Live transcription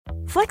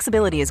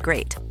Flexibility is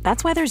great.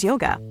 That's why there's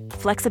yoga.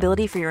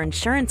 Flexibility for your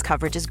insurance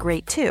coverage is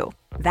great too.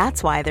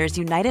 That's why there's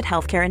United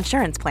Healthcare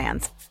Insurance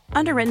Plans.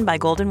 Underwritten by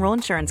Golden Rule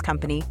Insurance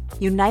Company,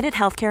 United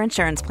Healthcare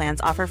Insurance Plans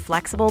offer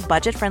flexible,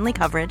 budget-friendly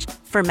coverage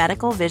for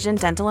medical, vision,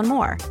 dental, and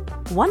more.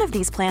 One of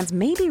these plans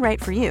may be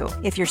right for you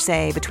if you're,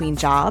 say, between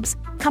jobs,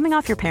 coming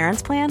off your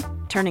parents' plan,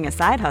 turning a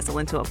side hustle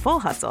into a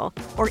full hustle,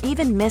 or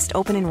even missed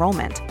open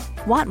enrollment.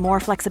 Want more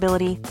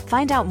flexibility?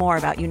 Find out more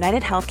about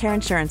United Healthcare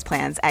Insurance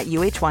Plans at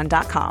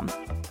uh1.com.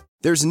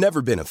 There's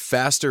never been a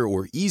faster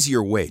or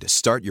easier way to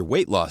start your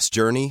weight loss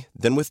journey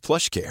than with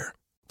PlushCare.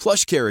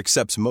 PlushCare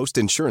accepts most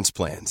insurance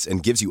plans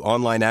and gives you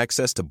online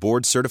access to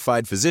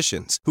board-certified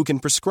physicians who can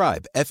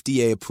prescribe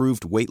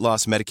FDA-approved weight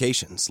loss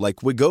medications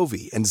like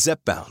Wegovy and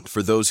Zepbound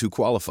for those who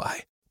qualify.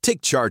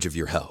 Take charge of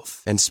your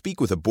health and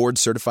speak with a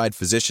board-certified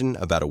physician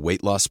about a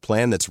weight loss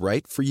plan that's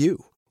right for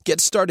you.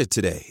 Get started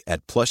today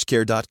at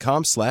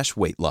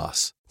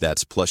plushcare.com/weight-loss.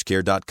 That's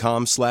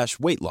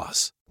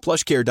plushcare.com/weight-loss.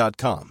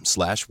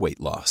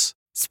 plushcare.com/weight-loss.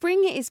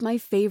 Spring is my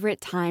favorite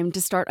time to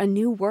start a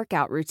new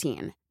workout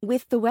routine.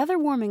 With the weather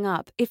warming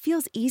up, it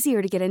feels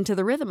easier to get into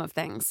the rhythm of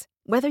things.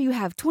 Whether you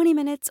have 20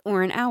 minutes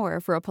or an hour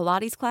for a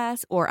Pilates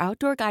class or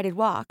outdoor guided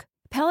walk,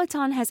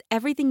 Peloton has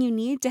everything you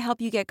need to help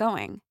you get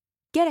going.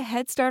 Get a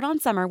head start on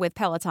summer with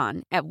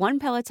Peloton at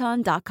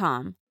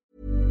onepeloton.com.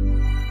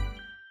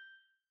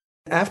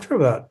 After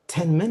about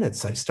 10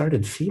 minutes, I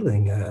started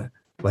feeling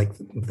like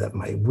that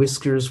my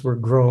whiskers were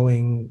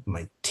growing,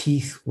 my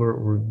teeth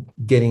were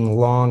getting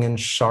long and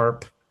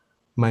sharp,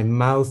 my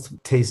mouth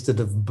tasted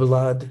of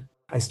blood.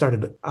 I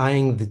started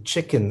eyeing the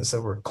chickens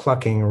that were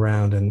clucking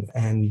around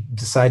and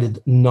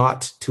decided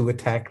not to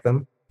attack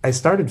them. I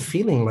started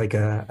feeling like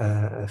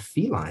a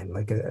feline,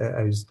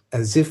 I was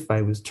as if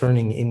I was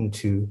turning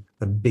into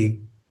a big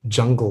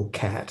jungle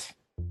cat.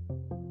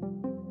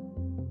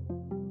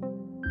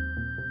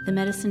 The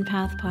Medicine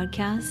Path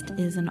podcast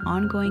is an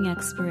ongoing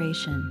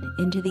exploration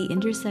into the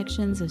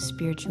intersections of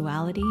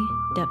spirituality,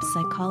 depth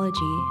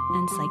psychology,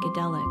 and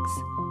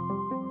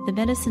psychedelics. The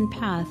Medicine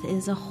Path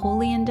is a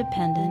wholly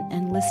independent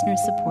and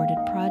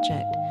listener-supported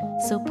project,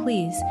 so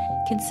please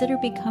consider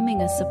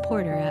becoming a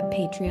supporter at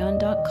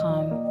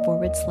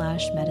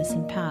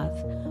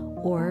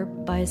patreon.com/medicinepath or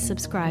by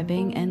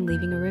subscribing and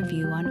leaving a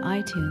review on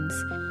iTunes.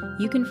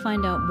 You can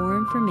find out more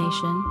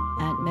information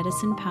at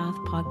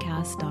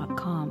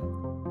medicinepathpodcast.com.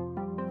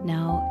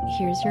 Now,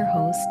 here's your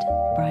host,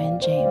 Brian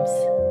James.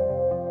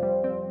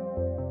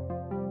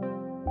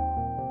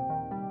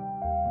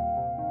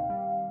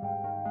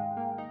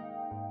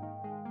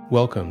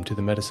 Welcome to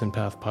the Medicine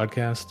Path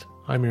podcast.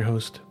 I'm your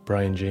host,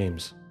 Brian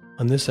James.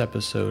 On this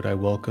episode, I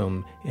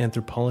welcome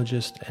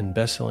anthropologist and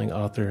best-selling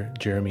author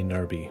Jeremy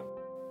Narby.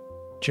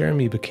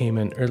 Jeremy became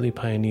an early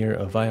pioneer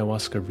of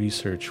ayahuasca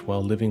research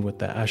while living with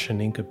the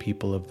Ashaninka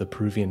people of the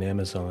Peruvian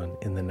Amazon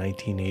in the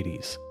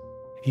 1980s.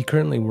 He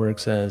currently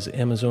works as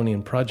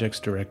Amazonian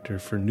Projects Director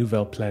for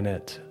Nouvelle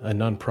Planète, a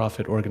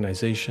nonprofit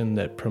organization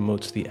that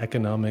promotes the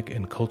economic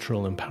and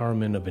cultural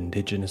empowerment of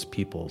indigenous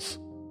peoples.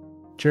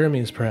 Jeremy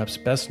is perhaps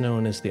best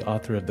known as the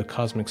author of The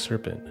Cosmic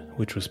Serpent,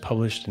 which was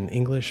published in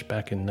English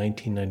back in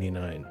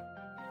 1999.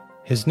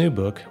 His new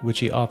book, which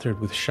he authored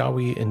with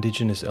Shawi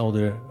indigenous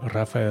elder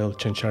Rafael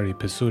Chenchari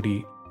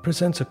Pesuri,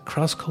 presents a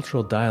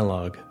cross-cultural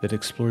dialogue that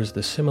explores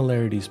the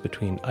similarities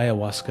between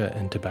ayahuasca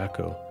and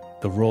tobacco,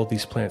 the role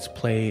these plants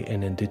play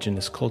in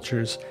indigenous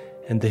cultures,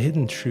 and the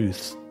hidden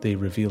truths they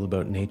reveal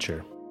about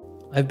nature.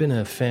 I've been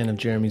a fan of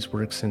Jeremy's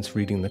work since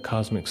reading The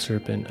Cosmic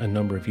Serpent a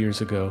number of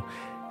years ago,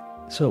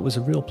 so it was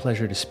a real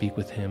pleasure to speak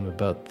with him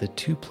about the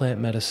two plant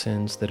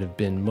medicines that have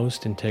been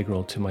most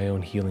integral to my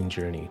own healing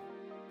journey.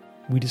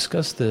 We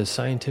discuss the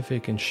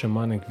scientific and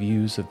shamanic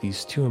views of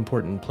these two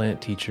important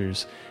plant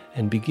teachers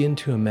and begin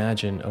to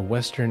imagine a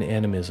Western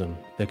animism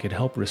that could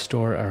help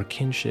restore our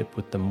kinship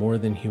with the more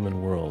than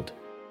human world.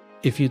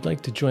 If you'd like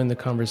to join the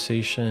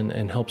conversation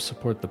and help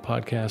support the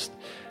podcast,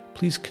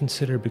 please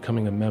consider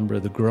becoming a member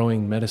of the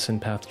growing Medicine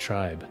Path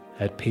tribe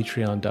at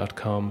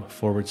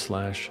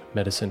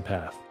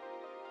patreon.com/medicinepath.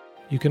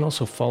 You can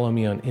also follow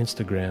me on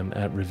Instagram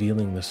at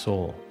Revealing the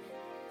Soul.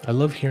 I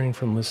love hearing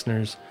from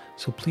listeners,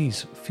 so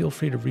please feel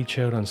free to reach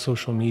out on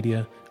social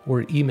media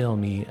or email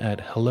me at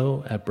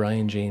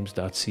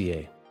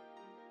hello@brianjames.ca.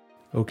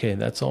 Okay,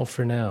 that's all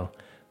for now.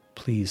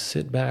 Please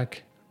sit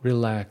back,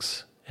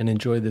 relax, and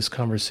enjoy this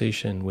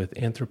conversation with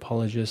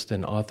anthropologist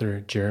and author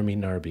Jeremy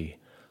Narby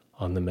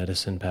on the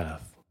Medicine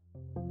Path.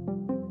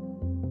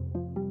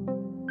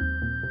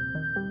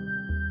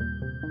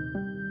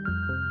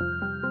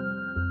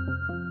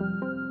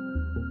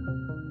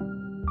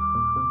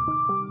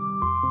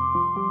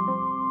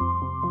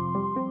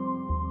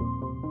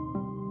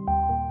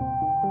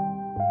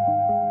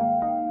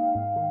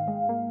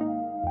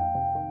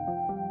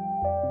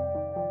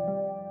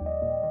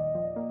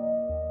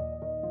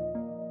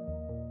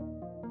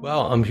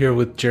 Well, I'm here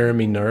with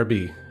Jeremy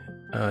Narby.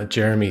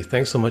 Jeremy,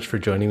 thanks so much for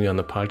joining me on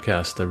the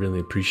podcast. I really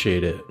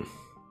appreciate it.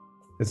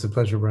 It's a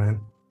pleasure, Brian.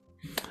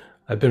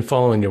 I've been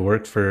following your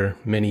work for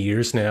many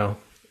years now,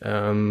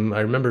 I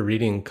remember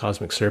reading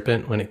Cosmic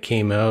Serpent when it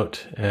came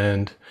out,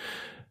 and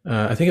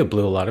I think it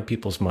blew a lot of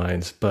people's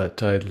minds,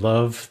 but I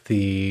love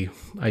the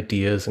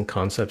ideas and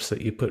concepts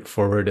that you put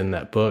forward in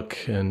that book.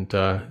 And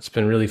it's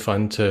been really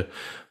fun to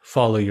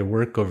follow your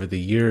work over the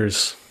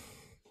years.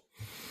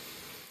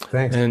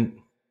 Thanks. And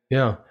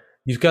yeah,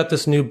 you've got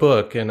this new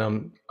book, and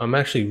I'm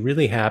actually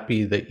really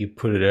happy that you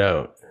put it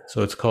out.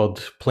 So it's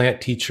called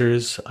Plant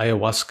Teachers,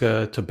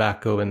 Ayahuasca,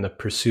 Tobacco, and the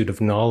Pursuit of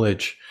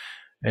Knowledge.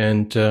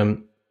 And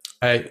one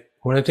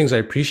of the things I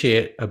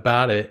appreciate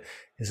about it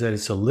is that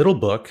it's a little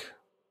book.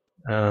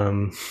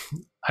 I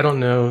don't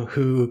know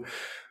who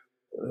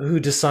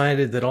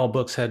decided that all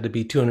books had to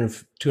be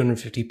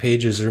 250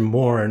 pages or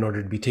more in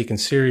order to be taken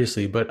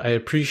seriously, but I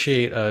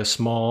appreciate a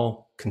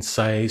small,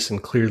 concise,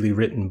 and clearly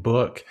written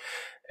book.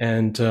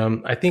 And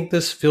I think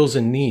this fills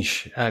a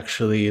niche,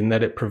 actually, in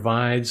that it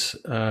provides,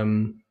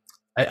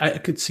 I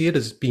could see it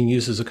as being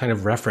used as a kind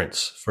of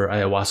reference for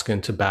ayahuasca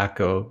and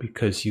tobacco,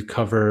 because you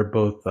cover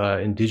both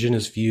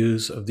indigenous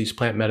views of these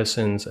plant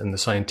medicines and the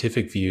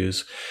scientific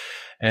views.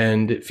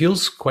 And it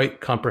feels quite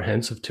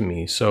comprehensive to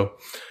me. So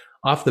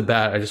off the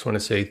bat, I just want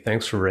to say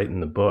thanks for writing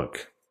the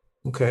book.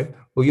 Okay.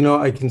 Well,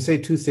 I can say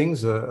two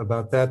things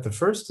about that. The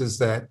first is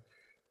that,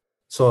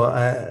 so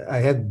I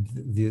had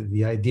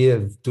the idea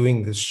of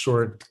doing this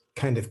short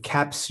kind of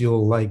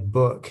capsule-like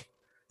book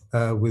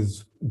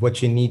with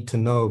what you need to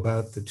know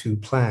about the two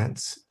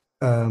plants.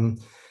 And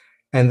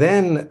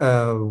then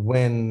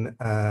when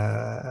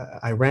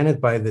I ran it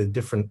by the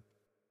different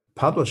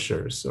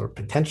publishers or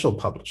potential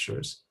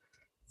publishers,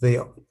 they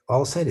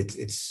all said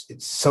it's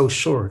so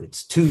short,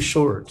 it's too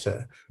short.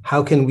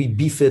 How can we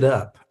beef it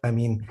up? I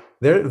mean,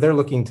 they're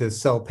looking to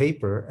sell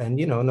paper, and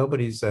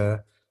nobody's.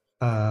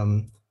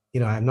 I'm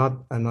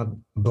not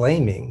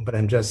blaming, but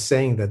I'm just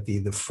saying that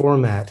the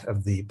format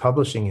of the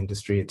publishing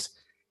industry,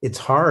 it's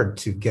hard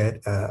to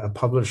get a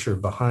publisher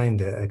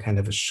behind a kind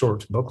of a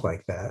short book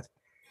like that.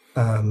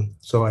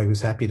 So I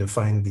was happy to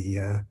find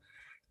the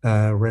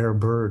Rare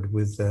Bird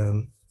with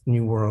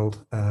New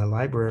World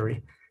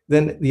Library.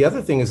 Then the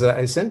other thing is that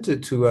I sent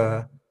it to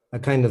a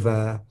kind of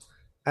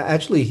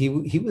actually,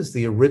 he was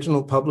the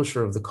original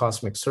publisher of the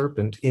Cosmic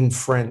Serpent in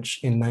French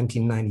in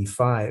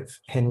 1995,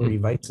 Henry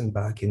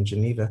Weizenbach in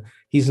Geneva.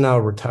 He's now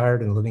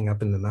retired and living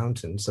up in the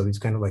mountains, so he's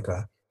kind of like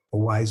a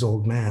wise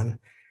old man.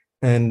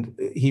 And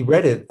he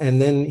read it,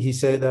 and then he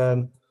said,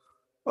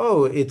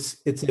 "Oh, it's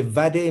a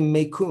vade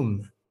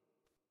mecum."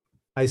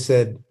 I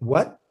said,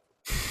 "What?"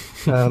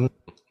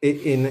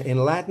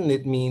 In Latin,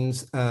 it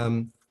means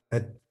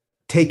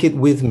take it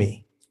with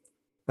me.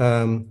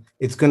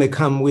 It's going to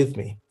come with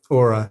me,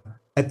 or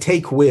a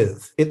take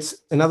with. It's,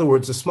 in other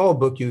words, a small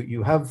book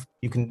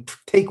you can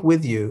take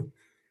with you,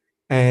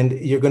 and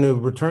you're going to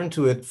return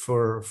to it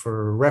for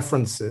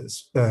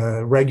references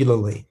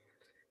regularly.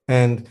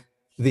 And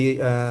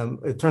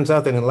it turns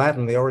out that in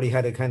Latin they already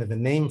had a kind of a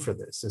name for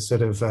this, a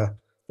sort of a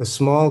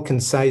small,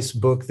 concise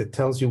book that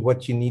tells you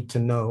what you need to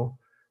know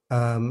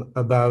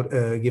about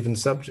a given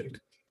subject.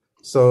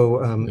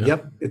 So,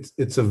 yep,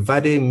 it's a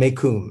vade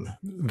mecum.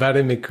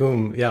 Vade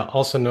mecum, yeah,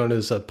 also known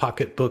as a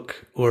pocket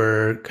book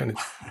or kind of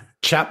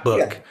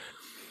chapbook.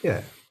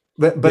 Yeah.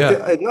 But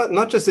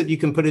not just that you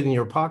can put it in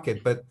your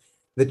pocket, but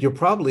that you're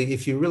probably,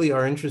 if you really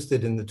are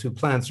interested in the two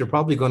plants, you're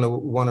probably going to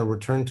want to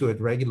return to it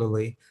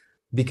regularly,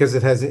 because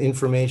it has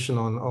information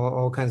on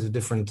all kinds of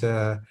different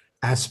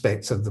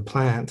aspects of the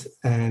plant.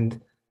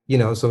 And,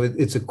 so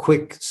it's a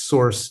quick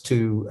source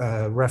to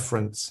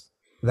reference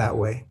that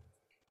way.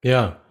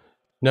 Yeah.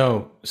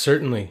 No,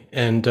 certainly.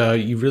 And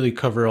you really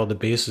cover all the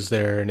bases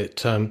there. And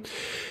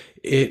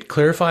it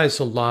clarifies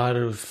a lot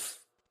of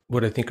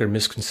what I think are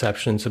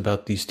misconceptions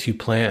about these two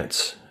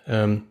plants.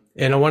 And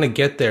I want to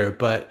get there,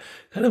 but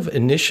kind of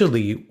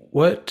initially,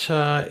 what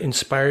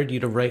inspired you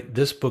to write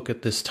this book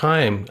at this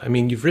time? I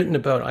mean, you've written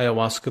about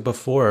ayahuasca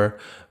before,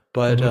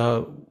 but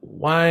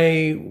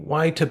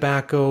why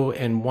tobacco,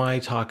 and why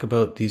talk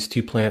about these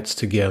two plants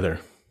together?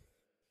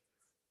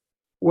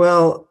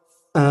 Well,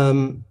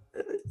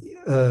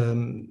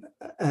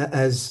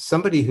 as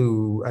somebody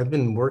who, I've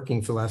been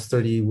working for the last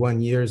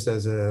 31 years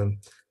as a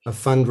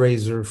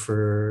fundraiser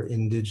for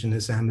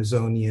indigenous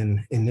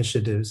Amazonian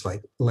initiatives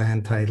like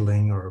land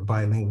titling or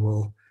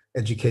bilingual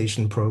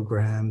education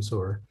programs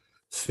or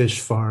fish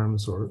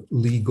farms or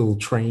legal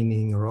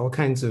training or all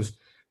kinds of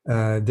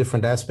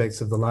different aspects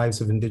of the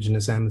lives of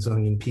indigenous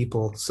Amazonian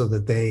people so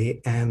that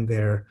they and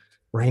their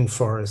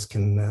rainforest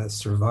can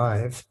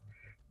survive.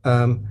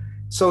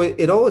 So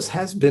it always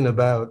has been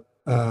about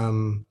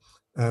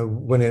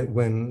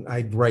when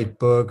I write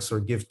books or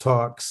give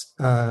talks,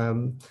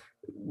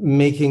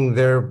 making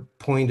their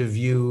point of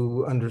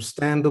view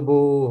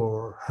understandable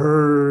or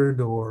heard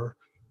or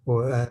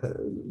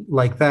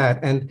like that.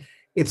 And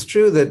it's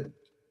true that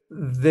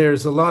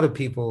there's a lot of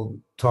people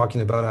talking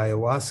about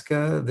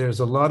ayahuasca. There's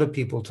a lot of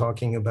people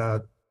talking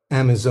about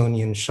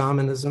Amazonian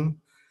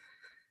shamanism.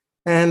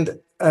 And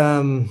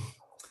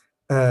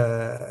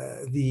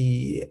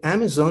the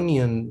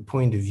Amazonian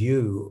point of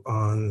view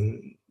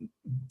on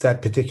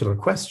that particular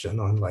question,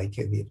 on like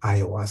the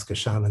ayahuasca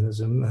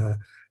shamanism,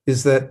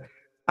 is that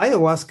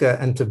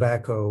ayahuasca and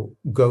tobacco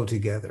go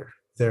together.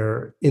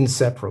 They're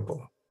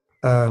inseparable.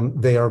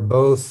 They are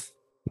both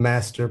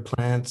master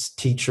plants,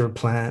 teacher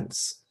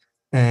plants,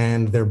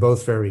 and they're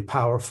both very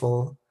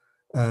powerful.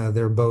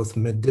 They're both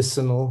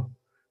medicinal.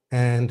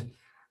 And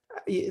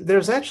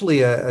there's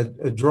actually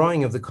a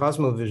drawing of the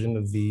cosmovision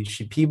of the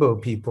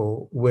Shipibo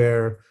people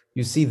where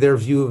you see their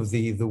view of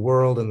the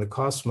world and the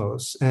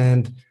cosmos.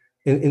 And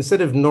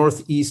instead of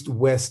north, east,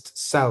 west,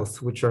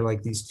 south, which are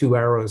like these two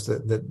arrows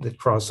that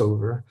cross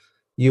over,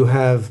 you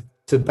have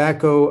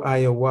tobacco,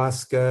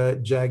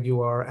 ayahuasca,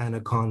 jaguar,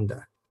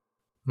 anaconda.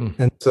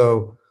 And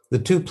so the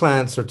two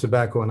plants are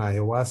tobacco and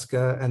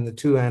ayahuasca, and the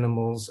two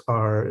animals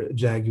are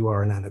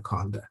jaguar and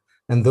anaconda.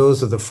 And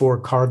those are the four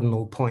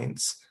cardinal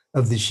points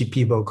of the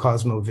Shipibo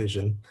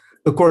cosmovision,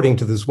 according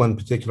to this one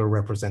particular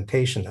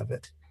representation of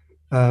it.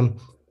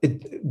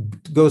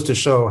 It goes to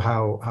show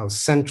how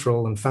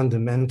central and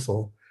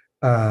fundamental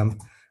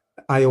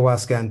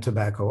ayahuasca and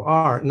tobacco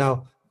are.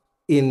 Now,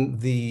 in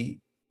the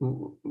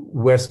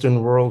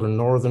Western world or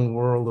Northern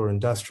world or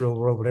industrial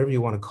world, whatever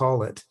you want to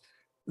call it,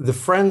 the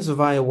friends of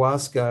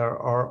ayahuasca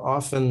are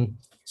often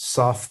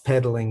soft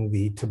peddling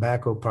the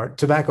tobacco part.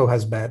 Tobacco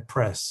has bad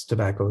press.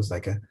 Tobacco is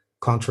like a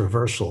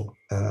controversial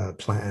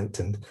plant,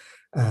 and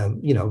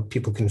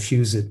people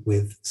confuse it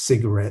with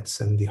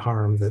cigarettes and the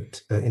harm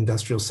that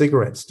industrial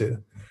cigarettes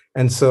do.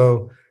 And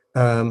so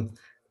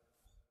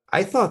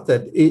I thought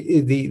that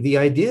the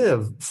idea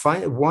of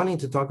wanting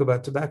to talk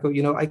about tobacco,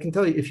 I can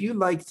tell you, if you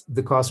liked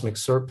The Cosmic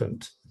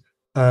Serpent,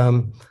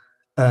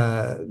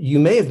 you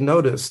may have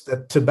noticed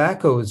that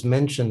tobacco is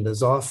mentioned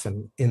as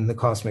often in The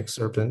Cosmic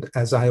Serpent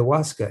as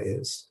ayahuasca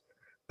is.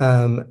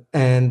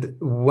 And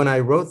when I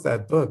wrote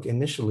that book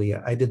initially,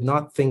 I did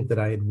not think that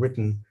I had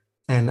written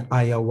an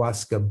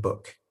ayahuasca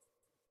book.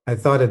 I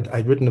thought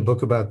I'd written a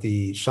book about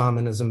the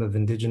shamanism of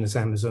indigenous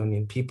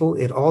Amazonian people.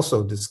 It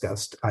also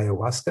discussed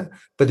ayahuasca,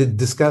 but it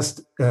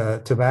discussed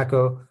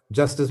tobacco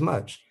just as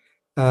much.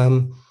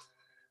 That's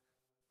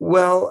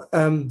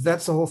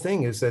the whole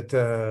thing, is that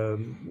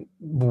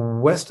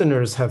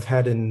Westerners have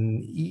had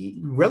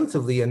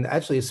relatively and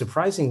actually a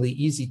surprisingly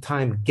easy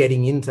time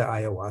getting into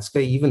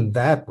ayahuasca. Even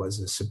that was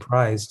a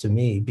surprise to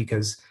me,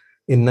 because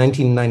in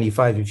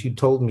 1995, if you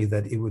told me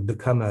that it would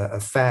become a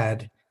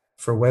fad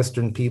for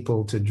Western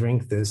people to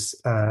drink this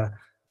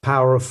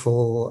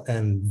powerful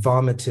and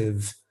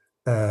vomitive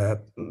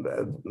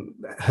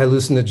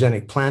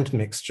hallucinogenic plant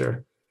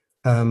mixture,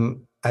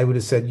 I would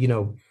have said,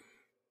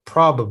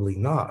 probably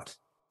not.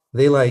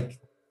 They like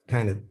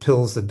kind of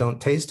pills that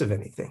don't taste of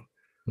anything.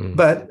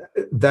 But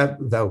that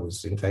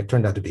was, in fact,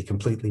 turned out to be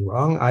completely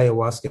wrong.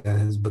 Ayahuasca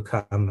has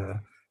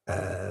become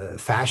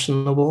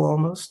fashionable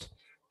almost.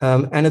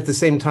 And at the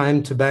same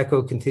time,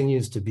 tobacco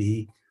continues to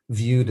be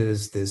viewed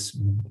as this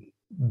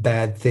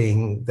bad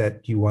thing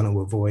that you want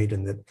to avoid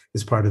and that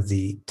is part of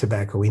the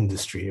tobacco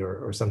industry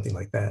or something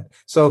like that.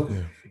 So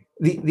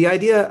the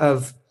idea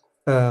of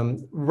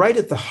right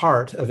at the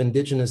heart of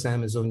indigenous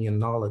Amazonian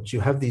knowledge,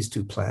 you have these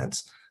two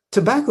plants.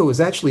 Tobacco is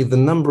actually the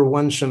number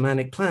one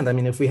shamanic plant. I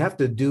mean, if we have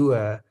to do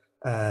a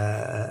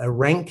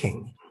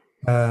ranking,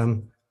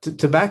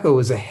 tobacco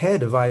is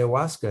ahead of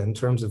ayahuasca in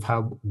terms of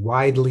how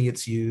widely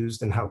it's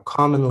used and how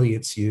commonly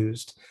it's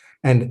used.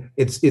 And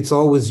it's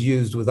always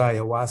used with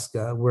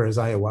ayahuasca, whereas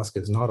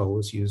ayahuasca is not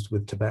always used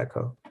with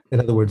tobacco.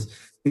 In other words,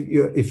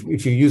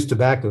 if you use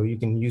tobacco, you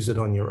can use it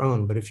on your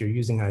own. But if you're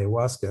using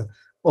ayahuasca,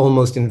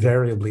 almost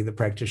invariably the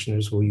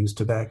practitioners will use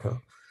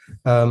tobacco.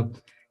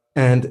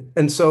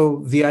 And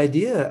so the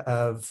idea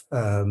of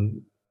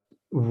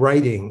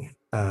writing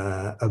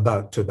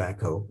about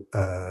tobacco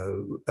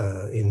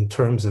in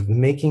terms of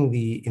making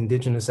the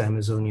indigenous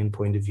Amazonian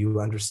point of view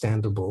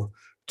understandable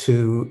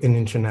to an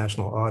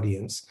international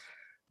audience,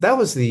 that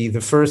was the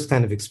first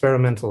kind of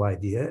experimental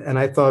idea. And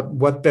I thought,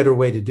 what better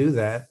way to do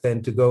that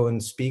than to go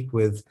and speak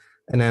with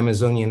an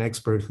Amazonian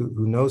expert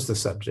who knows the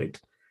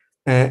subject.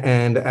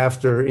 And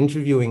after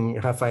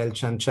interviewing Rafael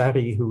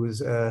Chanchari, who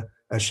was a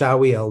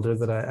Shawi elder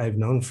that I've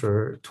known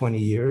for 20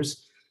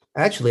 years,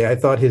 actually, I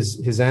thought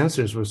his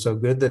answers were so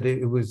good that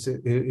it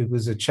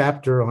was a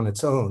chapter on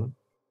its own.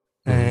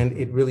 And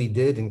it really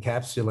did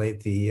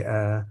encapsulate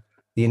the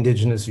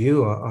indigenous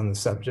view on the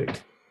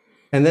subject.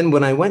 And then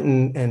when I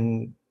went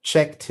and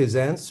checked his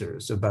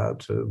answers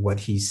about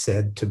what he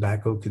said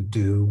tobacco could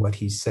do, what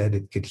he said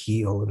it could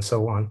heal, and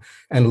so on,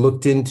 and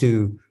looked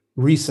into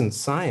recent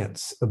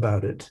science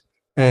about it.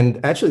 And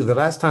actually, the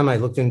last time I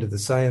looked into the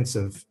science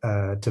of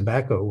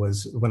tobacco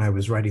was when I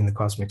was writing The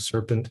Cosmic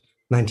Serpent,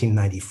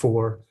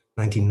 1994,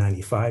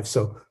 1995.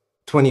 So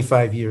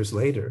 25 years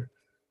later,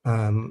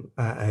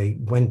 I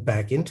went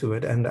back into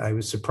it, and I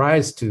was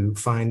surprised to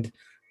find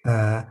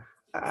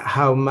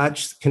how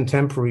much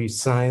contemporary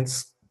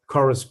science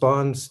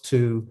corresponds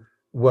to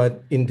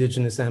what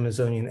indigenous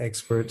Amazonian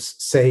experts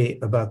say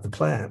about the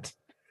plant.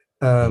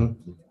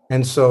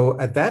 And so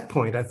at that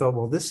point, I thought,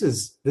 well, this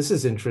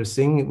is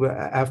interesting.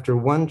 After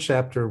one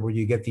chapter where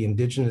you get the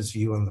indigenous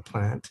view on the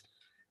plant,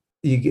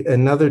 you get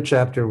another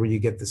chapter where you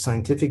get the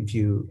scientific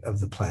view of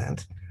the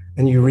plant.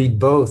 and you read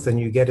both, and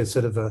you get a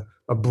sort of a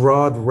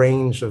broad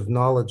range of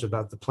knowledge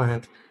about the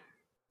plant,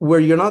 where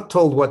you're not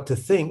told what to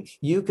think.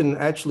 You can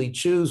actually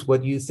choose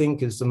what you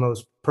think is the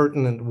most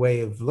pertinent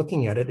way of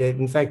looking at it.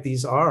 In fact,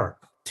 these are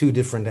two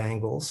different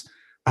angles.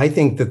 I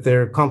think that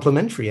they're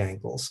complementary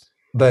angles,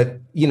 but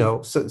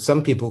so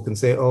some people can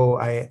say, oh,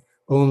 I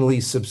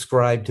only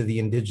subscribe to the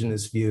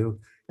indigenous view,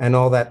 and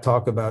all that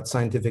talk about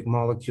scientific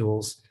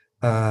molecules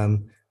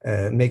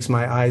makes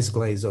my eyes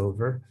glaze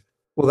over.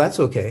 Well, that's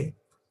okay.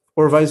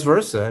 Or vice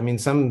versa. I mean,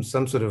 some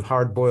sort of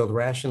hard-boiled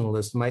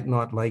rationalist might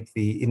not like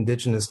the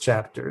indigenous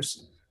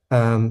chapters,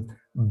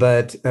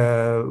 but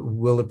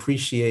will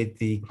appreciate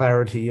the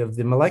clarity of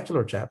the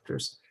molecular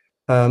chapters.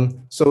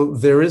 So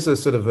there is a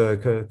sort of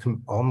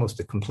almost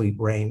a complete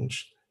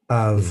range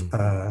of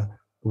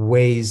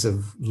ways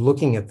of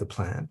looking at the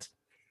plant.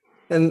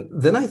 And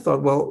then I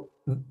thought, well,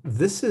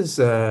 this is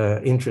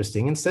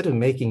interesting. Instead of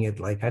making it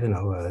like, I don't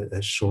know,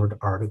 a short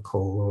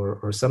article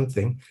or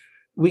something,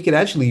 we could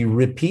actually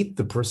repeat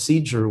the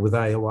procedure with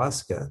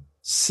ayahuasca,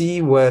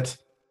 see what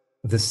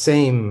the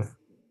same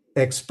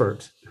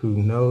expert who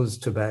knows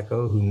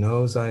tobacco, who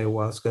knows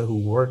ayahuasca, who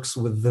works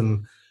with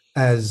them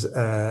as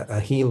a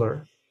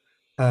healer.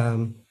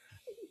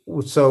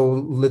 So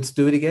let's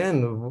do it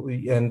again.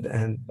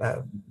 And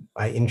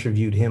I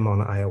interviewed him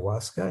on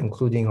ayahuasca,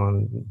 including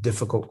on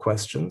difficult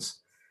questions.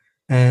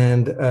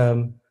 And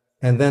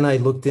then I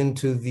looked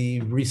into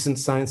the recent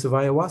science of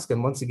ayahuasca.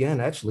 And once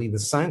again, actually, the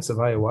science of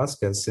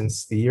ayahuasca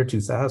since the year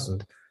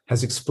 2000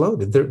 has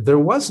exploded. There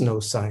was no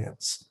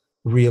science,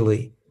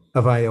 really,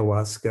 of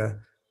ayahuasca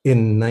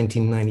in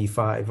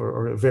 1995,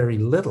 or very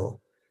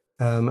little.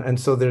 And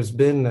so there's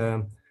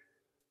been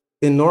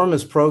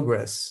enormous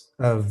progress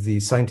of the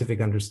scientific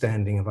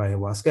understanding of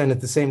ayahuasca. And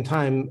at the same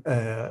time,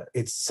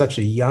 it's such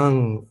a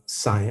young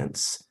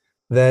science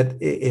that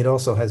it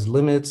also has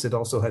limits. It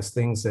also has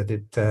things that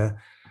it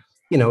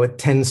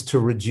tends to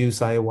reduce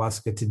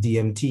ayahuasca to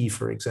DMT,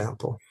 for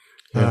example.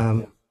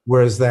 Yeah.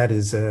 Whereas that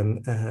is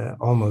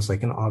almost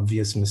like an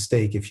obvious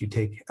mistake if you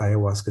take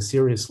ayahuasca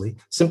seriously,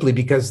 simply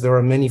because there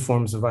are many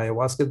forms of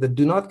ayahuasca that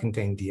do not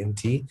contain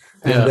DMT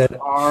and that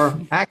are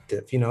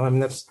active. I mean,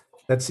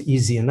 that's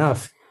easy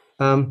enough.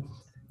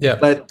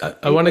 But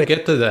I want to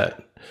get to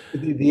that.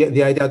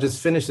 The idea I'll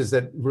just finish is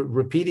that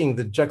repeating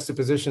the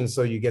juxtaposition,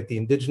 so you get the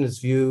indigenous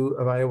view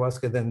of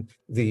ayahuasca, then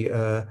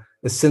the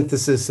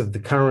synthesis of the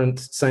current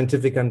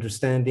scientific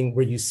understanding,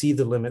 where you see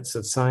the limits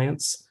of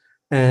science,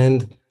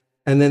 and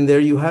then there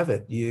you have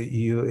it.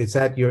 It's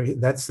at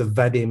that's the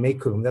vade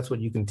mecum. That's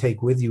what you can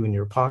take with you in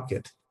your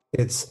pocket.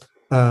 It's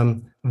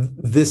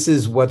this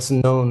is what's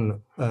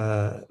known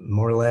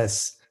more or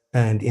less,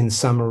 and in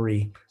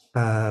summary,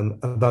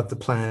 about the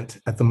plant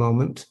at the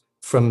moment,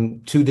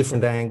 from two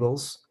different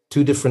angles,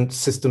 two different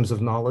systems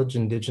of knowledge,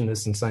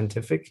 indigenous and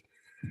scientific,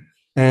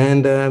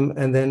 and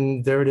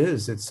then there it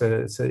is.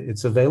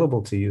 It's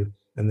available to you,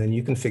 and then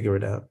you can figure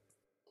it out.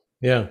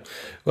 Yeah,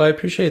 well, I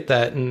appreciate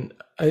that, and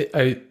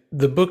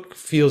the book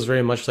feels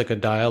very much like a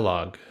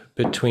dialogue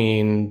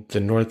between the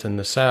North and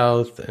the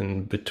South,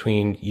 and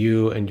between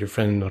you and your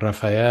friend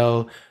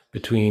Rafael,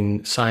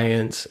 between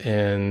science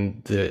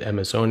and the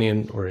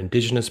Amazonian or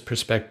indigenous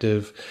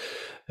perspective.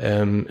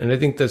 And I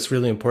think that's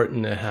really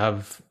important to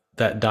have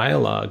that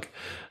dialogue.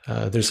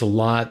 There's a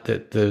lot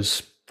that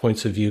those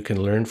points of view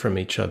can learn from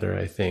each other,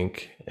 I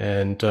think.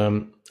 And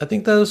I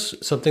think that was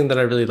something that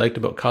I really liked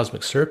about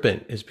Cosmic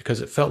Serpent, is because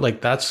it felt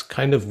like that's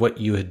kind of what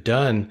you had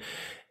done.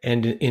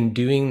 And in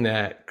doing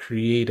that,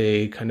 create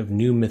a kind of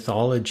new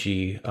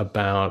mythology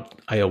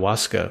about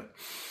ayahuasca,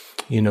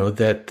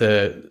 that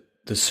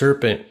the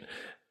serpent,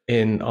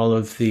 in all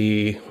of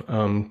the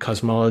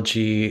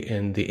cosmology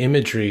and the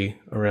imagery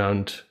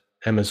around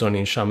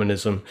Amazonian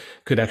shamanism,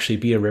 could actually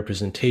be a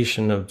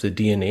representation of the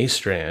DNA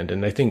strand.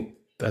 And I think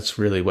that's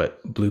really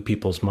what blew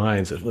people's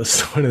minds. It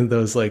was one of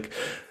those,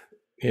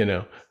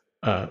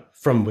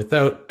 from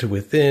without to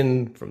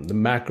within, from the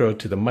macro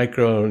to the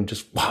micro, and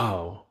just,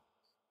 wow.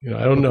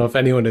 I don't know if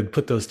anyone had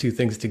put those two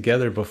things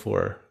together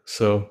before.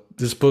 So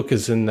this book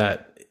is in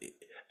that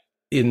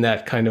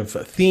kind of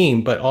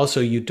theme, but also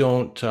you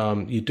don't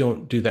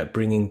do that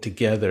bringing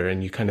together,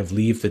 and you kind of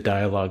leave the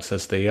dialogues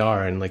as they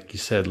are, and like you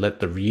said, let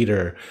the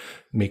reader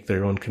make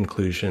their own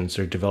conclusions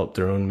or develop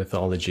their own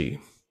mythology.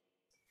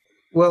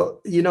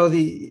 Well,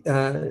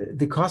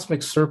 the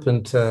Cosmic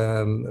Serpent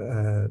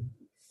so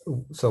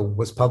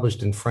was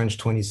published in French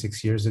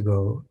 26 years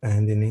ago,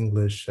 and in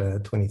English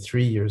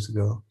 23 years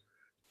ago.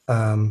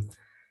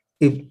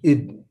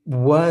 It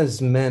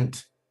was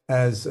meant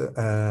as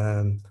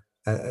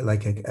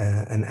like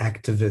an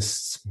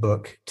activist's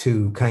book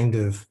to kind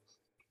of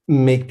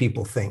make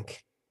people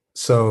think.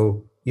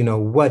 So,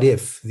 what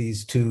if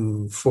these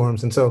two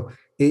forms? And so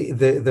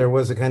there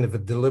was a kind of a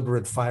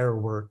deliberate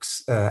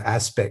fireworks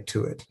aspect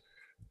to it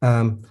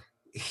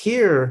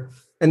here.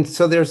 And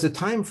so there's a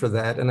time for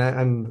that. And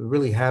I'm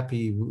really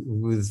happy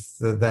with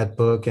that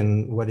book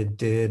and what it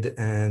did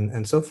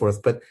and so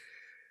forth. But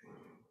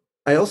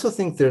I also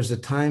think there's a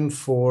time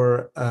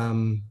for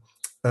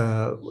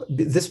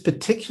this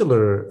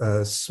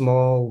particular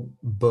small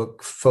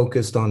book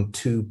focused on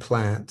two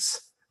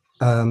plants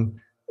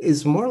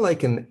is more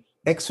like an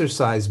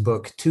exercise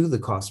book to the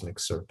cosmic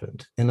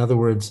serpent. In other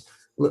words,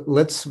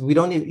 we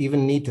don't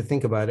even need to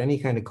think about any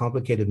kind of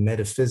complicated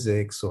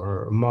metaphysics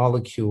or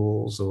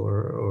molecules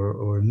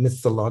or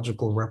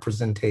mythological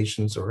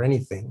representations or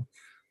anything.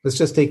 Let's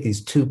just take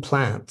these two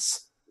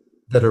plants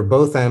that are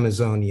both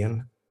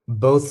Amazonian,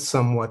 both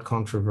somewhat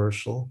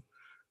controversial.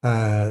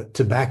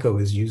 Tobacco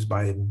is used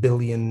by 1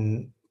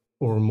 billion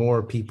or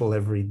more people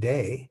every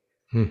day.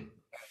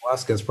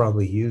 Ayahuasca is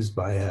probably used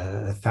by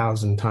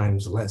 1,000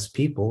 times less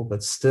people,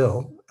 but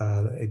still,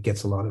 it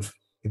gets a lot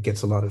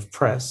of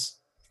press.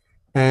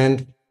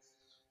 And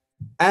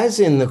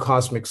as in the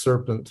Cosmic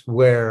Serpent,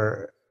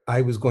 where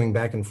I was going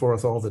back and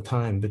forth all the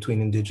time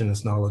between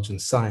indigenous knowledge and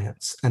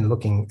science and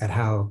looking at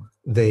how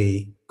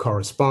they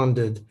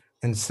corresponded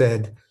and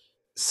said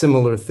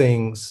similar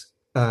things,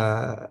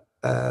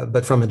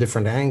 but from a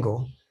different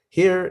angle.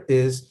 Here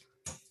is,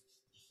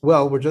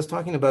 well, we're just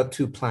talking about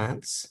two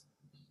plants,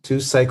 two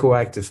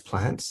psychoactive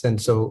plants.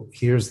 And so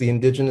here's the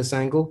indigenous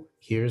angle,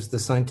 here's the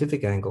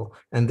scientific angle.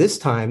 And this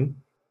time,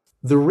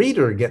 the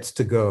reader gets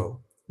to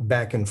go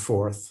back and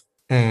forth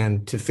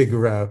and to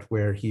figure out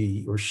where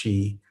he or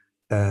she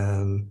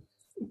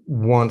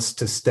wants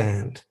to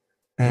stand.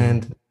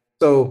 And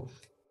so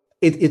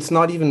it's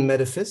not even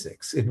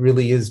metaphysics. It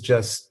really is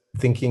just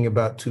thinking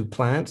about two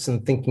plants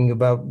and thinking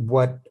about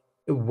what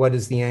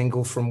is the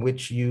angle from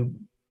which you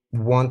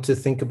want to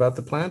think about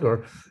the plant,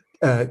 or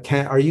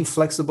are you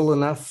flexible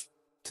enough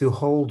to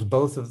hold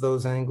both of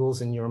those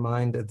angles in your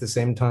mind at the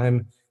same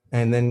time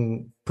and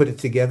then put it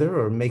together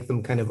or make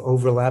them kind of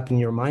overlap in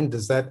your mind?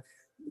 Does that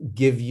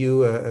give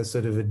you a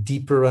sort of a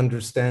deeper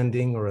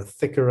understanding or a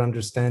thicker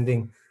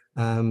understanding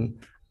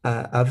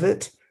of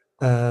it?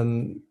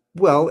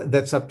 Well,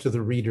 that's up to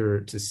the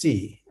reader to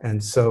see.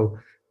 And so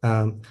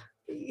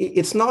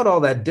it's not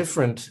all that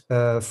different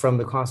from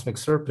the Cosmic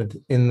Serpent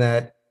in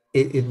that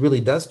it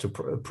really does to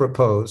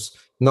propose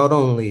not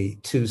only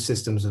two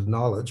systems of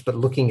knowledge, but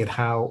looking at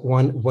how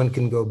one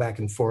can go back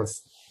and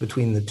forth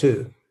between the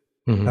two.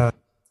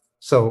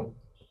 So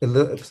it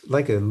looks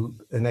like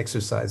an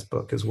exercise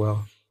book as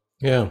well.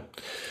 Yeah.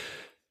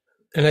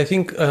 And I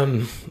think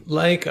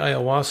like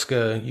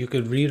ayahuasca, you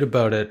could read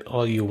about it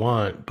all you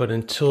want, but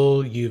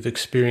until you've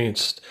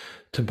experienced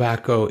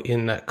tobacco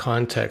in that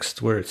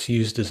context where it's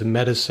used as a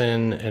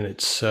medicine and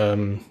it's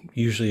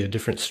usually a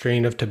different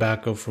strain of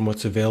tobacco from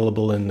what's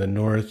available in the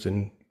North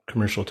and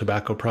commercial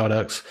tobacco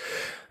products,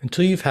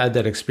 until you've had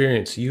that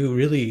experience, you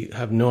really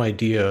have no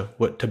idea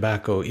what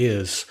tobacco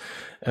is.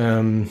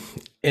 And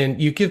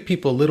you give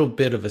people a little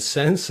bit of a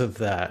sense of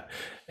that.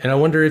 And I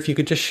wonder if you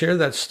could just share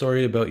that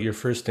story about your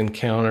first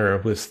encounter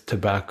with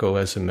tobacco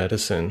as a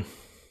medicine.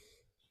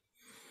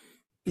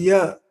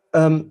 Yeah.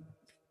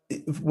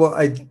 Well,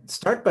 I'd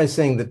start by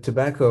saying that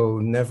tobacco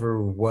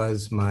never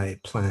was my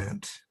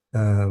plant.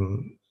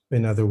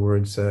 In other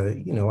words,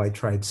 I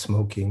tried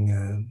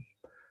smoking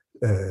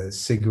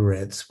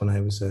cigarettes when I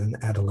was an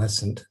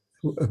adolescent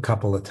a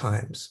couple of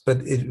times,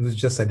 but it was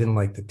just, I didn't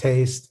like the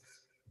taste.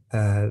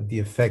 The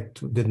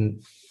effect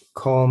didn't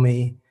call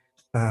me.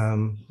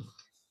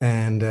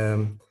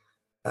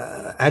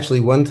 Actually,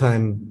 one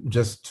time,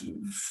 just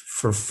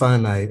for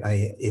fun,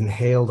 I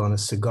inhaled on a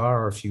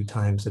cigar a few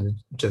times, and it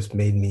just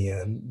made me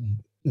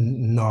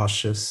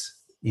nauseous,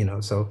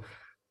 so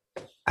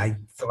I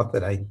thought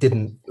that I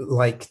didn't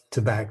like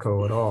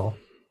tobacco at all.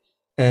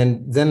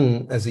 And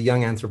then as a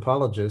young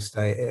anthropologist,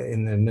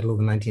 in the middle of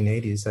the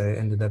 1980s, I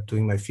ended up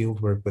doing my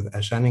fieldwork with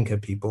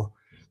Ashaninka people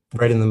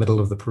right in the middle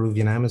of the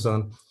Peruvian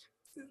Amazon.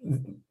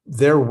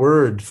 Their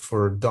word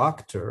for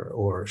doctor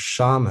or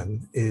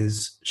shaman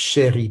is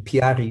sheri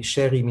piari.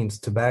 Sheri means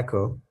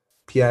tobacco.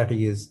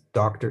 Piari is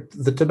doctor,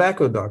 the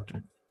tobacco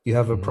doctor. You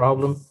have a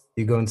problem,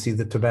 you go and see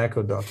the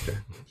tobacco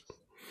doctor.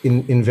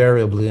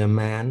 Invariably a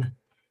man.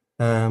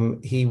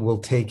 He will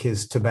take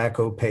his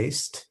tobacco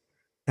paste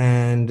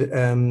and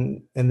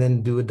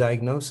then do a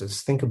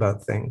diagnosis, think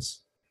about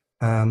things.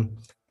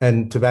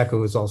 And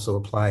tobacco is also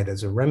applied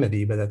as a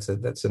remedy, but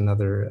that's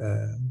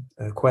another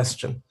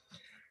question.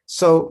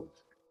 So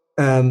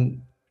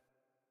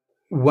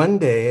one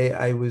day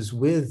I was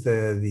with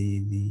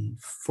the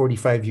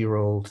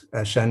 45-year-old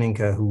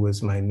Ashaninka, who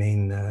was my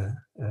main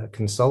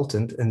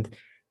consultant, and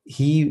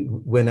he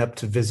went up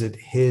to visit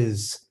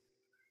his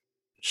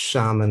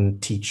shaman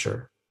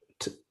teacher,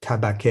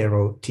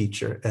 tabaquero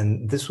teacher.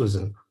 And this was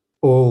an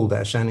old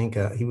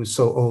Ashaninka. He was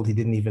so old he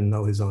didn't even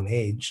know his own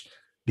age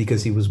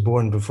because he was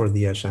born before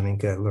the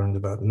Ashaninka learned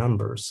about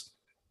numbers.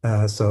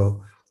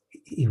 So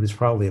he was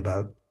probably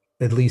about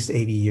at least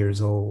 80 years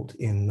old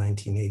in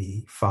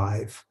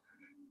 1985.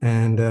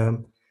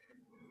 And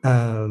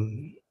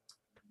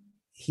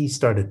he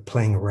started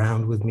playing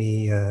around with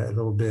me a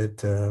little bit.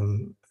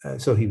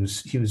 So he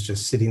was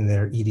just sitting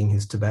there eating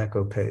his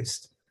tobacco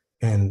paste.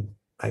 And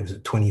I was a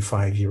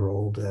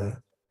 25-year-old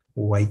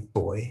white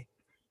boy.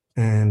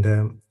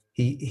 And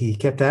he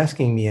kept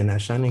asking me in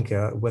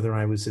Ashaninka whether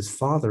I was his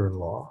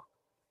father-in-law.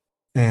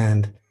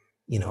 And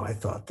I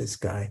thought this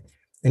guy,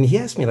 and he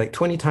asked me like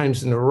 20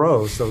 times in a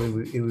row.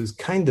 So it was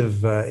kind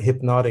of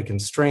hypnotic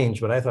and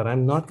strange, but I thought,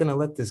 I'm not going to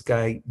let this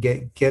guy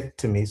get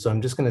to me. So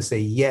I'm just going to say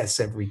yes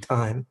every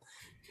time.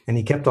 And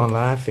he kept on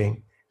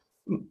laughing.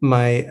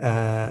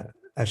 My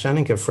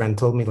Ashaninka friend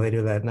told me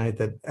later that night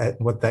that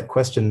what that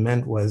question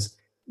meant was,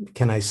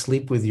 can I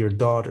sleep with your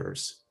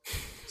daughters?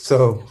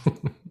 So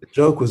the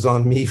joke was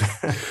on me.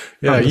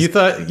 Yeah, you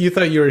thought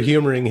you were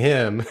humoring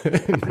him.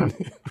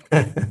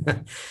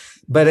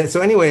 But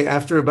so anyway,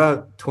 after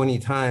about 20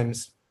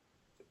 times,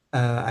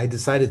 I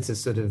decided to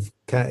sort of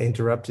kind of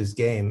interrupt his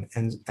game.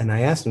 And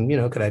I asked him,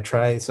 could I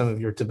try some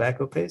of your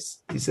tobacco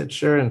paste? He said,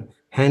 sure, and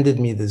handed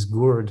me this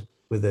gourd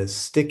with a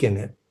stick in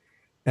it.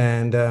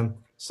 And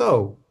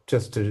so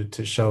just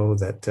to show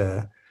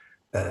that,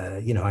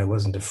 I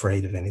wasn't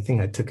afraid of anything,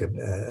 I took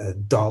a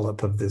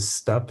dollop of this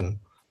stuff and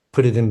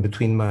put it in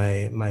between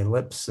my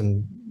lips.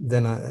 And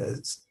then I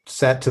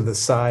sat to the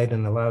side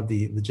and allowed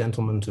the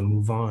gentleman to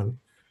move on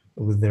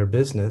with their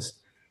business.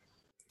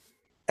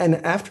 And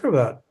after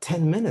about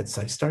 10 minutes,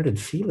 I started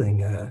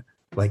feeling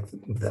like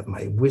that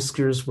my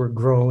whiskers were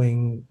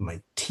growing,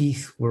 my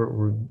teeth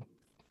were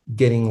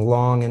getting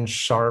long and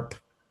sharp,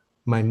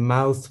 my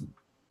mouth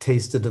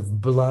tasted of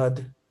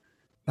blood.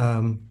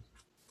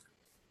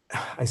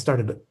 I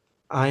started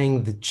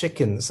eyeing the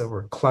chickens that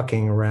were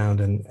clucking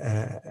around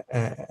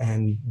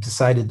and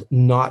decided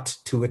not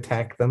to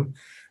attack them.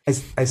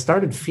 I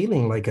started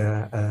feeling like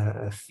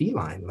a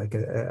feline,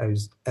 I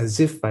was as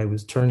if I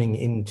was turning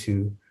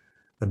into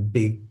a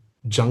big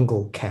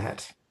jungle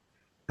cat.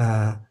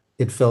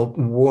 It felt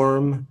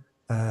warm,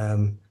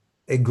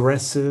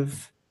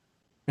 aggressive,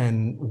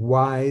 and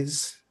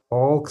wise,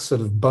 all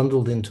sort of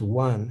bundled into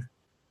one.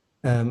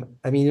 I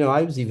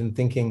was even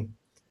thinking,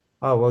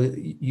 oh, well,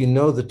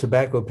 the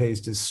tobacco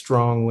paste is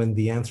strong when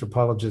the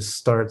anthropologist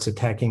starts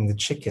attacking the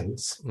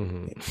chickens.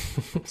 Mm-hmm.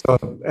 So,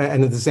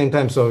 and at the same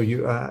time,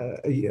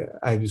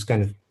 I was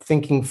kind of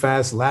thinking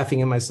fast,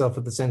 laughing at myself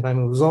at the same time.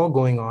 It was all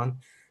going on.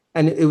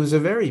 And it was a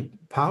very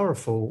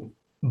powerful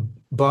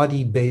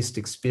body-based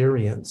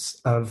experience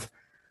of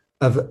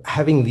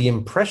having the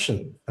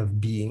impression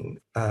of being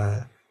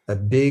a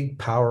big,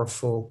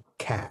 powerful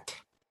cat.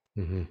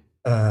 Mm-hmm.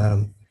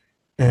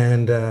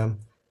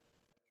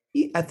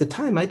 At the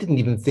time, I didn't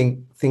even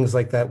think things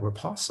like that were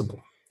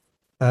possible.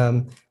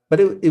 But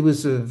it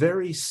was a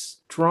very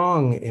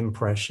strong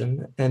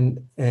impression.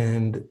 And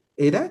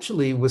it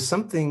actually was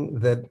something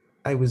that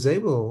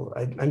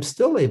I'm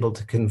still able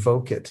to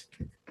convoke it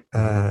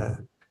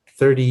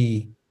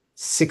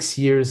 36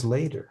 years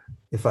later,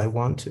 if I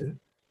want to.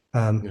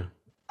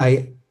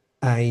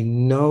 I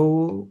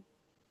know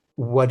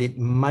what it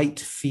might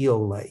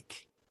feel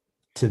like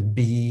to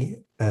be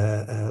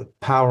a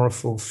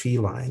powerful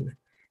feline.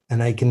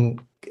 And I can,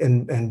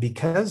 and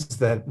because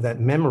that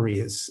memory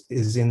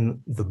is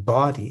in the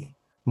body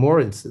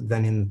more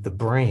than in the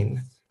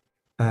brain,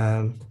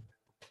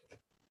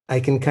 I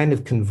can kind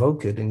of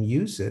convoke it and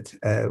use it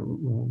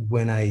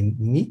when I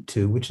need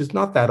to, which is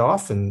not that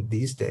often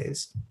these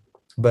days.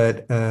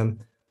 But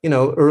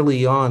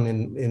early on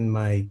in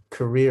my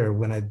career,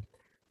 when I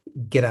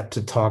get up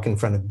to talk in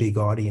front of big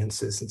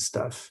audiences and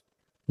stuff,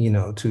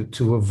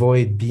 to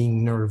avoid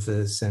being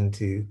nervous and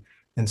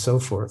so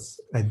forth,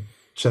 I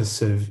just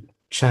sort of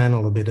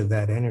channel a bit of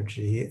that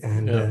energy,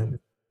 and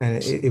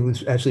it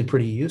was actually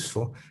pretty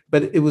useful.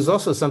 But it was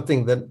also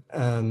something that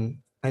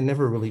I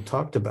never really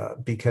talked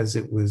about because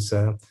it was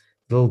a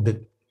little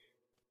bit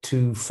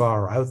too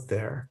far out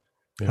there.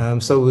 Yeah.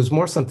 So it was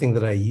more something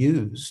that I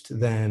used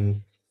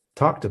than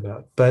talked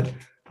about. But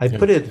I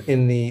put it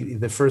in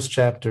the first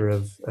chapter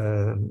of,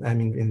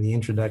 in the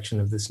introduction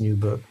of this new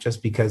book,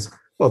 just because,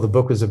 the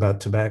book was about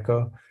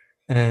tobacco.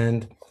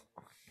 And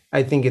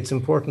I think it's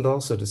important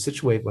also to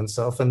situate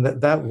oneself. And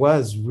that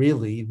was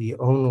really the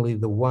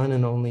one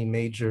and only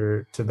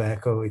major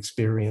tobacco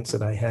experience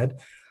that I had.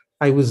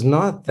 I was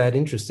not that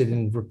interested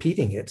in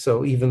repeating it.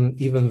 So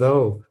even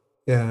though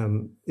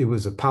it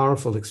was a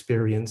powerful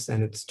experience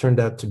and it's turned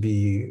out to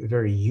be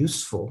very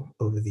useful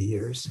over the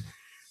years,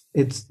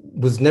 it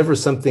was never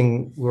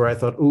something where I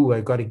thought,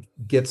 I've got to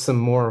get some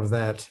more of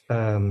that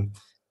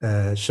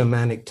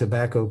shamanic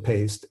tobacco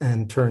paste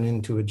and turn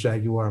into a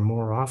jaguar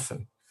more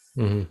often.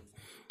 Mm-hmm.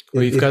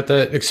 Well, you've got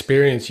that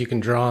experience. You can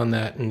draw on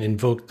that and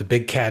invoke the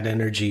big cat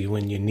energy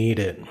when you need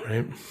it,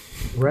 right?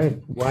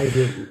 Right.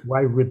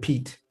 Why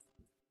repeat?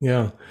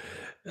 Yeah.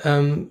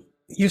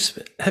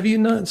 Have you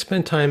not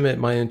spent time at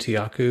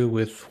Mayantiyacu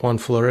with Juan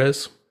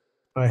Flores?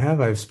 I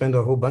have. I've spent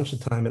a whole bunch of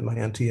time at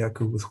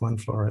Mayantiyacu with Juan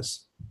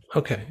Flores.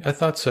 Okay, I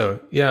thought so.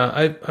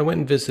 Yeah, I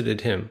went and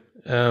visited him.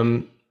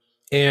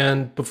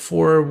 And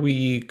before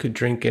we could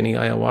drink any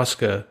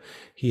ayahuasca,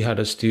 he had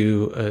us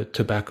do a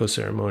tobacco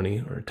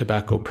ceremony or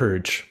tobacco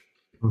purge.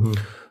 Mm-hmm.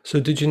 So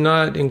did you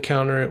not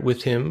encounter it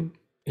with him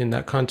in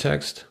that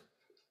context?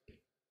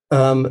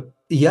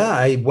 Yeah,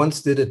 I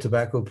once did a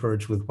tobacco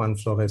purge with Juan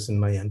Flores in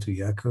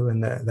Mayantiyacu,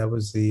 and that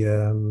was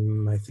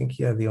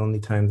the only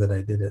time that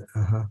I did it.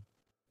 Uh-huh.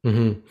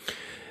 Mm-hmm.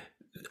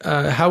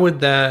 How would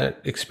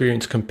that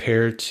experience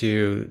compare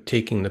to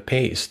taking the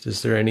paste?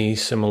 Is there any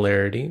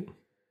similarity?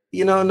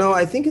 No,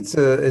 I think it's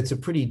a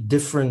pretty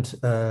different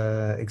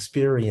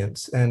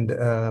experience, and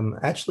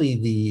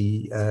actually,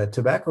 the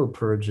tobacco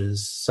purge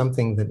is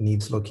something that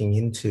needs looking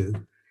into.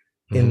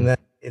 In Mm-hmm. that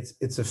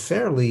it's a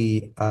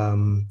fairly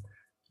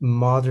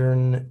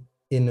modern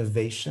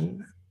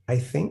innovation, I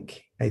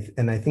think,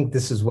 and I think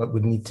this is what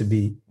would need to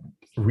be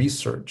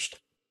researched.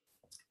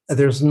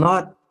 There's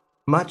not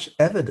much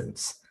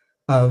evidence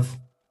of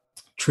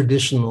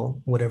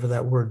traditional, whatever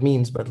that word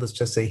means, but let's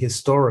just say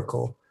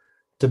historical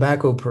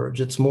tobacco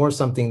purge. It's more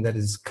something that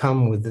has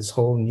come with this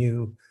whole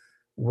new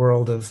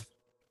world of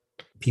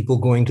people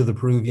going to the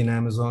Peruvian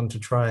Amazon to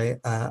try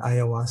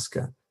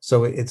ayahuasca.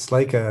 So it's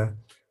like a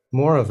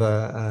more of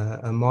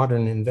a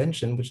modern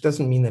invention, which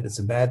doesn't mean that it's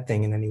a bad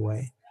thing in any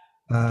way.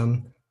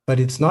 But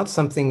it's not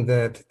something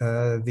that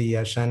the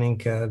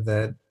Ashaninka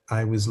that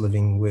I was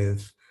living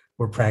with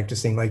were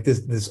practicing. Like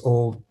this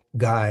old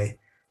guy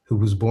who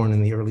was born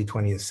in the early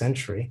 20th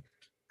century.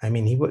 I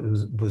mean, he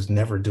was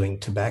never doing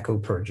tobacco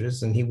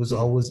purges, and he was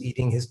always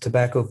eating his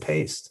tobacco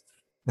paste,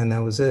 and that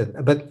was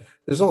it. But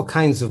there's all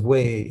kinds of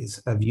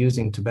ways of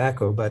using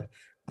tobacco, but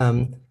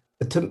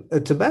a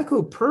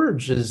tobacco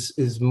purge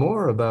is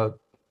more about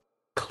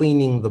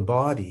cleaning the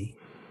body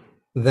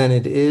than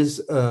it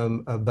is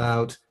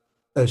about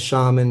a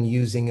shaman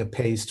using a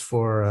paste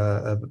for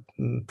a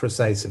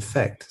precise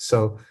effect.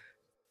 So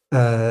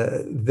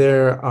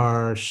there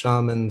are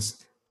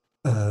shamans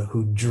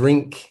who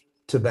drink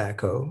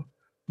tobacco,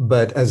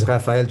 but as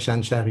Raphael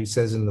Chanchari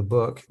says in the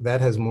book,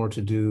 that has more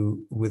to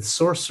do with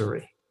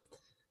sorcery.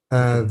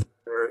 There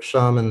are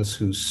shamans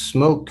who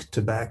smoke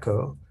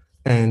tobacco,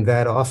 and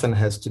that often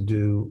has to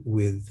do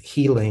with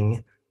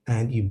healing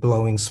and you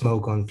blowing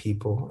smoke on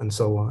people and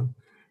so on.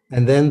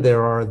 And then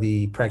there are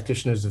the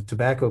practitioners of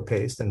tobacco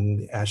paste, and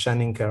the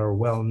Ashaninka are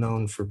well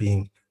known for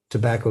being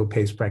tobacco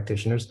paste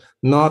practitioners.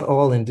 Not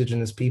all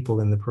indigenous people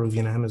in the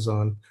Peruvian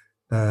Amazon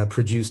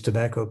produce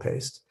tobacco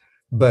paste,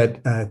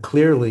 but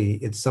clearly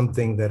it's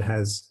something that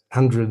has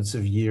hundreds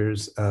of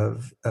years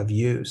of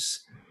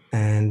use,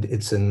 and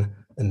it's an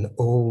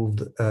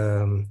old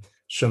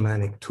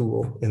shamanic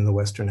tool in the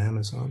Western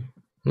Amazon.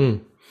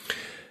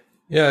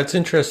 Yeah, it's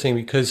interesting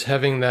because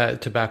having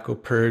that tobacco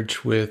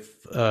purge with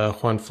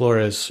Juan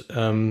Flores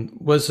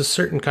was a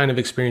certain kind of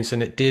experience,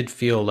 and it did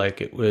feel like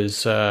it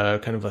was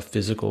kind of a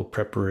physical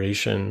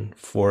preparation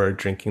for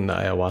drinking the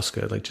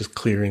ayahuasca, like just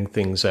clearing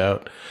things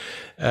out.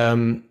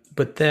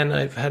 But then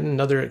I've had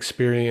another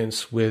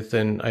experience with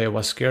an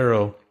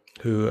ayahuasquero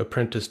who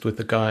apprenticed with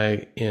a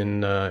guy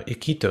in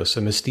Iquitos,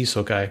 a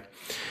mestizo guy.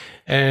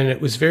 And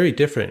it was very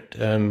different.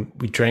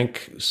 We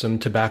drank some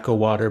tobacco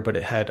water, but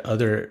it had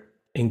other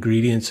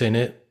ingredients in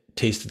it.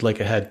 Tasted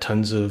like it had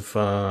tons of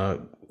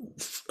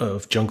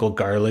jungle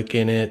garlic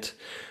in it.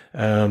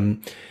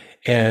 And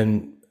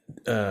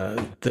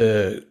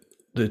the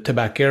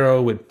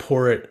tabaquero would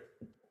pour it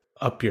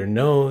up your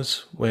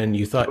nose when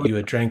you thought you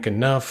had drank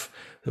enough.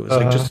 It was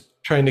like just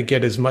trying to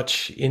get as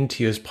much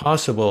into you as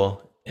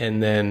possible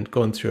and then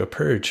going through a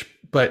purge.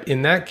 But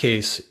in that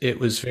case, it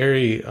was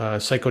very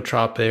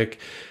psychotropic.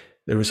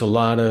 There was a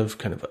lot of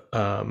kind of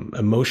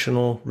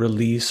emotional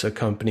release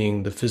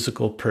accompanying the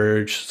physical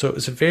purge. So it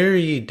was a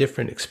very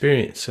different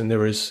experience. And there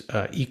was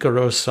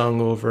Icaro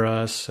sung over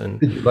us. And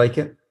did you like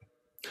it?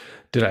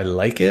 Did I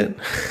like it?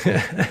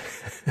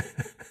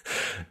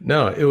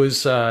 No, it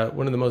was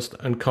one of the most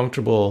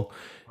uncomfortable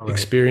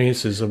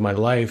experiences of my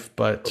life.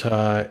 But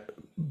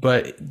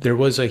there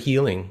was a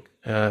healing,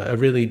 a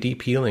really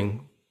deep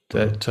healing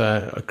that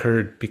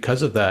occurred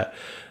because of that.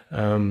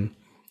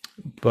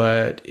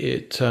 But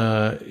it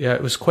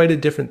was quite a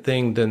different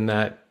thing than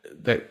that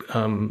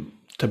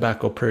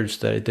tobacco purge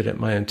that I did at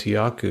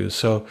Mayantiyacu.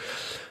 So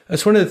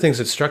that's one of the things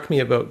that struck me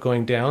about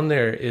going down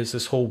there is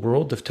this whole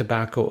world of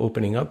tobacco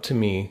opening up to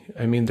me.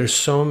 I mean, there's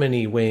so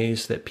many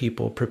ways that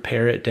people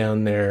prepare it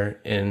down there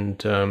and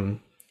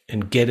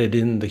get it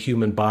in the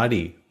human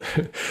body.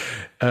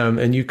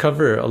 And you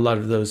cover a lot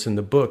of those in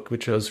the book,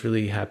 which I was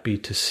really happy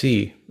to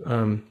see.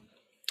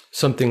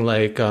 Something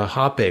like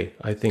hape,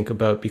 I think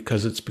about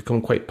because it's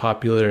become quite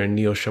popular in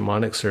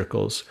neo-shamanic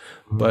circles,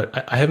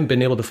 but I haven't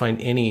been able to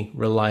find any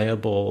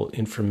reliable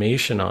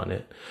information on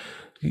it.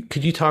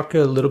 Could you talk a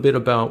little bit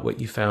about what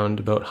you found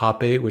about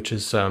hape, which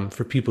is,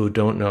 for people who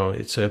don't know,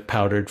 it's a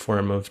powdered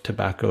form of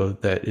tobacco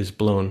that is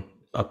blown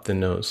up the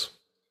nose?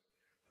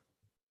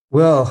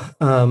 Well,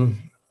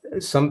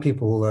 some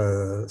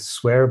people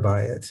swear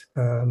by it.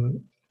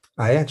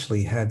 I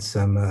actually had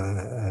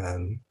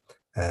some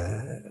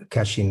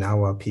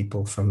Kashinawa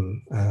people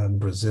from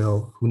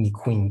Brazil,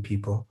 Huniquin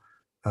people,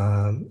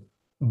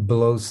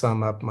 blow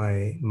some up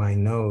my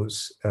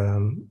nose.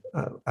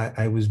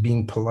 I was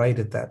being polite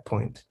at that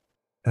point.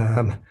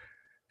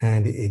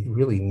 And it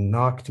really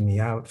knocked me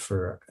out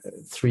for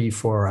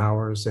 3-4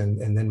 hours.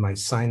 And then my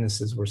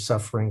sinuses were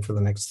suffering for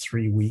the next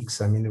 3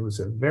 weeks. I mean, it was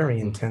a very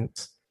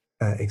intense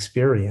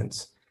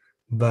experience.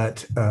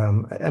 But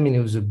I mean,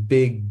 it was a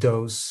big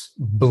dose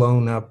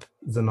blown up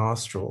the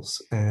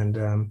nostrils. And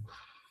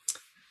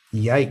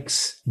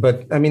yikes.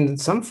 But I mean,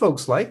 some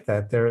folks like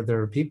that. There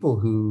are people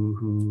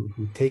who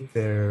take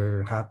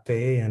their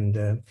rapé,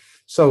 and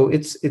so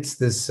it's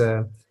this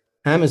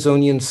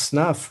Amazonian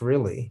snuff,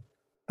 really.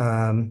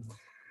 Um,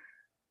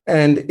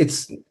 and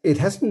it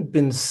hasn't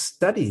been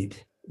studied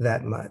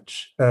that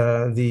much.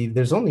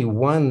 There's only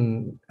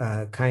one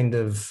kind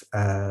of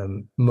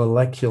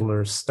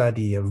molecular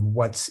study of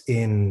what's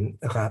in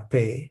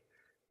rapé,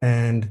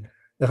 and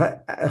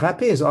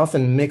rapé is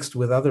often mixed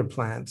with other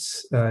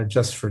plants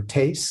just for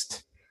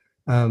taste.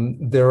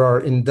 There are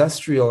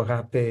industrial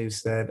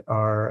rapés that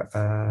are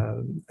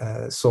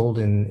sold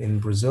in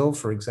Brazil,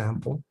 for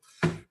example.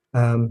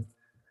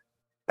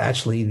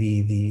 Actually,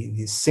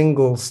 the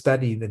single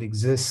study that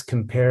exists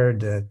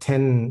compared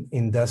 10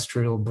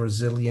 industrial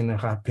Brazilian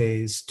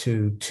rapés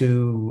to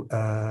 2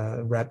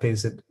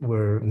 rapés that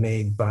were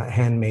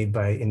handmade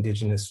by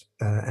indigenous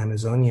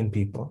Amazonian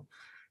people.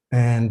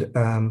 And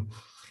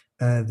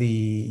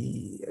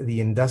the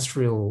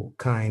industrial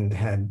kind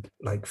had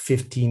like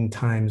 15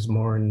 times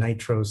more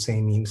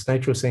nitrosamines.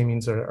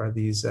 Nitrosamines are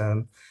these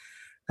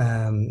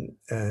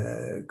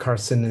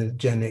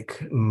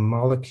carcinogenic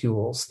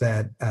molecules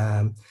that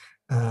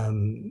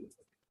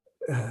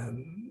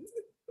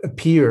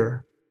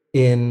appear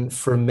in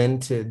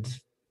fermented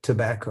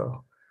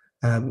tobacco.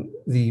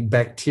 The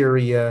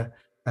bacteria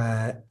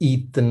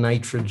eat the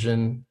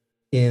nitrogen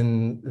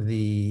in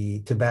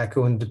the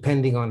tobacco, and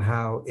depending on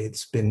how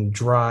it's been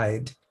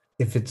dried,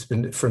 if it's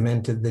been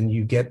fermented, then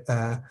you get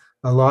a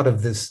lot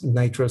of this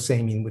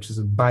nitrosamine, which is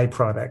a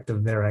byproduct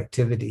of their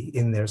activity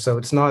in there. So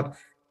it's not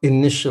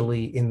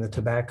initially in the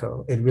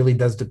tobacco. It really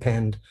does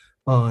depend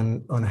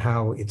on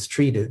how it's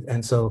treated.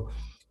 And so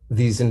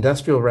these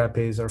industrial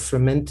rapés are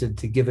fermented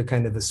to give a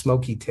kind of a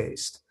smoky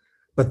taste,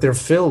 but they're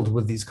filled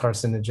with these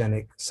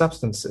carcinogenic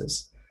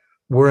substances.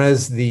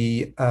 Whereas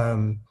the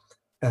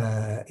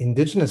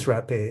indigenous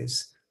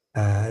rapés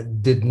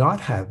did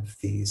not have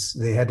these.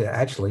 They had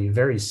actually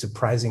very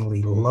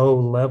surprisingly low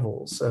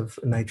levels of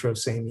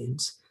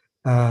nitrosamines.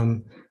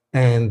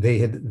 And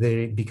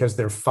because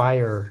they're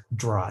fire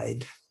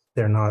dried,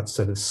 they're not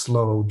sort of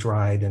slow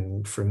dried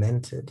and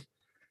fermented.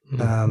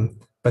 Mm-hmm.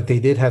 But they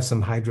did have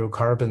some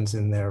hydrocarbons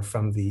in there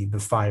from the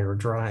fire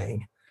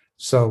drying.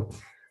 So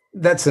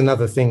that's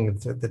another thing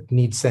that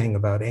needs saying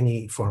about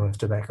any form of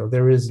tobacco.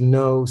 There is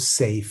no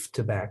safe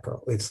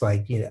tobacco. It's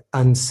like,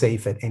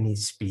 unsafe at any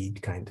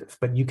speed, kind of.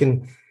 But you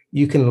can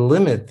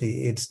limit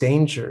its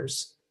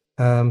dangers.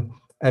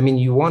 I mean,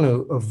 you want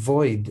to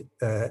avoid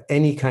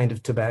any kind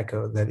of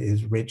tobacco that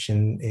is rich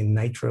in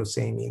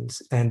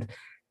nitrosamines, and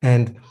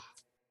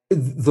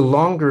the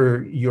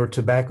longer your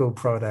tobacco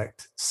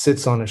product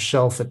sits on a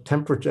shelf at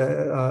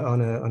temperature,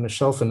 on a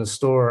shelf in a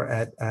store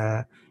at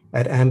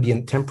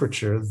ambient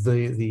temperature,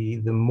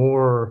 the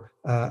more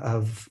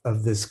of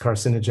this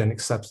carcinogenic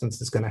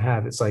substance it's going to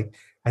have. It's like,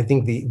 I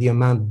think the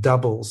amount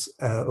doubles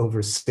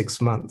over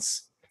 6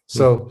 months.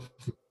 So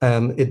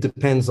it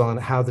depends on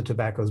how the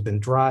tobacco has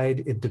been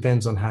dried. It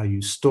depends on how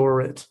you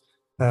store it.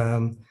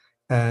 And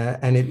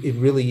it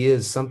really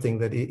is something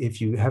that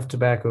if you have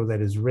tobacco that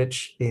is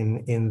rich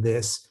in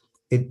this,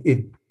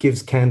 it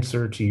gives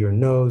cancer to your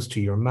nose,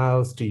 to your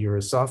mouth, to your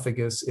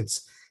esophagus.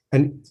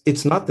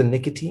 It's not the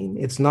nicotine.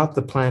 It's not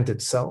the plant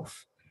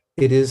itself.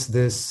 It is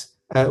this.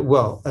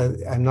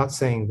 I'm not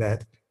saying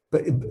that,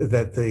 but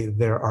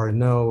there are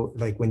no,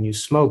 like when you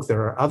smoke,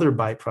 there are other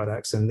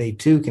byproducts, and they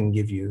too can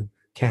give you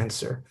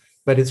cancer.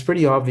 But it's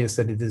pretty obvious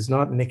that it is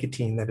not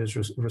nicotine that is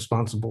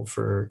responsible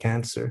for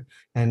cancer,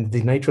 and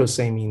the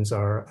nitrosamines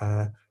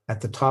are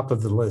at the top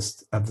of the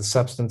list of the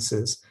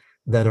substances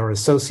that are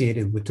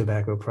associated with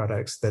tobacco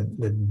products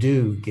that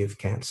do give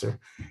cancer.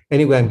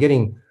 Anyway, I'm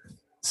getting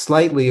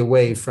slightly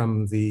away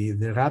from the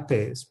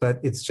rapés, but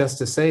it's just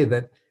to say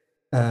that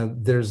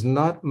there's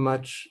not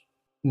much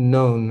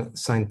known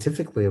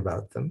scientifically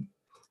about them.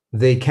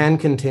 They can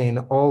contain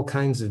all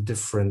kinds of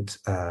different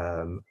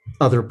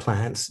other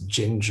plants,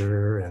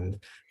 ginger and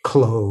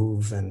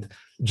clove, and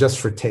just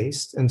for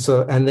taste. And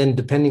then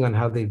depending on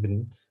how they've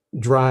been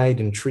dried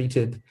and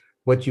treated,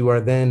 what you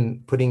are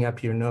then putting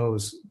up your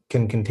nose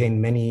can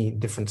contain many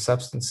different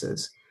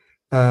substances.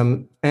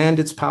 And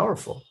it's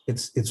powerful.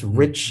 It's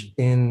rich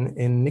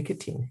in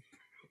nicotine.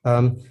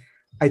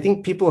 I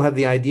think people have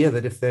the idea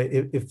that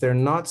if they're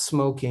not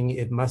smoking,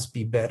 it must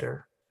be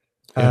better.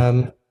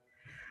 Yeah.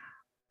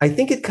 I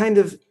think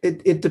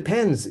it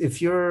depends.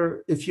 If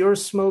you're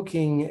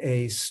smoking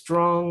a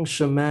strong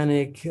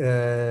shamanic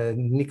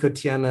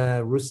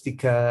Nicotiana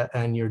rustica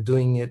and you're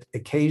doing it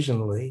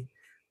occasionally,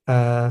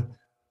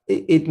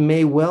 it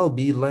may well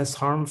be less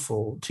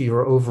harmful to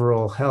your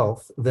overall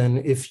health than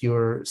if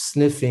you're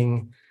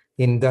sniffing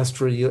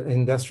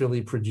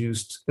industrially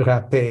produced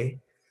rapé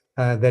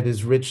that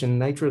is rich in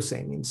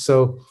nitrosamines.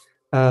 So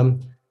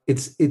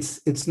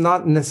it's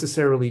not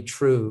necessarily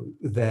true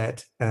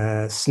that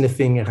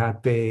sniffing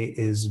rapé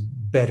is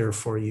better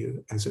for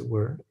you, as it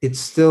were. It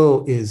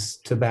still is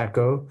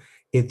tobacco.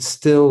 It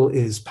still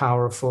is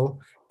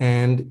powerful,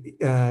 and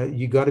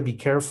you got to be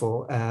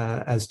careful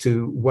as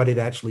to what it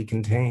actually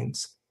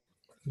contains.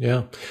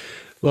 Yeah.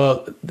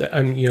 Well, I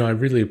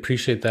really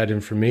appreciate that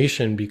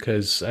information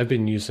because I've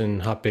been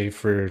using Hape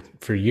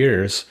for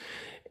years,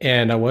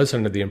 and I was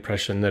under the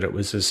impression that it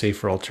was a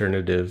safer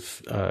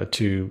alternative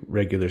to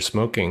regular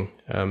smoking,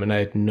 and I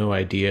had no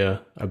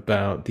idea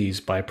about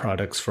these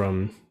byproducts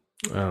from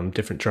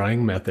different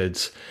drying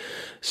methods.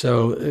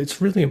 So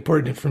it's really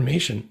important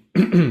information.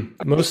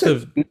 Most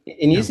of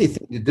An easy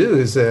thing to do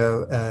is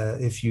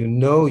if you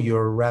know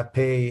your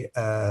rapé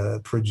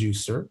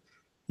producer,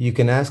 you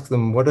can ask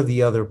them what are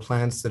the other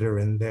plants that are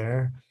in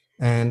there,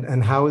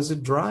 and how is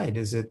it dried?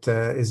 Is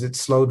it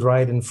slow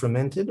dried and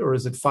fermented, or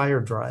is it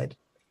fire dried?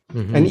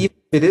 Mhm. And even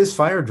if it is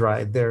fire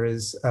dried, there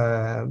is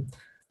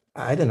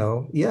I don't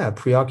know,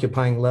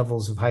 preoccupying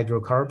levels of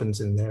hydrocarbons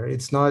in there.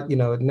 It's not,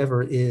 it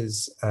never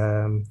is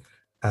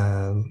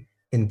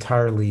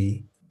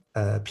entirely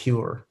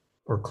pure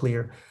or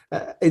clear.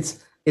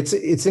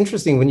 It's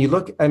interesting when you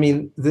look. I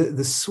mean,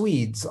 the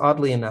Swedes,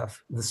 oddly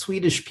enough, the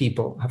Swedish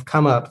people have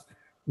come up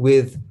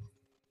with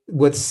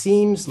what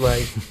seems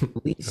like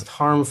the least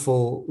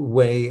harmful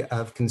way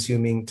of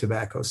consuming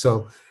tobacco.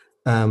 So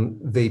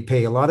they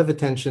pay a lot of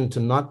attention to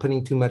not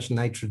putting too much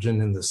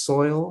nitrogen in the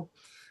soil.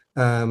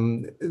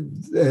 And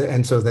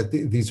so that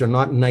these are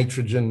not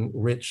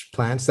nitrogen-rich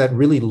plants. That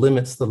really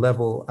limits the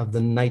level of the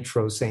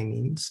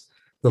nitrosamines.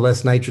 The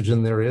less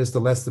nitrogen there is,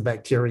 the less the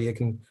bacteria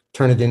can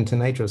turn it into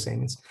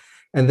nitrosamines.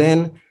 And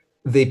then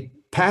they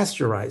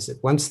pasteurize it.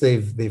 Once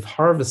they've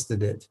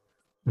harvested it,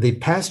 they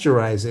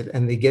pasteurize it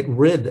and they get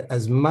rid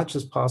as much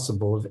as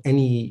possible of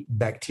any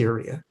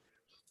bacteria.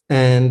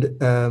 And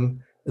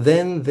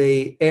then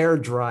they air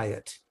dry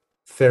it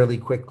fairly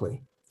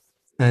quickly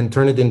and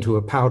turn it into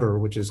a powder,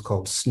 which is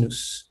called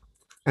snus.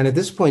 And at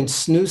this point,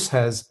 snus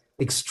has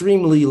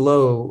extremely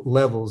low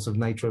levels of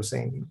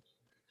nitrosamine.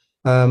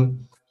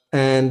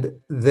 And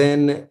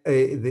then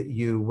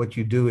what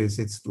you do is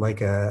it's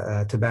like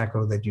a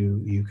tobacco that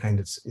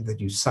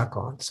you suck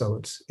on,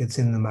 so it's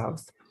in the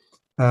mouth.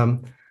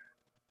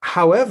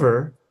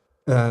 However,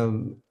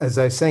 as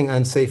I was saying,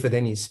 unsafe at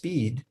any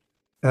speed.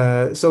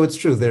 So it's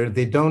true.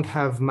 They don't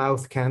have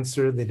mouth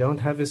cancer. They don't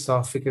have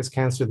esophagus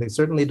cancer. They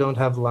certainly don't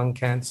have lung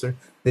cancer.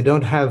 They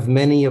don't have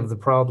many of the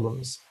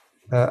problems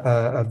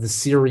of the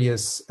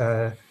serious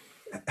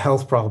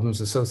health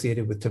problems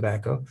associated with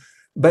tobacco.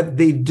 But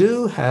they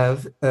do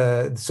have,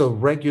 so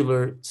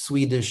regular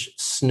Swedish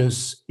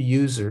snus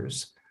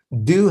users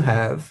do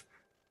have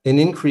an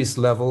increased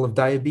level of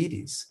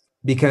diabetes,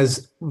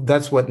 because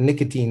that's what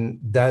nicotine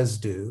does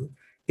do,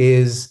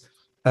 is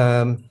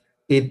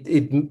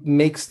it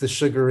makes the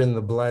sugar in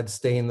the blood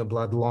stay in the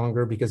blood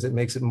longer, because it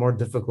makes it more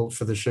difficult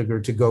for the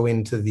sugar to go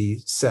into the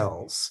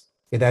cells.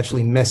 It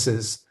actually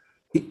messes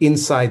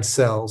inside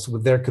cells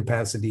with their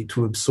capacity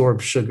to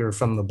absorb sugar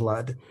from the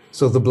blood.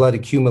 So the blood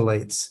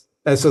accumulates.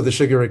 So the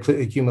sugar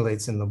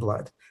accumulates in the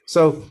blood.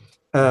 So,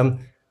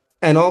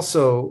 and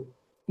also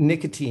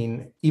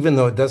nicotine, even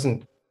though it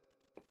doesn't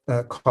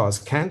cause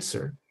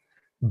cancer,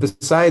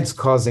 besides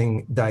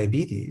causing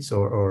diabetes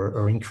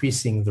or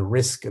increasing the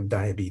risk of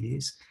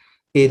diabetes,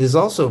 it is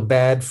also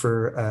bad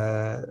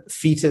for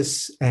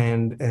fetus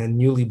and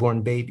newly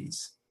born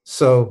babies.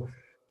 So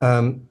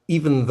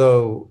even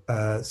though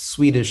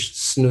Swedish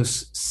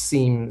snus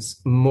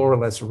seems more or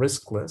less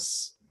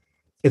riskless,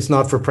 it's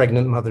not for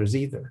pregnant mothers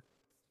either.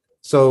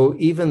 So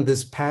even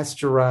this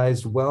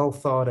pasteurized, well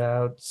thought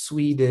out,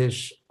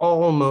 Swedish,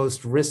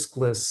 almost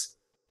riskless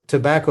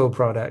tobacco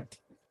product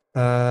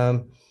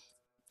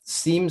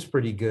seems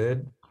pretty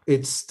good.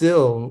 It's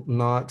still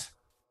not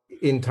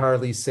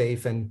entirely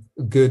safe and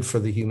good for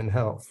the human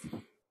health.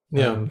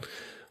 Yeah.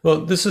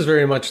 Well, this is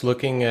very much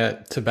looking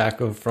at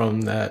tobacco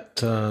from that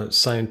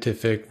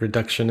scientific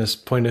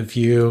reductionist point of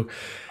view.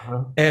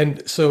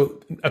 And so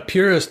a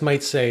purist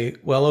might say,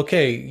 well,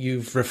 okay,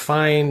 you've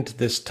refined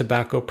this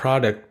tobacco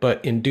product,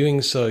 but in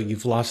doing so,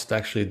 you've lost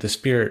actually the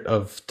spirit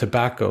of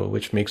tobacco,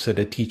 which makes it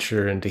a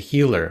teacher and a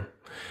healer.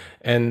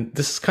 And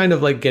this is kind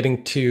of like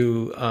getting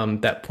to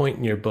that point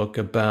in your book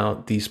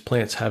about these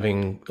plants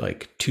having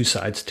like two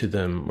sides to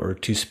them, or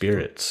two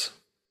spirits.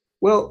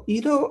 Well,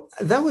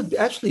 that would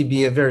actually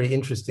be a very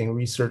interesting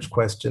research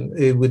question.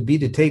 It would be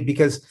to take,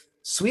 because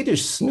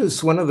Swedish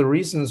snus, one of the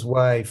reasons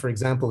why, for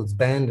example, it's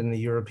banned in the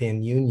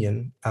European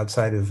Union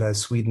outside of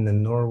Sweden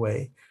and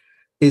Norway,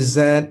 is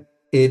that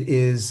it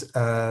is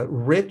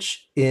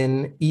rich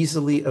in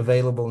easily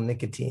available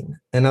nicotine.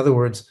 In other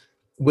words,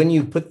 when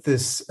you put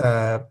this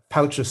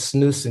pouch of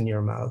snus in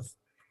your mouth,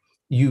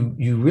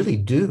 you really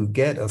do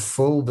get a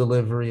full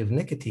delivery of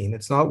nicotine.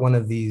 It's not one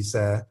of these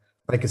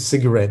like a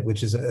cigarette,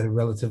 which is a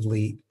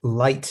relatively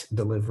light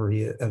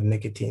delivery of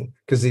nicotine,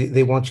 because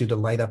they want you to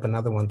light up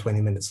another one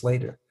 20 minutes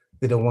later.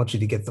 They don't want you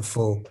to get the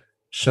full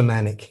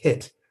shamanic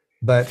hit.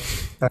 But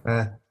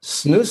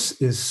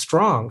snus is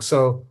strong.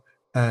 So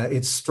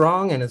it's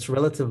strong and it's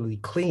relatively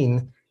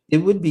clean. It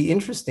would be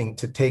interesting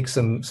to take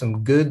some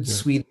good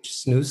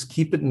Swedish snus,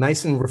 keep it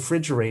nice and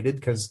refrigerated,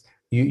 because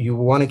you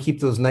want to keep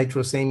those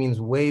nitrosamines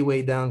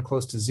way down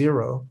close to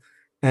zero,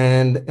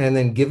 and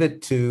then give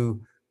it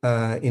to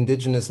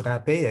indigenous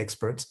rapé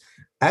experts.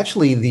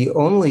 Actually, the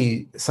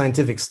only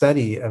scientific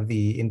study of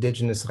the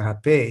indigenous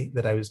rapé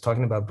that I was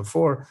talking about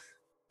before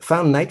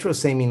found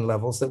nitrosamine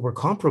levels that were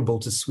comparable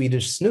to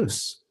Swedish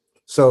snus.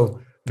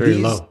 So Very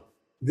these low.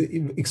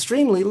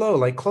 extremely low,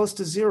 like close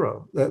to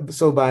zero.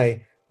 So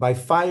by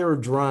fire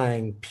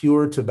drying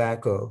pure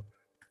tobacco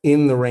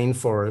in the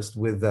rainforest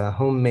with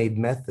homemade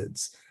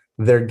methods,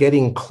 they're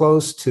getting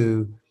close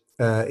to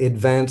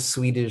advanced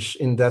Swedish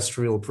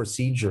industrial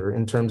procedure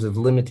in terms of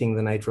limiting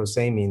the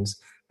nitrosamines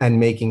and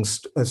making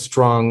a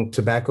strong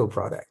tobacco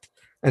product.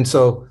 And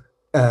so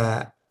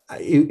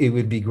it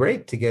would be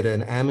great to get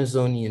an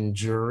Amazonian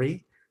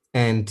jury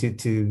and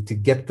to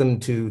get them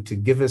to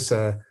give us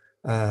a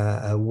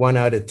 1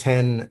 out of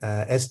 10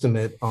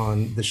 estimate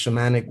on the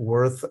shamanic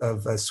worth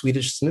of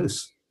Swedish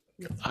snus.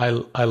 I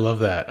love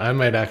that. I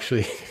might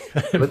actually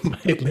I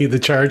might lead the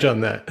charge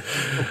on that.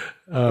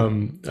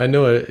 I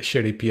know a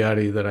Sherry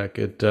Piatti that I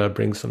could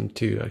bring some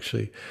too,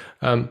 actually.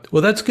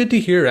 Well, that's good to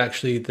hear,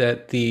 actually,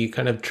 that the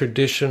kind of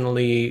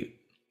traditionally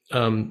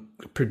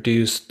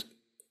produced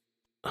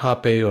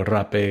hape or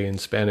rape in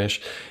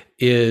Spanish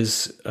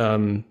is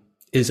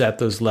at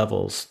those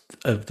levels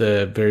of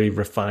the very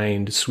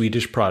refined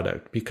Swedish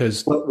product,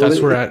 because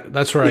that's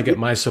where I get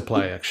my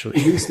supply,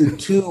 actually. At least the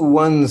two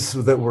ones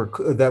that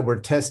were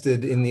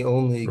tested in the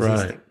only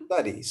existing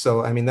study.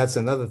 So I mean, that's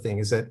another thing,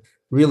 is that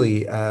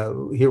really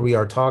here we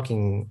are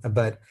talking,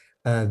 but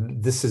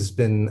this has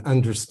been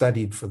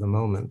understudied for the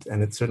moment,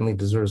 and it certainly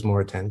deserves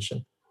more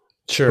attention.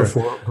 Sure.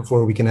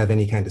 Before we can have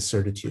any kind of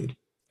certitude.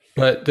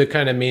 But the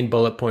kind of main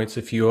bullet points,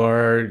 if you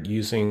are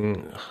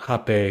using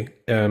hape,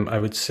 I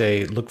would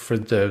say look for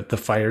the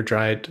fire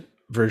dried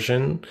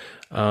version.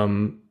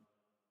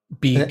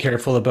 Be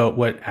careful about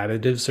what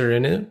additives are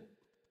in it.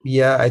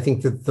 Yeah, I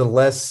think that the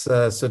less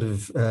sort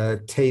of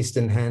taste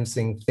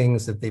enhancing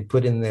things that they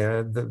put in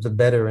there, the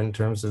better in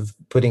terms of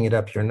putting it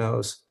up your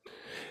nose.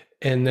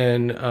 And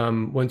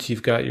then once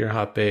you've got your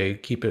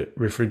hape, keep it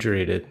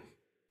refrigerated.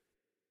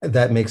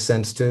 That makes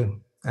sense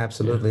too.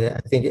 Absolutely. Yeah.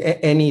 I think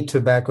any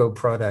tobacco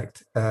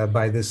product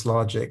by this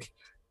logic,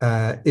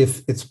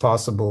 if it's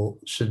possible,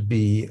 should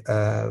be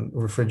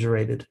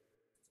refrigerated.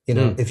 You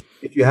know, if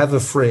you have a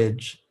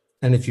fridge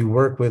and if you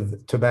work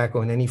with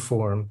tobacco in any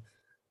form,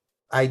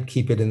 I'd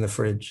keep it in the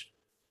fridge,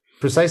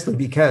 precisely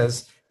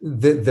because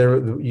there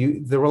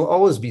will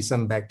always be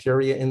some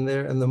bacteria in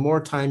there. And the more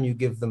time you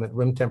give them at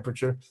room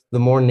temperature, the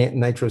more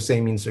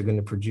nitrosamines they're going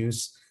to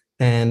produce,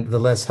 and the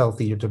less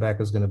healthy your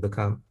tobacco is going to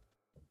become.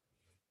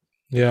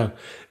 Yeah.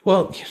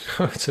 Well,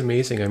 it's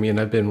amazing. I mean,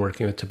 I've been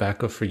working with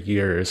tobacco for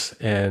years,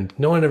 and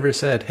no one ever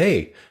said,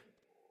 hey,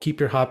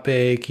 keep your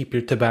hape, keep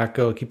your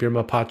tobacco, keep your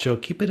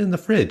mapacho, keep it in the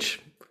fridge.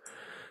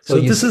 So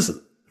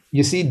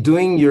you see,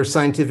 doing your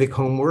scientific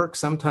homework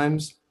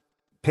sometimes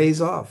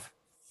pays off.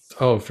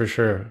 Oh, for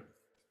sure.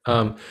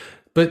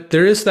 But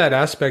there is that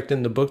aspect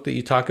in the book that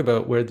you talk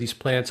about where these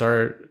plants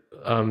are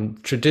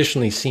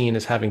traditionally seen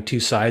as having two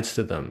sides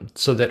to them,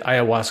 so that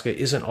ayahuasca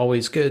isn't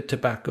always good,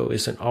 tobacco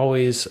isn't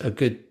always a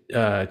good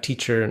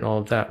teacher, and all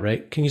of that,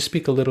 right? Can you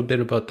speak a little bit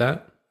about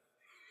that?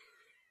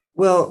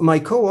 Well, my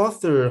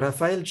co-author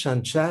Rafael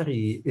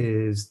Chanchari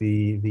is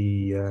the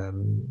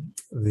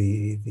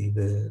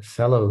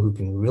fellow who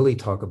can really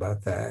talk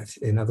about that.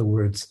 In other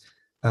words,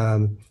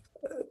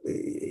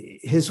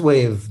 his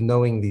way of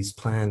knowing these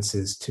plants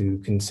is to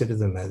consider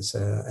them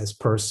as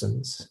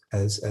persons,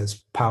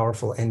 as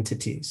powerful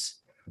entities,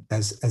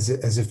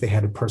 as if they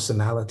had a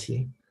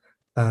personality,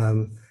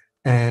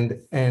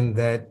 and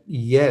that,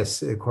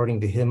 yes, according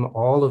to him,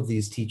 all of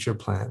these teacher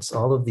plants,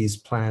 all of these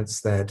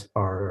plants that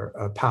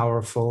are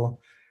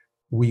powerful,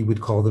 we would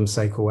call them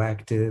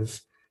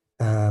psychoactive,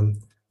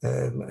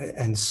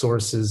 and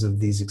sources of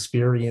these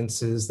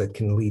experiences that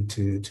can lead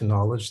to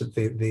knowledge, that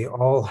they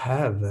all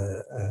have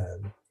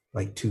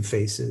like two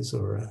faces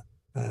or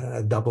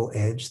a double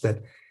edge,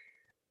 that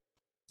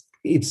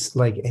it's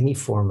like any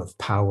form of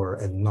power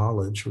and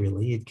knowledge,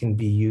 really. It can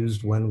be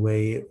used one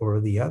way or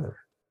the other.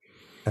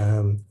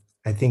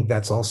 I think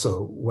that's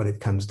also what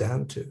it comes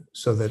down to.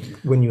 So that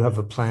when you have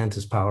a plant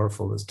as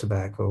powerful as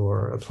tobacco,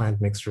 or a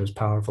plant mixture as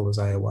powerful as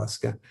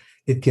ayahuasca,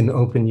 it can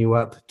open you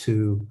up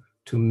to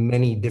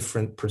many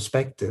different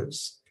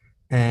perspectives.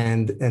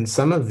 And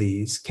some of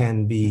these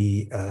can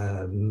be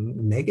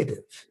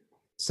negative.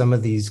 Some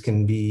of these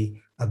can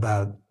be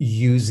about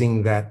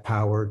using that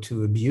power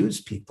to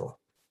abuse people.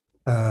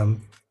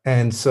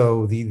 And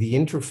so the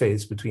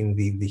interface between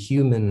the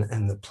human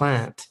and the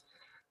plant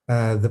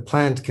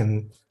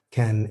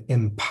can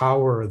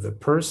empower the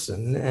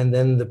person, and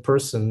then the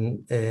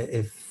person,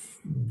 if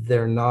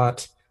they're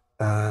not,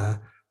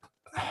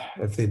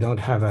 if they don't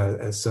have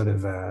a sort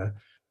of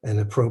an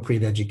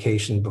appropriate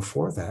education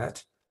before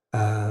that,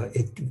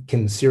 it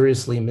can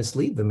seriously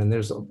mislead them. And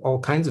there's all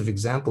kinds of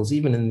examples,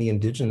 even in the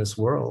indigenous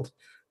world,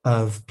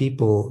 of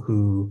people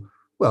who,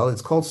 well,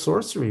 it's called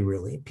sorcery,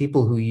 really.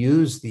 People who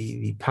use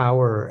the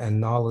power and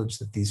knowledge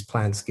that these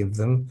plants give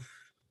them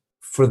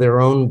for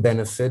their own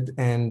benefit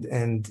and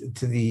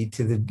to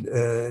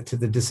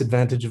the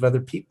disadvantage of other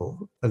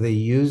people. They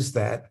use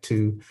that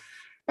to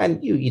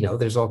And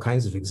there's all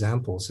kinds of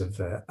examples of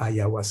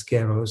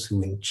ayahuasqueros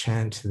who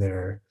enchant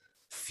their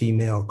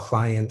female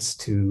clients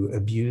to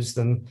abuse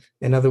them.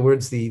 In other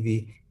words,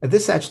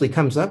 this actually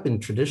comes up in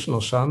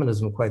traditional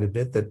shamanism quite a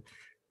bit, that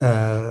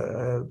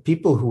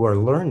people who are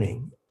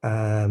learning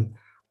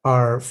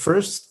are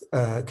first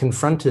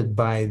confronted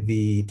by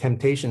the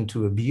temptation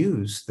to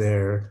abuse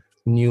their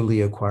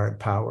newly acquired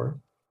power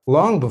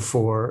long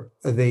before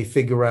they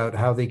figure out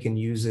how they can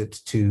use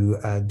it to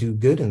do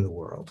good in the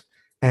world.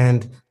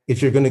 And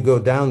if you're going to go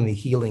down the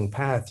healing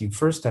path, you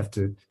first have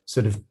to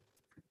sort of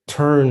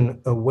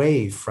turn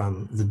away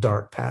from the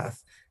dark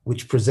path,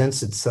 which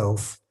presents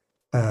itself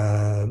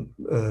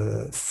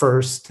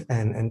first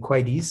and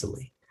quite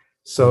easily.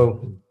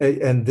 So,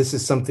 and this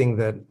is something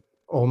that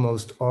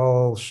almost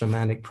all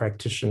shamanic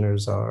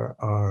practitioners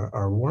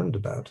are warned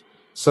about.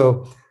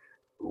 So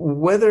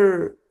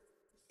whether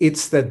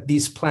it's that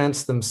these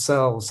plants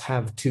themselves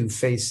have two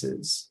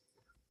faces,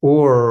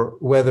 or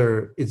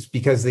whether it's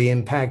because they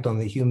impact on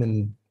the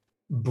human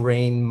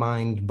brain,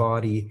 mind,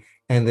 body,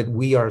 and that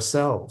we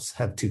ourselves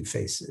have two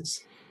faces,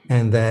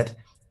 and that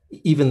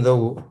even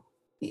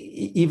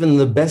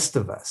the best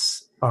of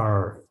us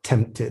are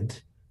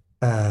tempted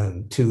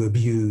to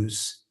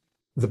abuse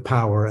the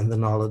power and the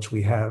knowledge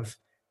we have,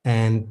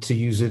 and to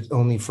use it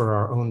only for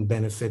our own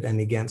benefit and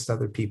against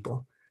other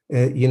people.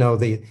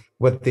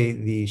 What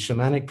the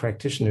shamanic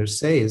practitioners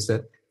say is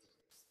that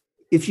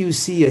if you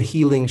see a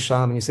healing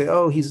shaman, you say,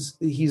 oh,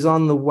 he's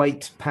on the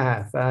white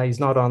path. He's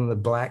not on the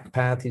black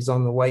path. He's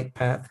on the white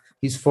path.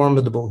 He's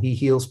formidable. He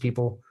heals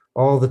people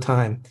all the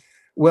time.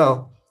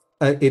 Well,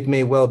 it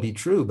may well be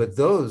true, but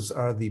those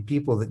are the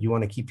people that you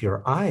want to keep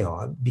your eye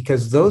on,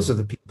 because those are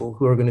the people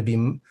who are going to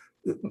be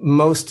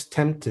most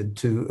tempted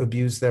to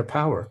abuse their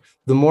power.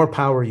 The more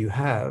power you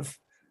have,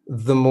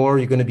 the more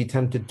you're going to be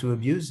tempted to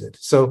abuse it.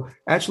 So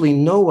actually,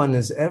 no one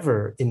is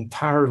ever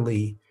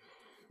entirely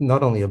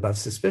not only above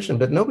suspicion,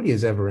 but nobody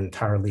is ever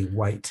entirely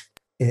white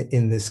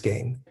in this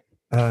game.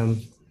 So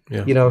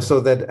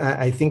that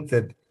I think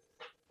that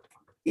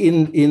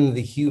in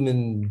the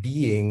human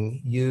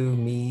being, you,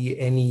 me,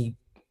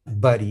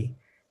 anybody,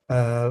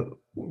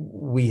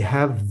 we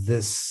have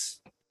this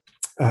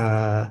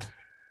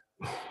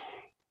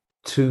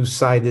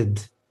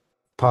two-sided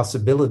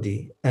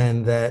possibility,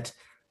 and that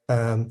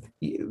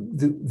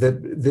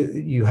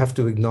you have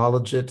to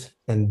acknowledge it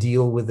and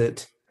deal with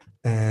it.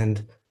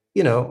 And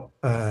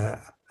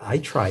I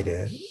try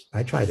to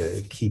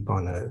keep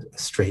on a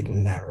straight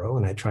and narrow,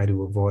 and I try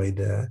to avoid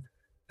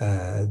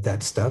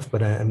that stuff.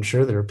 But I'm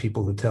sure there are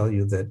people who tell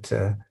you that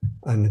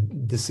I'm a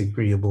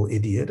disagreeable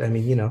idiot. I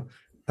mean,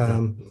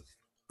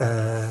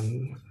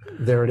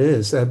 there it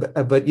is.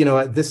 But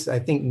this I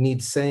think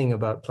needs saying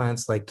about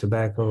plants like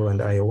tobacco and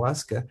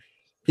ayahuasca.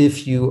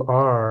 If you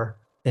are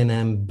an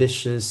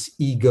ambitious,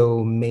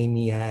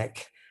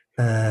 egomaniac,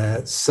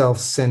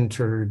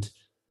 self-centered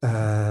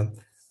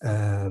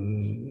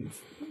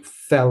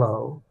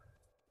fellow,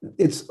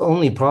 it's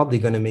only probably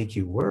going to make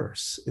you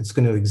worse. It's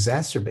going to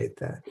exacerbate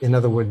that. In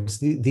other words,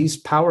 these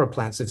power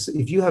plants,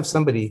 if you have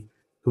somebody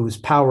who's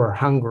power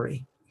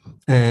hungry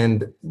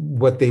and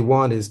what they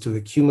want is to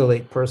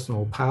accumulate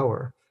personal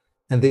power,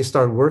 and they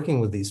start working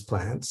with these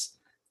plants,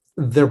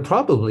 they're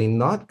probably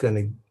not going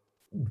to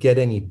get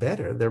any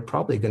better. They're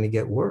probably going to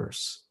get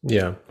worse.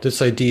 Yeah.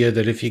 This idea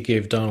that if you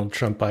gave Donald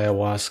Trump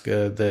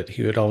ayahuasca, that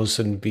he would all of a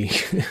sudden be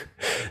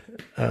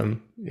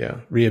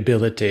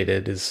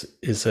rehabilitated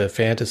is a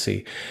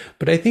fantasy.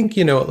 But I think,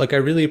 I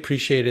really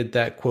appreciated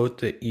that quote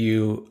that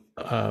you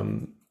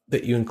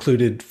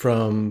included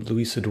from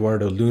Luis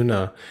Eduardo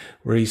Luna,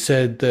 where he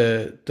said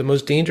the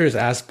most dangerous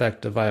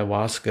aspect of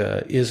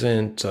ayahuasca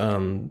isn't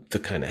the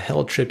kind of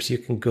hell trips you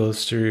can go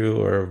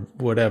through or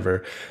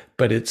whatever,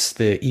 but it's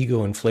the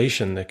ego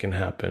inflation that can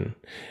happen.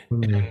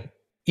 Mm-hmm. And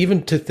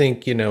even to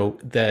think,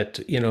 that,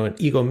 an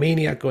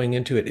egomaniac going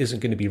into it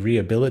isn't going to be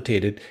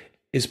rehabilitated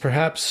is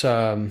perhaps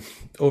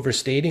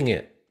overstating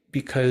it,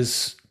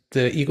 because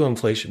the ego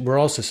inflation, we're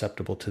all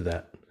susceptible to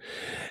that.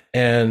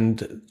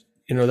 And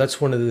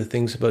that's one of the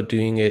things about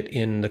doing it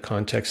in the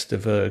context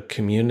of a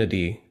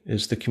community,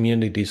 is the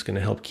community is going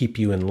to help keep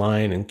you in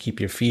line and keep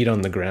your feet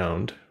on the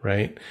ground,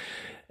 right?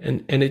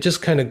 And it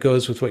just kind of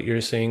goes with what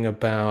you're saying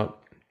about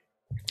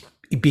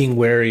being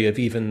wary of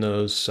even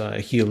those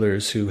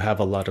healers who have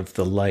a lot of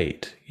the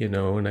light,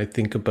 and I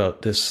think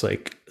about this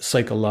like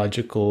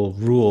psychological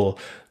rule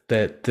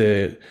that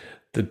the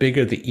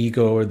bigger the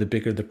ego, or the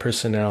bigger the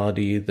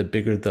personality, the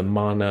bigger the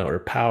mana or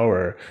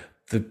power,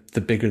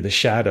 the bigger the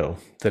shadow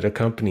that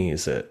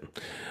accompanies it.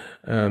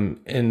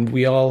 And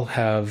we all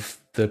have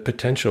the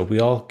potential. We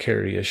all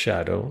carry a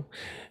shadow.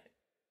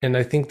 And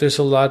I think there's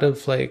a lot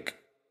of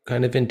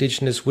kind of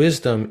indigenous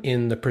wisdom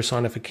in the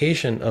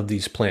personification of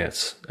these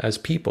plants as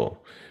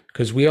people,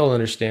 because we all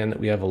understand that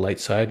we have a light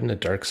side and a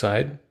dark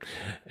side.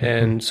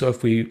 And so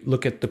if we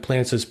look at the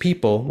plants as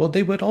people, well,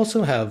 they would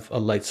also have a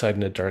light side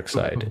and a dark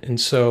side. And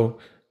so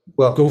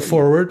go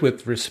forward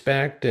with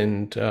respect,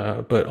 and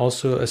but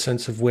also a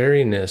sense of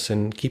wariness,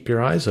 and keep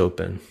your eyes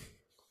open.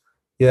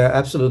 Yeah,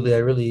 absolutely. I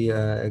really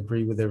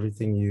agree with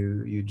everything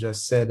you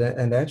just said.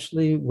 And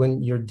actually,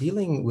 when you're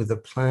dealing with a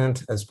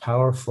plant as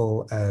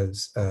powerful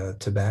as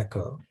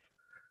tobacco,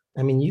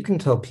 I mean, you can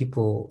tell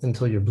people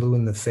until you're blue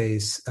in the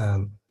face,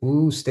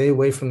 ooh, stay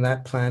away from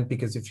that plant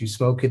because if you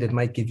smoke it, it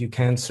might give you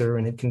cancer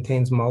and it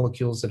contains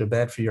molecules that are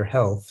bad for your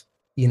health.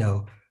 You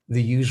know,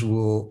 the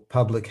usual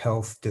public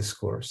health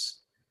discourse.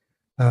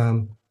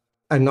 Um,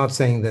 I'm not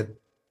saying that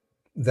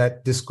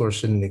that discourse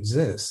shouldn't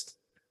exist.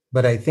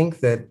 But I think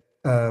that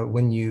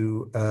when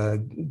you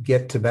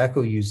get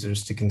tobacco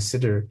users to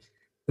consider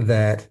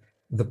that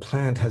the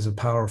plant has a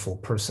powerful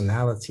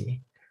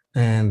personality,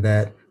 and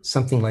that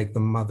something like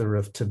the mother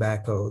of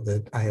tobacco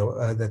that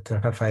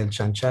Rafael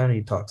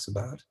Chanchari talks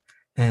about,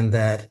 and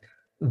that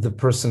the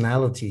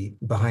personality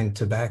behind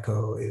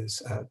tobacco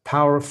is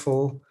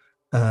powerful,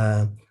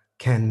 uh,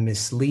 can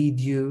mislead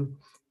you,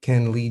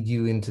 can lead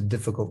you into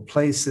difficult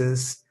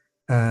places.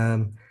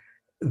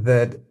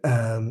 That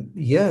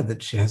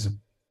she has a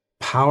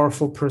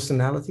powerful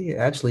personality.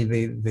 Actually,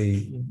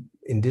 the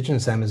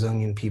indigenous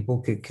Amazonian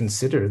people could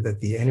consider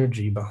that the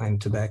energy behind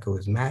tobacco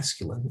is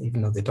masculine,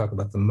 even though they talk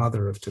about the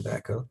mother of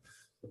tobacco.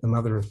 The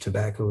mother of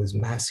tobacco is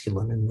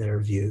masculine in their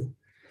view.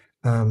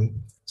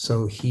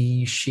 So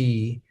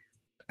she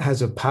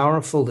has a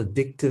powerful,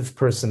 addictive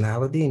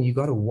personality, and you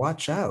got to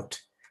watch out.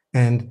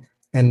 And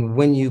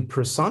when you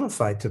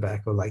personify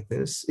tobacco like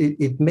this,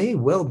 it may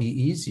well be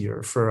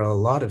easier for a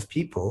lot of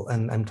people.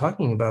 And I'm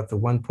talking about the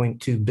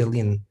 1.2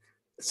 billion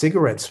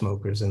cigarette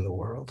smokers in the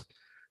world,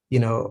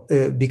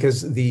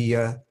 because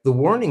the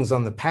warnings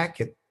on the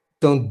packet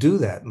don't do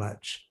that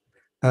much.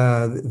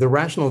 The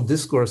rational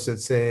discourse that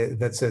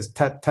says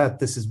 "tut tut,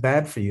 this is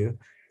bad for you,"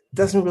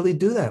 doesn't really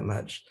do that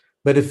much.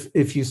 But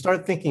if you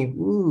start thinking,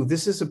 ooh,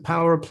 this is a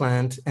power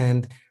plant,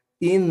 and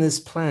in this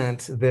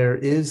plant there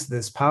is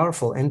this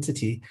powerful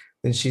entity,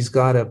 then she's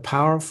got a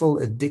powerful,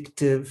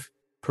 addictive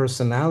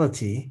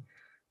personality,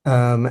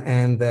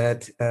 and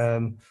that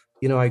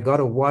I got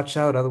to watch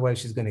out, otherwise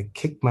she's going to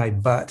kick my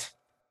butt.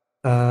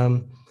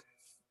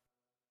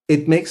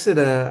 It makes it,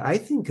 I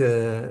think,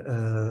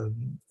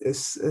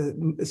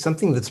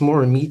 something that's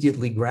more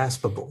immediately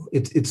graspable.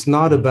 It's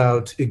not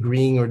about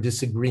agreeing or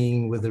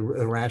disagreeing with a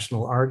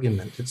rational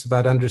argument. It's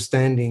about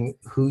understanding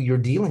who you're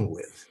dealing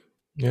with.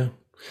 Yeah.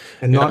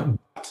 And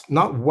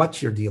not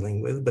what you're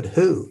dealing with, but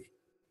who.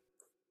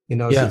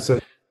 Yeah. So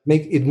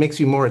it makes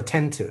you more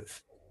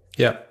attentive.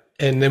 Yeah.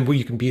 And then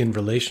you can be in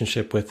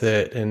relationship with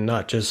it and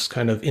not just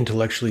kind of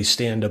intellectually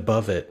stand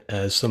above it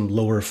as some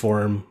lower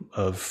form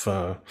of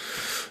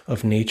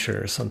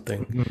nature or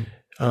something.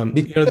 Mm-hmm.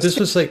 This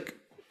was like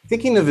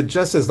thinking of it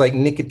just as like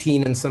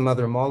nicotine and some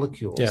other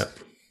molecules. Yeah.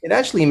 It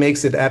actually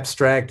makes it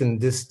abstract and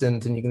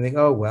distant, and you can think,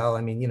 oh well,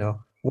 I mean,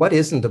 what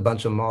isn't a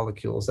bunch of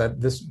molecules?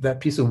 That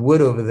piece of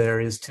wood over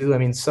there is too. I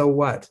mean, so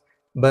what?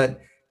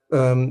 But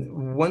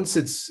once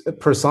it's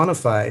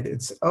personified,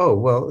 it's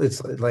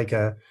it's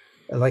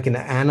like an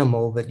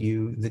animal that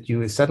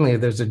you suddenly,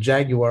 there's a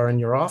jaguar in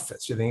your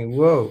office. You're thinking,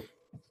 whoa.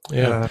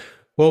 Yeah.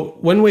 Well,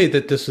 one way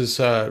that this is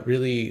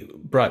really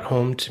brought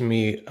home to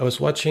me, I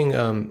was watching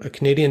a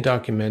Canadian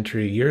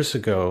documentary years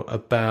ago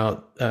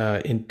about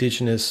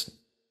Indigenous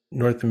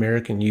North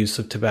American use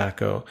of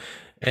tobacco.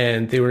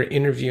 And they were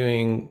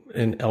interviewing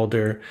an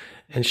elder,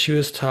 and she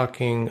was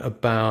talking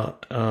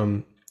about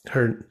I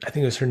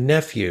think it was her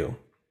nephew,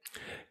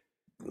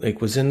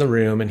 was in the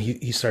room, and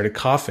he started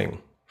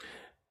coughing.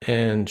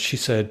 And she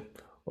said,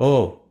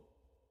 "Oh,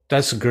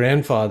 that's a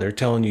grandfather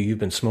telling you've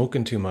been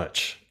smoking too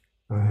much."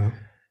 Uh-huh.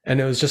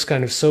 And it was just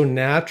kind of so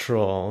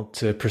natural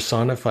to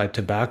personify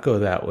tobacco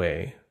that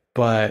way.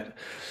 But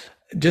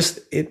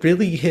it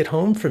really hit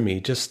home for me,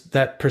 just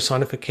that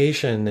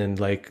personification, and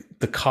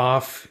the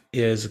cough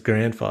is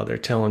grandfather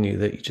telling you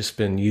that you've just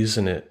been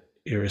using it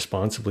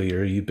irresponsibly,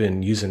 or you've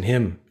been using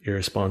him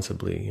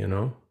irresponsibly,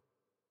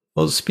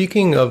 Well,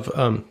 speaking of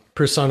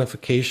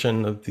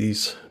personification of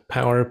these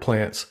power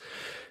plants,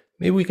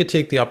 maybe we could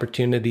take the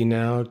opportunity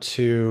now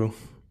to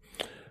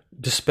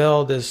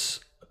dispel this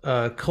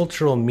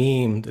cultural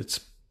meme that's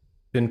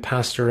been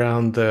passed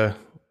around the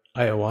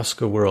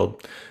ayahuasca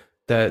world,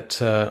 that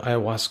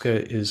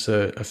ayahuasca is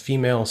a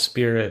female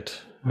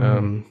spirit.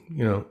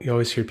 You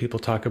always hear people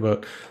talk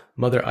about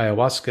Mother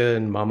Ayahuasca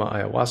and Mama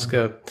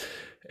Ayahuasca.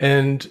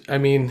 And I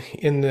mean,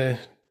 in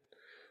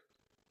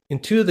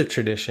two of the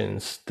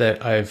traditions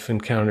that I've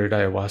encountered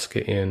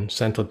ayahuasca in,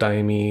 Santo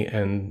Daime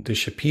and the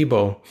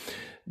Shipibo,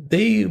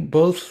 they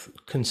both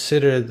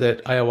consider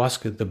that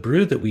ayahuasca, the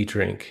brew that we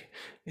drink,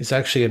 is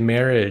actually a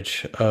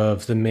marriage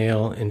of the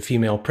male and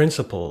female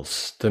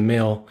principles. The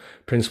male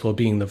principle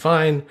being the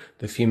vine,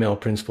 the female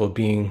principle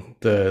being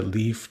the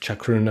leaf,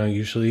 chacruna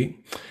usually.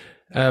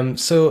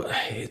 So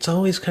it's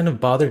always kind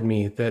of bothered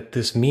me that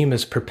this meme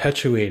is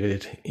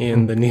perpetuated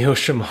in the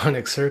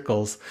neo-shamanic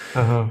circles.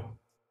 Uh-huh.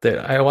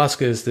 That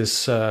ayahuasca is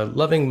this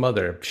loving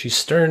mother. She's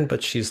stern,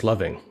 but she's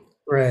loving.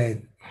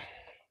 Right.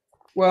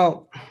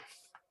 Well,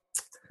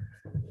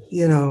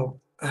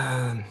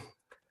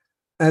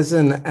 as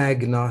an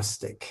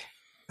agnostic,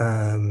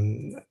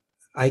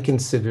 I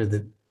consider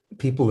that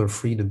people are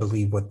free to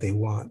believe what they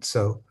want.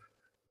 So,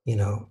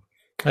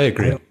 I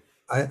agree.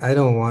 I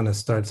don't want to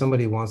start.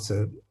 Somebody wants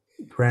to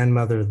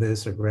grandmother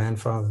this or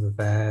grandfather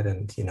that,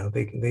 and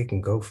they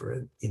can go for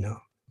it.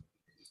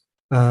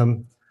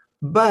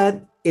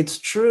 But it's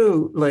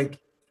true. Like,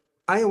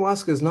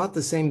 ayahuasca is not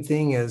the same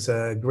thing as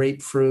a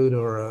grapefruit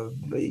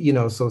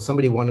so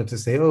somebody wanted to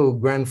say, oh,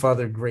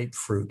 grandfather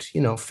grapefruit,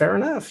 fair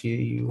enough.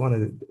 You want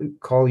to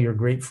call your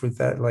grapefruit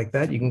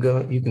that,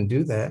 you can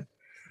do that.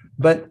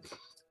 But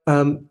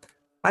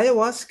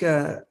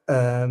ayahuasca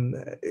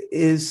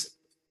is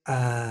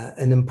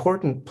an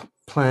important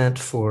plant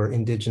for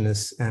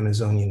indigenous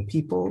Amazonian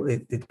people.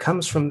 It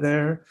comes from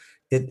there.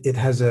 It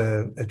has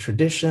a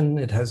tradition.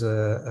 It has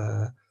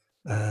a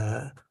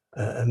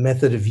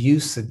method of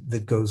use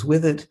that goes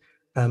with it.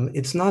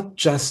 It's not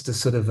just a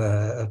sort of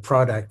a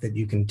product that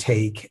you can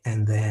take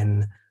and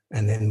then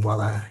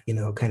voila,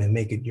 kind of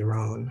make it your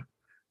own.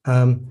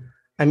 I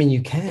mean,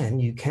 you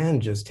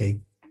can just take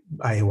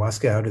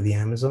ayahuasca out of the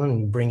Amazon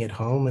and bring it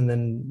home and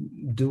then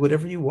do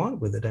whatever you want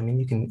with it. I mean,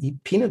 you can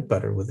eat peanut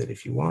butter with it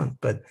if you want,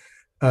 but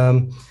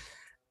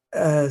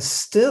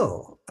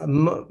still,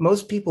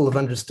 most people have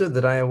understood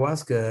that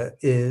ayahuasca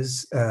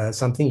is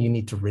something you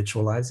need to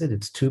ritualize it.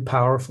 It's too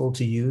powerful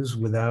to use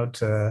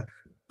without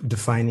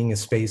defining a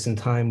space and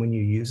time when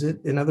you use it.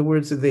 In other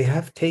words, they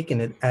have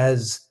taken it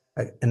as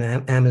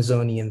an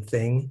Amazonian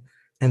thing,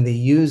 and they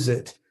use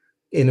it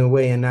in a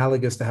way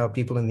analogous to how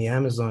people in the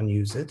Amazon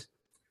use it.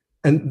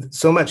 And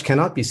so much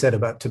cannot be said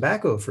about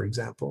tobacco, for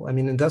example. I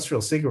mean,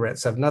 industrial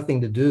cigarettes have nothing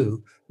to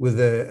do with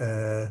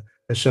a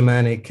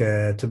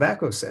shamanic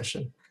tobacco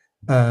session.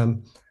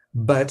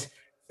 But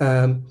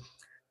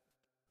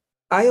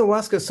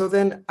ayahuasca, so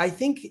then I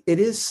think it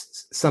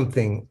is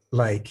something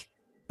like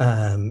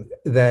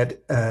that.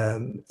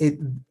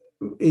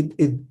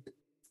 It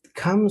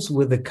comes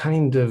with a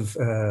kind of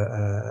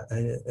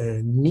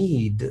a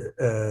need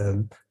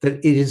that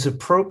it is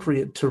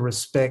appropriate to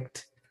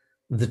respect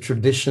the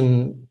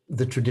traditions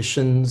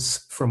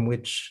from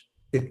which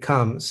it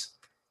comes.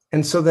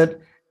 And so that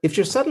if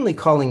you're suddenly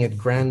calling it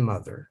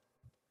grandmother,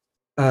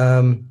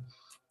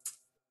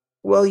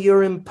 well,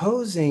 you're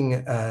imposing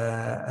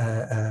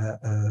a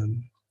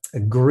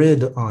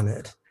grid on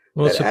it.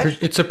 Well,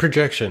 it's a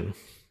projection.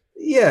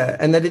 Yeah,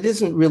 and that it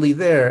isn't really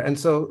there. And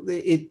so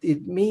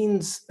it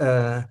means,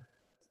 to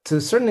a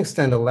certain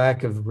extent, a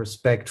lack of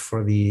respect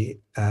for the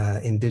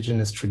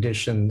indigenous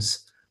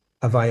traditions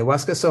of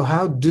ayahuasca. So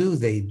how do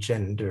they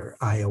gender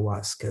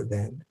ayahuasca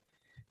then?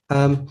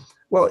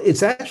 Well,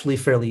 it's actually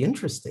fairly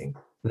interesting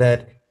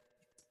that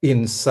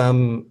in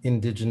some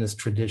indigenous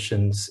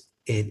traditions,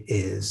 it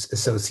is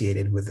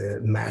associated with a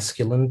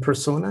masculine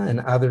persona, and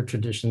other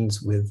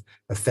traditions with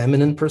a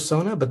feminine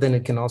persona, but then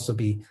it can also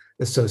be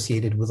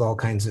associated with all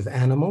kinds of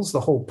animals. The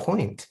whole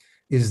point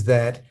is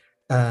that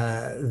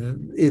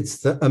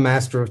it's a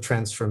master of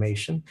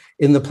transformation.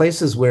 In the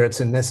places where it's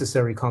a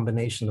necessary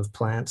combination of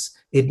plants,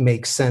 it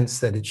makes sense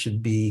that it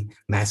should be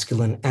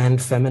masculine and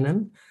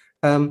feminine.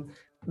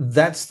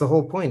 That's the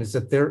whole point, is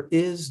that there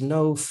is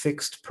no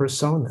fixed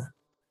persona.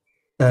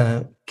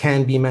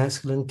 Can be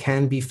masculine,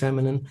 can be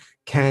feminine,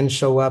 can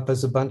show up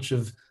as a bunch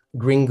of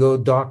gringo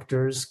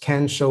doctors,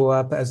 can show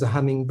up as a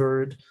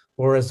hummingbird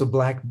or as a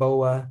black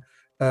boa,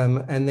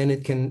 and then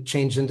it can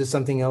change into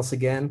something else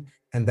again.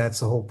 And that's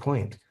the whole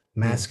point.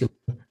 Masculine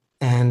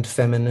and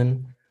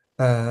feminine,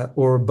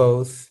 or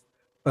both,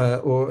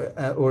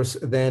 or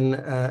then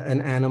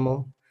an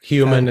animal.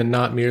 Human and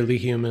not merely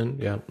human.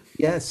 Yeah.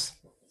 Yes.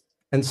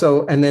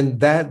 And then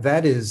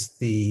that is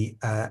the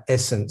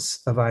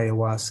essence of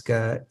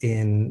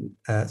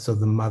ayahuasca. So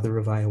the mother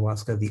of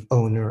ayahuasca, the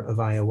owner of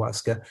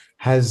ayahuasca,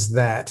 has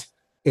that,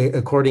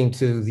 according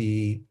to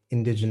the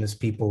indigenous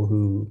people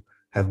who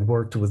have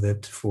worked with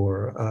it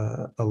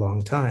for a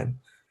long time.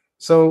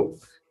 So,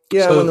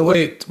 yeah. So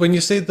when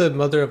you say the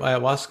mother of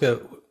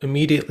ayahuasca,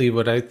 immediately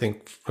what I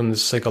think from the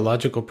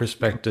psychological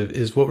perspective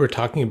is what we're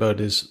talking about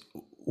is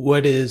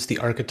what is the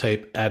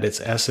archetype at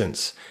its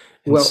essence.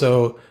 And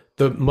so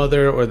the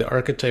mother or the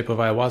archetype of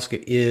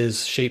ayahuasca is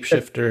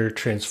shapeshifter,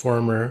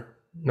 transformer.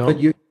 No,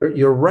 but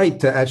you're right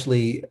to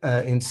actually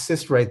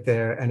insist right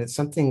there, and it's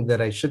something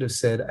that I should have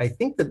said. I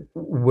think that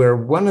where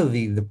one of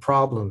the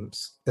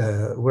problems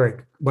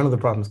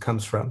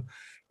comes from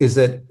is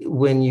that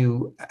when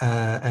you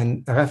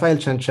and Rafael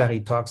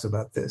Chanchari talks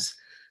about this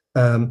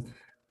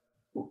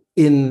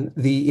in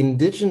the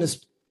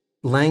indigenous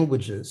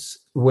languages,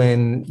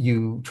 when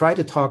you try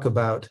to talk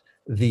about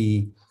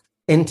the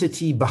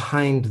entity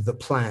behind the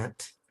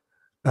plant,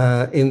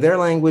 in their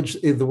language,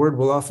 the word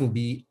will often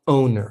be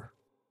owner,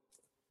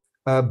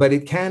 but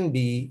it can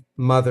be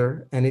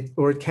mother,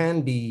 or it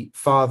can be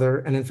father,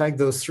 and in fact,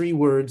 those three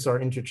words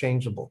are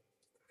interchangeable,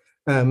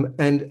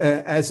 and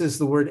as is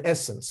the word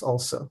essence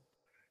also.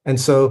 And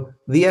so,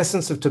 the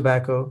essence of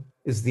tobacco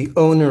is the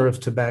owner of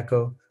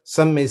tobacco.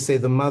 Some may say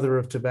the mother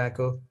of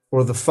tobacco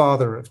or the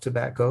father of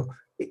tobacco.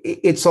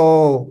 It's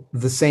all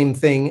the same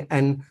thing,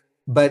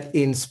 but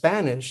in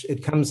Spanish,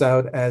 it comes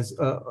out as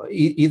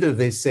either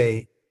they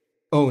say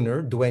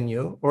owner,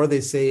 dueño, or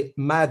they say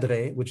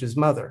madre, which is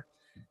mother.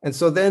 And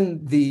so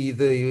then the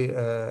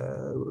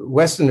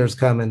Westerners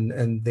come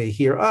and they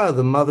hear,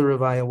 the mother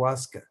of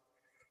ayahuasca.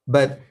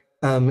 But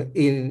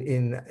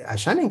in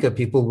Ashaninka,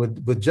 people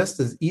would just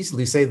as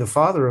easily say the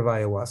father of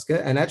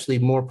ayahuasca, and actually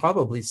more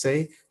probably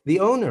say the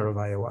owner of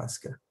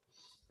ayahuasca.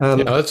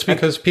 That's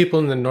because people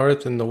in the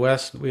North and the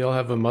West, we all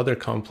have a mother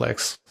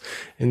complex.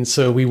 And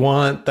so we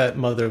want that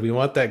mother, we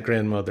want that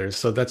grandmother.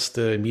 So that's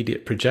the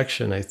immediate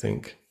projection, I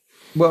think.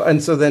 Well,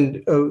 and so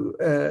then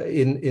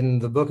in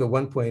the book, at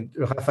one point,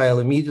 Raphael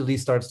immediately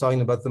starts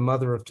talking about the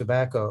mother of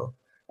tobacco,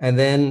 and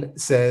then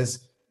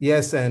says,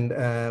 yes, and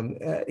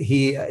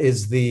he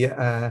is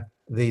the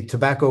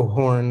tobacco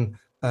horn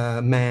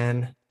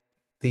man.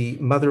 The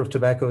mother of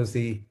tobacco is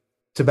the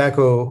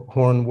tobacco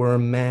horn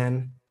worm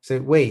man. Say,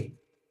 wait,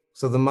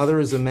 so the mother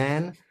is a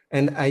man?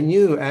 And I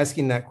knew,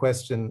 asking that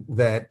question,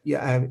 that,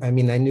 I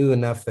mean, I knew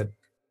enough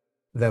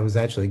that was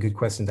actually a good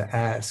question to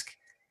ask,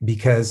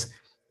 because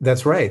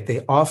that's right.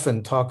 They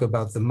often talk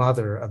about the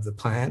mother of the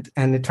plant,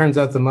 and it turns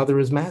out the mother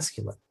is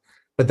masculine.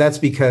 But that's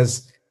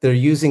because they're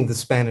using the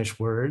Spanish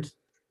word,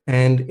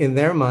 and in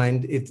their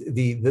mind,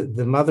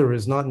 the mother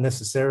is not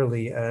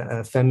necessarily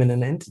a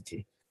feminine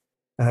entity.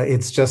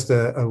 It's just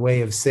a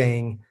way of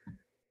saying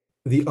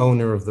the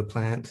owner of the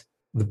plant,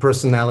 the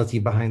personality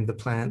behind the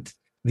plant,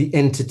 the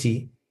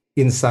entity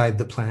inside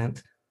the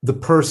plant, the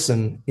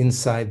person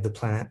inside the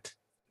plant,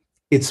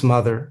 its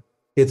mother,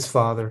 its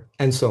father,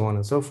 and so on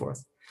and so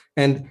forth.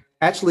 And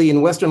actually,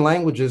 in Western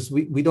languages,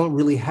 we don't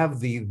really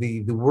have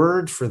the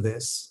word for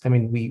this. I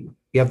mean, we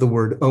have the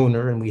word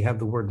owner and we have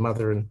the word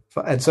mother,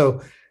 and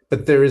so,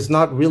 but there is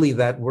not really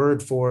that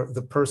word for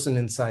the person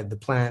inside the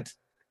plant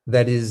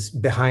that is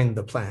behind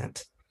the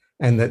plant,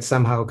 and that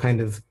somehow kind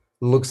of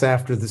looks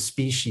after the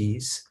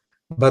species,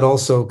 but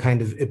also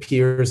kind of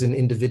appears in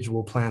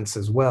individual plants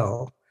as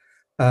well.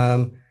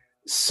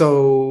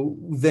 So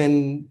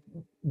then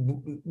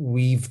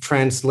we've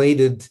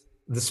translated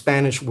the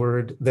Spanish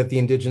word that the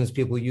indigenous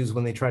people use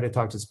when they try to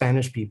talk to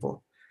Spanish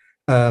people,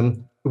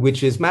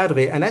 which is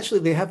madre. And actually,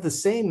 they have the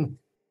same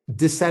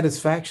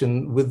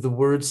dissatisfaction with the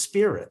word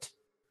spirit,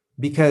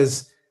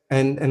 because,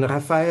 and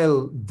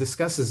Raphael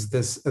discusses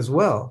this as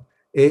well,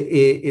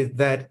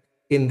 that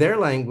in their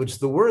language,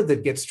 the word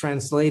that gets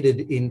translated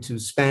into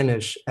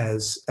Spanish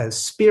as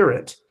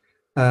spirit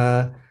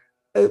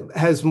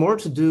has more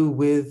to do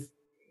with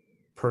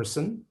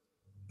person,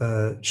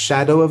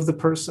 shadow of the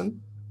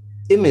person,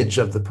 image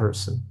of the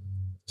person.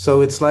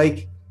 So it's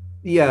like,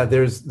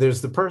 there's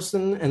the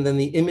person, and then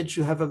the image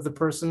you have of the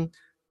person.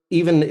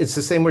 Even it's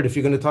the same word. If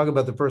you're going to talk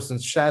about the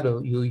person's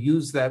shadow, you'll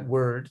use that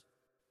word.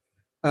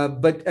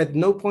 But at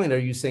no point are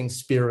you saying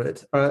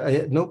spirit.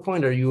 At no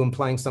point are you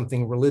implying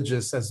something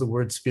religious, as the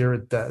word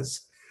spirit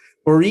does,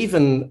 or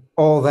even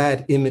all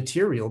that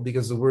immaterial,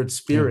 because the word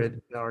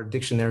spirit in our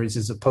dictionaries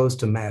is opposed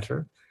to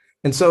matter.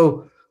 And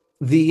so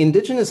the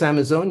indigenous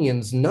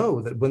Amazonians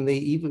know that when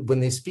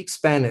they speak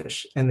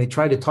Spanish and they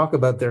try to talk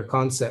about their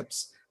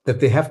concepts, that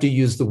they have to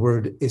use the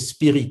word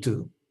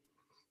espiritu.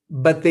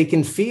 But they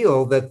can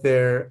feel that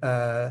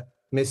their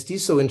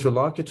mestizo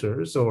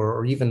interlocutors,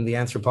 or even the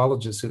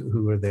anthropologists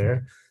who are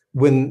there,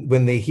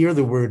 when they hear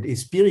the word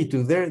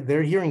espiritu,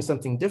 they're hearing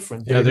something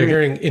different. They're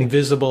hearing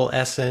invisible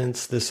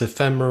essence, this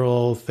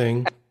ephemeral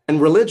thing,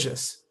 and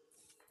religious.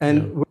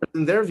 And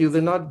in their view,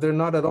 they're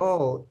not at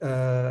all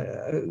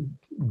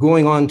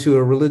going on to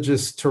a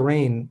religious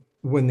terrain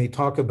when they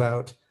talk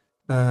about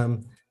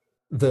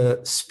the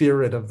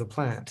spirit of the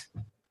plant.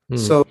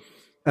 So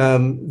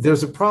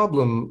there's a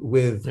problem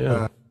with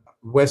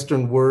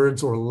Western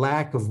words, or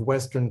lack of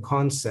Western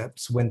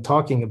concepts, when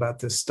talking about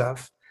this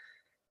stuff.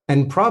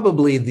 And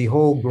probably the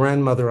whole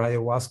grandmother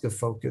ayahuasca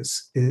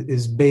focus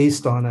is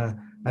based on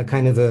a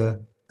kind of a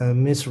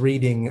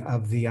misreading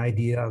of the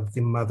idea of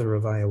the mother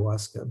of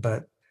ayahuasca.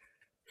 But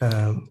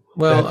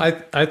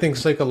I think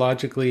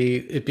psychologically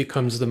it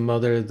becomes the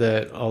mother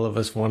that all of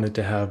us wanted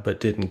to have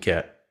but didn't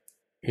get,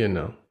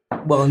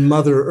 Well, in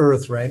Mother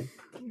Earth, right?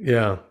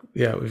 Yeah,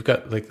 we've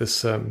got like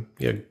this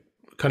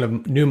kind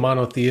of new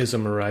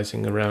monotheism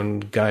arising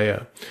around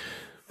Gaia.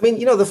 I mean,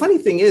 the funny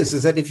thing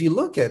is that if you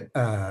look at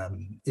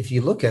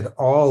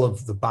all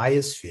of the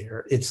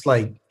biosphere, it's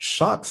like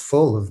shot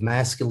full of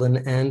masculine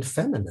and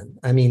feminine.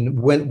 I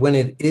mean, when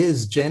it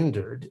is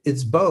gendered,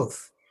 it's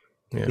both.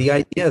 Yeah. The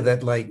idea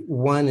that like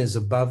one is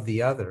above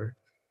the other,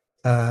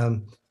 I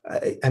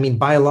mean,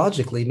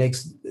 biologically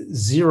makes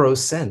zero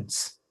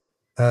sense.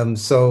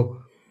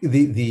 So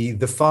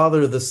the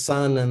father, the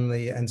son,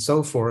 and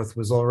so forth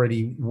was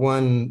already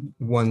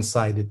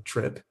one-sided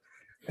trip,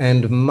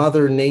 and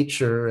Mother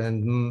Nature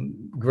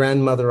and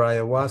Grandmother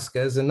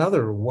Ayahuasca is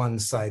another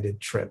one-sided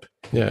trip.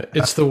 Yeah,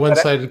 it's the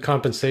one-sided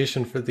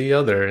compensation for the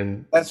other,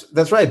 and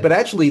that's right. But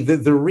actually,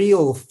 the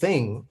real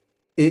thing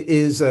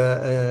is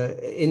a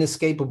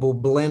inescapable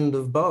blend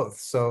of both.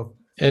 So.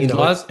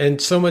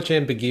 And so much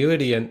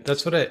ambiguity, and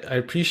that's what I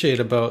appreciate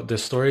about the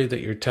story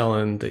that you're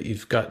telling, that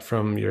you've got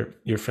from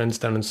your friends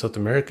down in South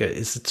America,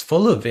 is it's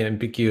full of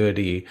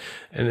ambiguity,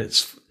 and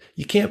it's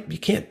you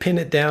can't pin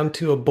it down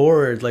to a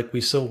board like we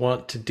so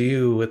want to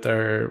do with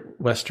our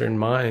Western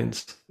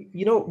minds.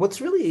 What's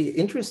really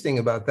interesting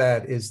about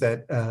that is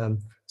that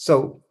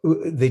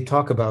they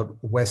talk about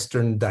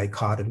Western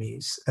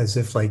dichotomies as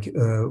if like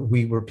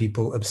we were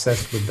people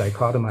obsessed with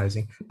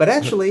dichotomizing. But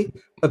actually,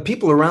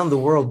 people around the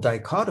world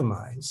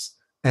dichotomize.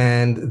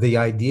 And the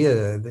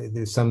idea,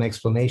 there's some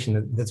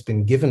explanation that's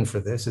been given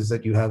for this, is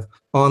that you have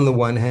on the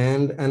one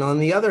hand and on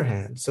the other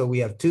hand. So we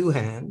have two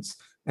hands.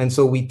 And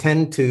so we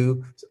tend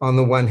to, on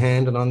the one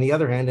hand and on the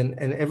other hand,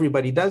 and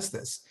everybody does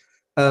this.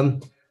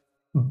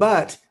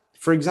 But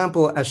for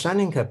example,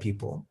 Ashaninka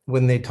people,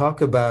 when they talk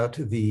about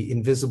the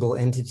invisible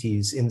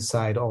entities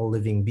inside all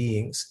living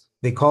beings,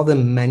 they call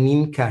them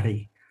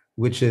maninkari,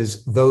 which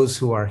is those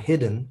who are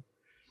hidden.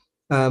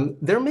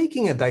 They're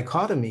making a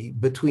dichotomy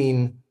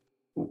between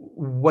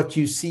what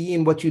you see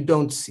and what you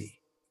don't see.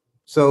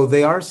 So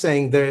they are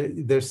saying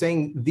they're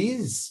saying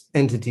these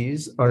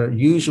entities are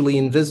usually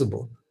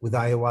invisible. With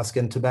ayahuasca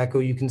and tobacco,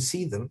 you can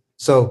see them.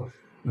 So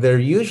they're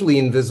usually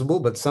invisible,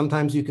 but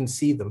sometimes you can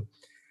see them.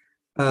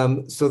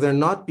 So they're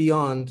not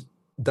beyond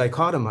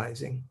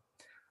dichotomizing.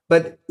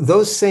 But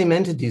those same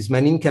entities,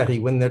 maninkari,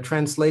 when they're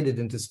translated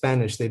into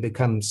Spanish, they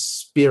become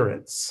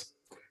spirits.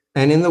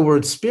 And in the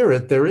word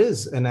spirit, there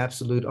is an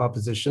absolute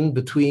opposition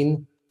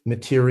between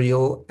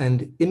material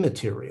and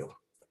immaterial.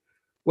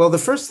 Well, the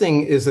first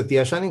thing is that the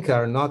Ashaninka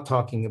are not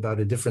talking about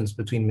a difference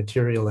between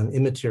material and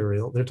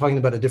immaterial. They're talking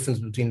about a difference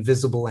between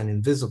visible and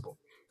invisible.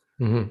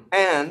 Mm-hmm.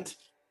 And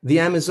the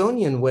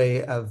Amazonian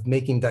way of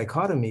making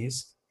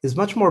dichotomies is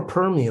much more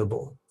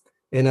permeable.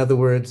 In other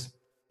words,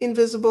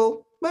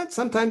 invisible, but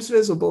sometimes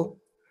visible.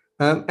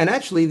 And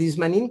actually, these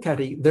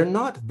maninkari, they're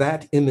not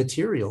that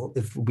immaterial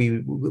if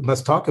we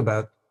must talk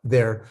about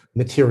their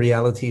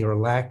materiality or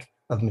lack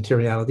of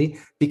materiality,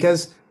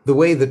 because the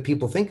way that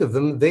people think of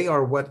them, they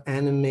are what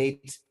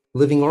animate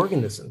living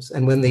organisms.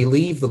 And when they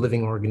leave the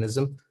living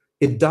organism,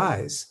 it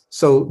dies.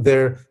 So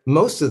they're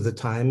most of the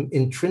time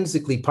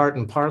intrinsically part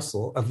and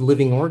parcel of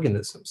living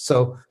organisms.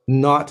 So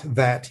not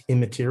that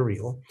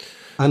immaterial,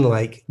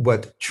 unlike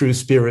what true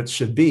spirits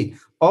should be.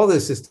 All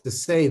this is to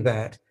say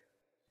that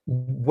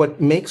what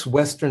makes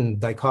Western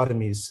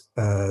dichotomies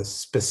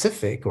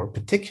specific or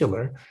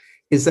particular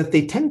is that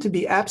they tend to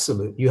be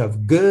absolute. You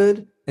have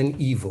good and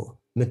evil,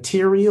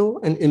 material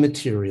and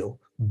immaterial,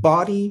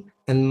 body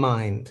and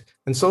mind,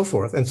 and so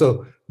forth. And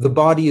so the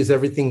body is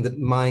everything that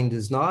mind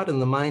is not, and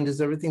the mind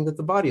is everything that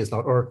the body is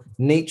not, or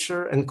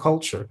nature and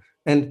culture.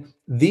 And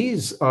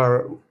these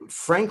are,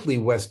 frankly,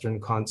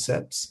 Western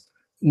concepts,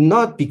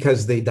 not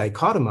because they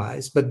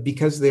dichotomize, but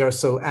because they are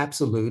so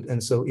absolute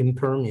and so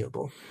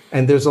impermeable.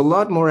 And there's a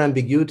lot more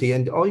ambiguity.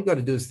 And all you got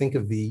to do is think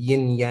of the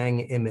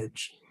yin-yang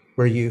image,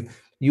 where you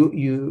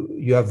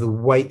have the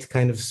white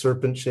kind of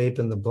serpent shape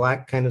and the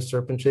black kind of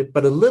serpent shape,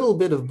 but a little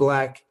bit of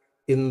black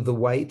in the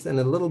white and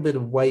a little bit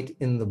of white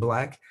in the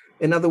black.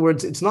 In other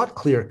words, it's not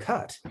clear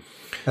cut.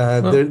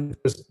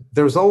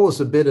 There's always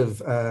a bit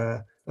of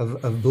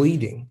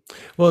bleeding.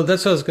 Well,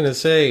 that's what I was going to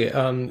say.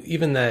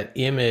 Even that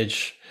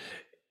image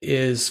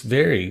is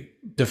very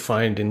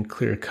defined and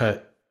clear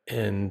cut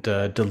and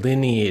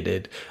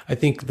delineated. I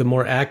think the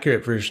more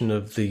accurate version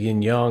of the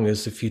yin yang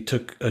is if you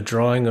took a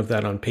drawing of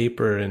that on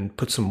paper and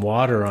put some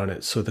water on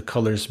it so the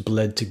colors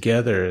bled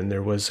together and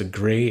there was a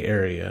gray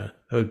area.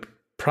 That would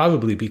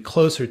probably be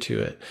closer to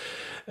it.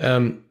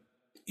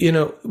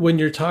 When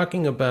you're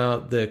talking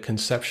about the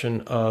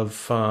conception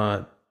of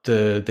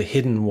the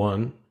hidden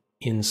one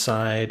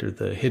inside, or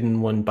the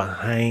hidden one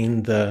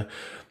behind the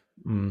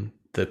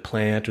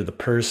plant or the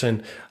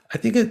person, I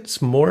think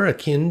it's more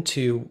akin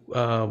to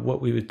what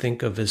we would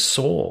think of as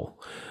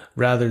soul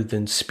rather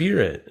than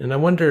spirit. And I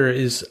wonder,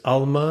 is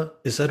alma,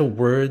 is that a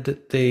word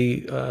that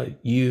they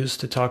use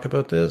to talk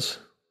about this?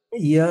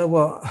 Yeah,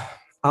 well,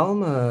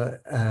 alma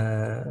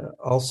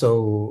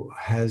also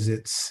has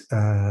its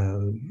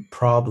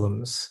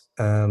problems.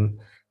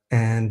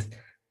 And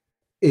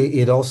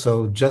it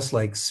also, just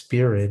like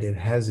spirit, it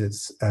has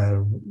its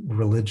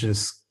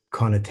religious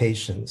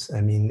connotations.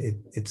 I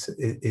mean,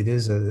 it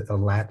is a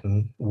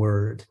Latin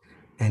word,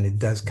 and it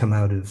does come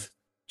out of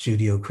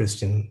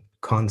Judeo-Christian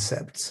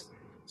concepts.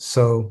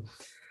 So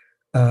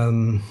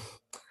I'm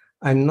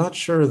not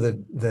sure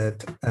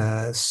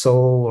that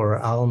soul or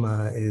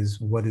alma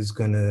is what is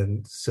going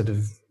to sort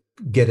of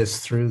get us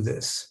through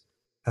this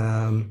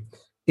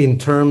in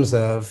terms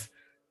of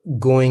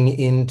going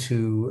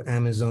into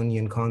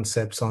Amazonian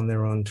concepts on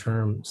their own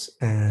terms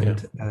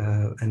and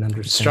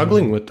understanding.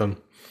 Struggling with them.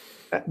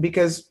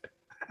 Because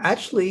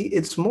actually,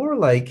 it's more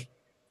like,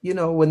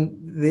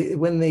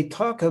 when they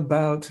talk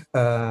about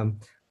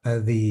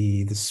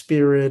the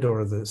spirit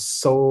or the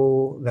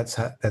soul,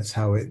 that's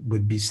how it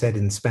would be said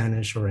in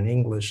Spanish or in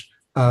English,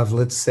 of,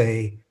 let's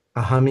say,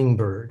 a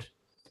hummingbird.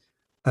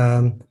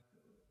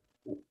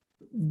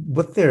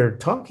 What they're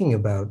talking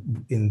about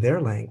in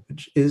their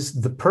language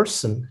is the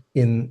person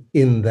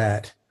in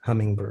that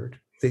hummingbird.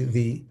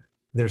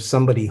 There's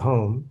somebody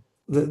home,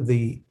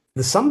 the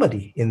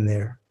somebody in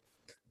there.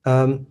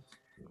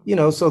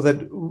 So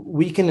that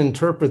we can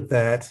interpret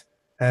that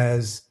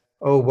as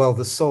oh, well,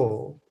 the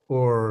soul,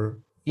 or,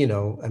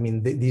 I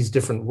mean, these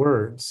different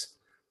words.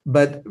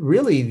 But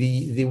really,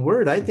 the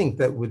word I think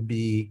that would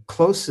be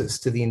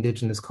closest to the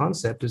indigenous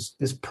concept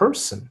is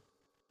person.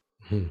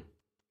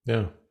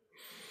 Yeah.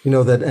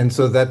 That, and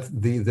so that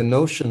the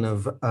notion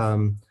of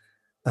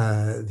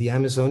the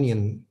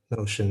Amazonian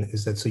notion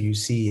is that, so you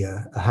see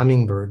a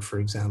hummingbird, for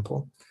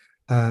example,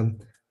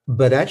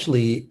 but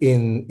actually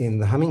in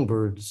the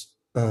hummingbirds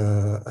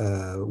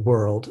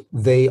world,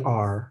 they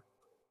are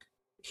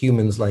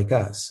humans like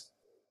us.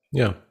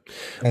 Yeah.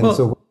 And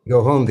so when they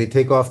go home, they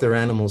take off their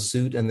animal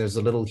suit, and there's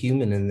a little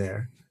human in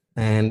there,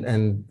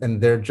 and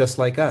they're just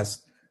like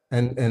us.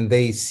 And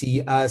they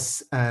see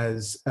us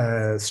as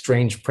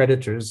strange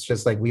predators,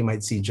 just like we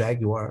might see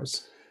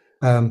jaguars.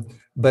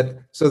 But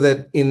so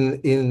that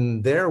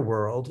in their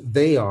world,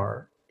 they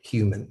are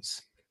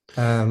humans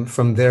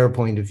from their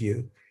point of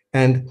view.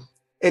 And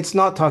it's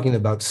not talking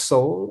about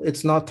soul.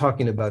 It's not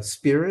talking about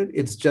spirit.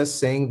 It's just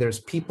saying there's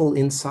people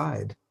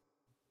inside.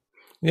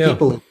 Yeah.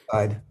 People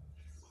inside.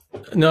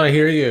 No, I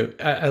hear you.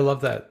 I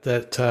love that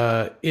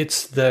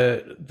it's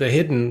the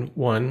hidden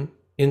one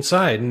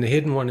inside, and the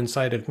hidden one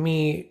inside of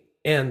me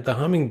and the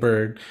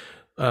hummingbird.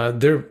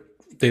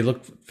 They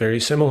look very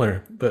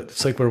similar, but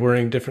it's like we're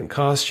wearing different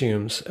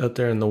costumes out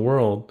there in the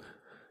world.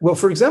 Well,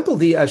 for example,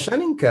 the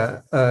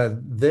Ashaninka,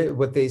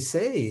 what they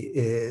say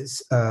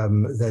is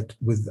that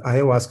with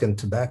ayahuasca and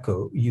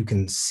tobacco, you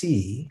can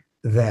see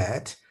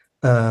that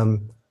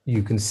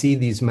you can see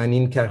these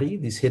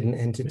Maninkari, these hidden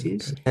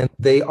entities, and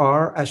they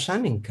are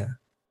Ashaninka.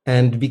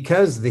 And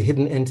because the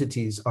hidden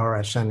entities are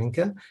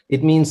Ashaninka,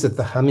 it means that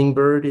the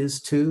hummingbird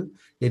is too.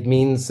 It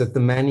means that the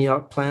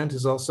manioc plant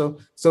is also.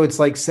 So it's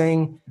like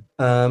saying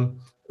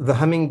the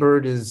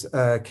hummingbird is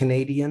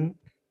Canadian.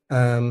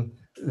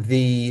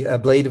 The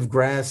blade of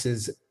grass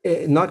is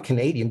not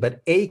Canadian,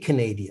 but a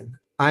Canadian.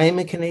 I am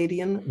a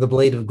Canadian. The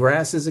blade of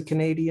grass is a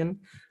Canadian.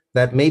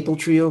 That maple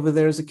tree over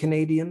there is a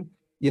Canadian.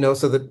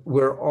 So that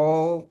we're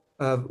all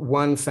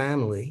one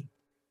family,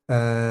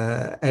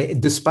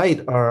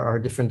 despite our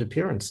different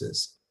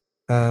appearances.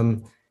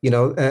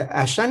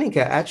 Ashaninka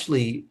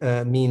actually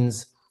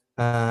means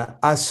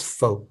us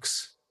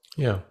folks.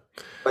 Yeah.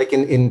 Like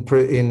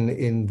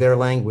in their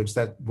language,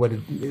 that's what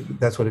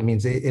it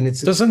means. And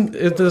isn't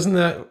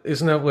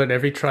that what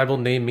every tribal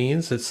name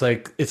means? It's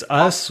like it's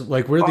us,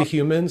 like we're the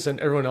humans, and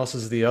everyone else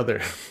is the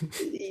other.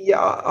 Yeah,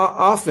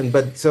 often,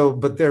 but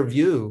their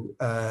view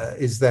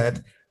is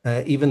that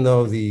even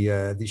though the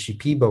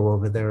Shipibo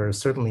over there are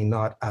certainly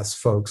not us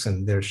folks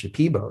and they're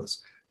Shipibos,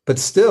 but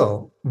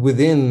still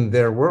within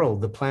their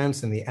world, the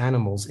plants and the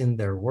animals in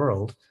their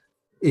world,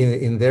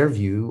 in their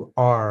view,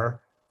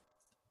 are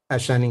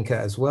Ashaninka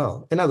as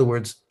well. In other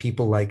words,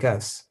 people like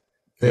us.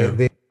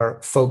 They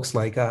are folks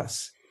like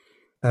us.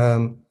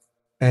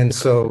 And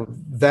so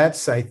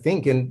that's, I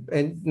think,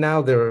 and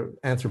now there are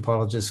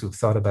anthropologists who've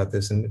thought about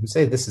this and who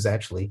say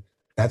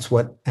that's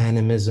what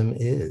animism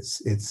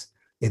is.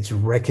 It's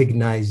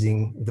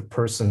recognizing the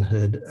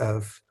personhood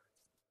of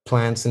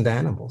plants and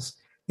animals.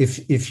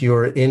 If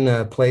you're in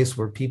a place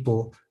where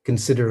people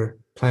consider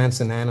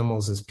plants and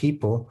animals as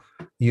people,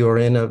 you're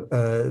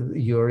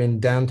in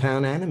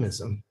downtown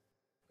animism.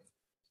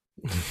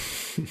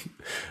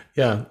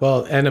 Yeah,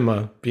 well,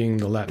 anima being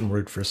the Latin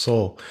word for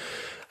soul.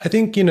 I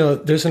think,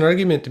 there's an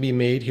argument to be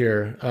made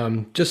here.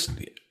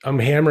 I'm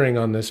hammering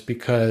on this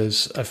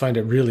because I find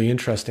it really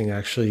interesting,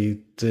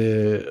 actually,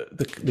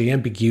 the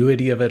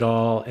ambiguity of it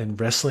all and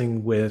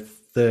wrestling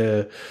with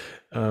the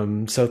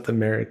South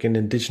American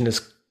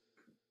indigenous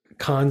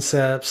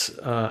concepts.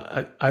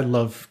 I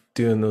love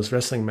doing those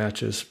wrestling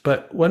matches.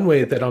 But one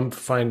way that I'm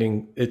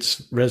finding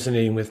it's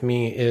resonating with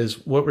me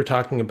is what we're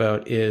talking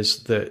about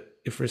is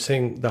if we're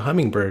saying the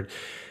hummingbird,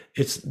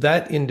 it's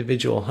that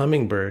individual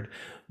hummingbird,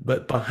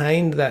 but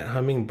behind that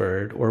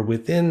hummingbird or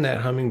within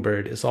that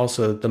hummingbird is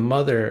also the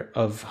mother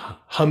of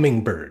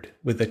hummingbird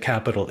with a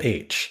capital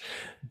H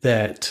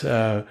that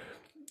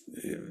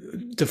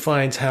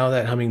defines how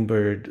that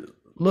hummingbird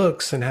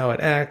looks and how it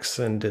acts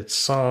and its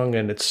song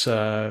and its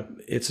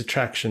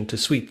attraction to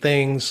sweet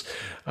things.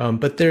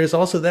 But there's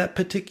also that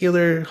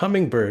particular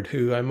hummingbird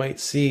who I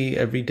might see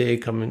every day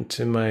come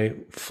into my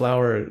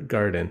flower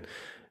garden.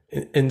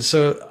 And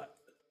so,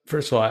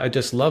 first of all, I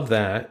just love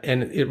that.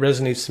 And it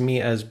resonates to me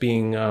as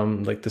being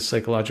like the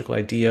psychological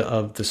idea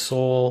of the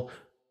soul,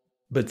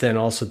 but then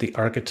also the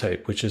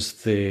archetype, which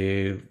is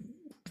the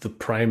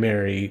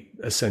primary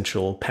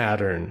essential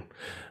pattern.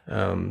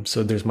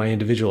 So there's my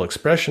individual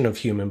expression of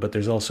human, but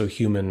there's also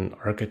human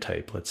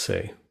archetype, let's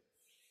say,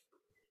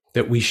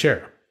 that we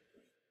share.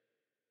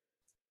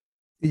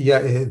 Yeah,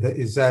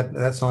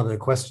 that's not a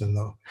question,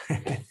 though.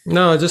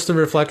 No, just a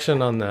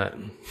reflection on that.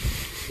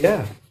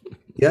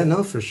 Yeah,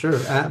 no, for sure.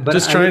 But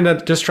just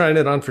trying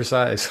it on for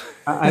size.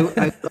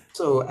 I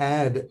also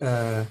add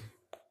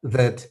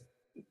that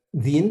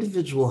the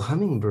individual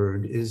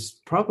hummingbird is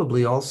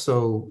probably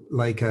also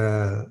like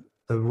a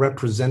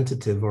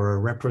representative or a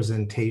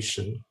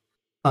representation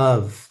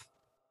of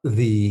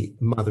the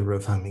mother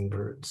of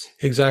hummingbirds.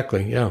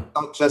 Exactly. Yeah.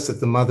 Not just that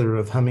the mother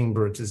of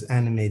hummingbirds is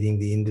animating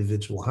the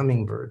individual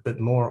hummingbird, but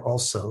more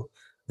also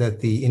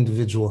that the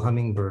individual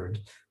hummingbird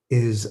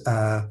is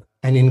an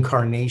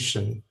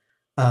incarnation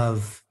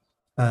of,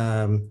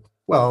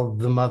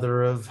 the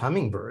mother of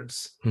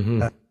hummingbirds.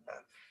 Mm-hmm.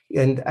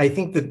 And I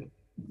think that,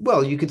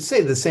 you could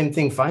say the same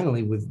thing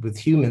finally with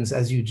humans,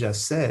 as you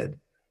just said,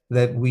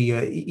 that we,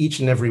 each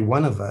and every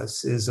one of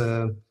us is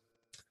an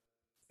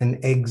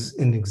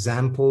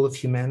example of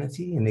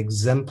humanity, an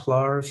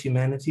exemplar of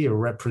humanity, a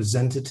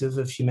representative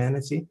of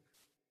humanity.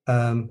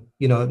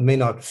 It may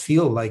not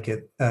feel like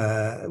it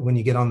when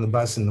you get on the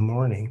bus in the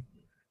morning,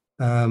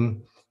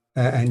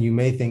 and you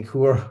may think,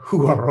 who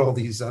are all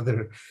these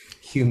other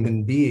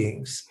human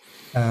beings?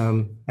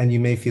 And you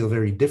may feel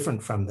very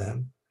different from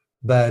them.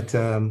 But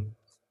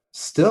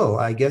still,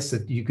 I guess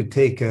that you could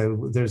take,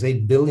 there's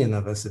 8 billion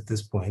of us at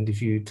this point.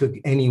 If you took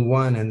any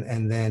one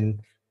and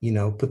then,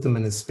 put them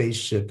in a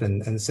spaceship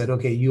and said,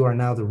 okay, you are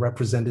now the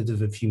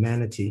representative of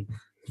humanity.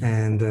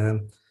 And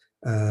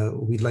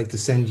we'd like to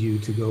send you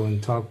to go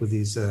and talk with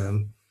these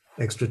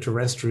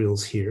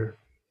extraterrestrials here,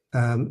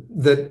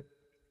 that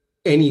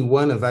any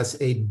one of us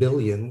 8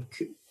 billion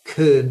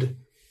could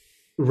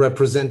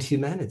represent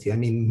humanity. I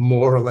mean,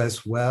 more or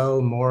less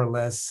well, more or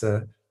less,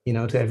 to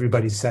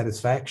everybody's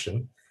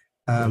satisfaction.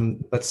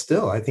 But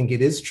still, I think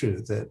it is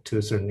true that to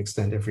a certain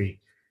extent,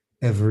 every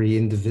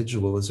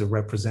individual is a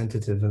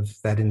representative of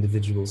that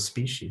individual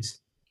species.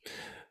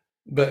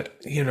 But,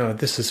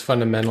 this is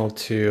fundamental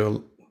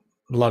to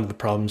a lot of the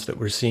problems that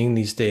we're seeing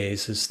these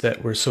days, is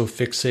that we're so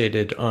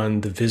fixated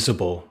on the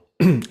visible.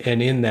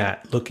 And in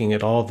that, looking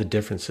at all the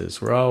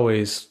differences, we're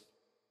always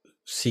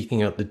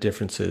seeking out the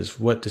differences.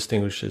 What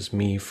distinguishes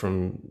me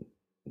from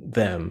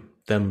them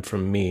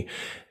from me?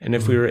 And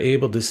if we were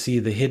able to see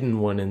the hidden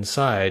one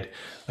inside,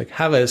 like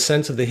have a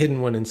sense of the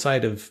hidden one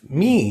inside of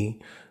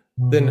me,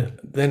 then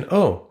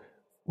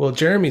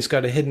Jeremy's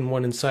got a hidden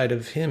one inside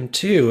of him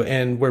too.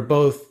 And we're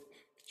both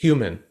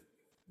human,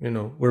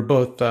 we're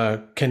both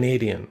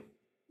Canadian,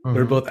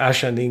 we're both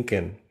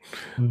Ashaninkan.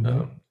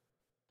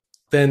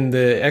 Then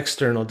the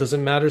external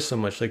doesn't matter so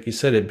much. Like you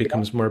said, it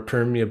becomes more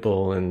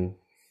permeable. And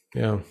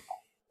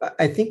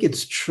I think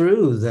it's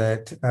true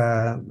that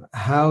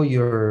how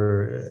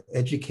you're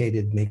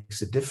educated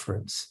makes a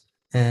difference.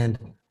 And,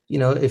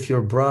 if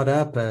you're brought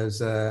up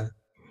as a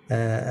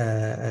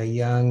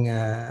young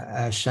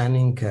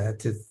Ashaninka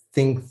to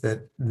think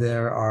that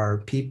there are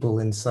people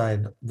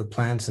inside the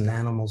plants and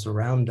animals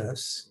around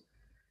us,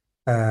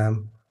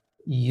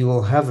 you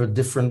will have a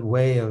different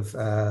way of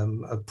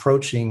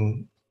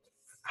approaching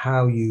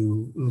how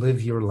you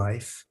live your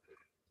life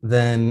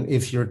than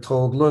if you're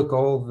told, look,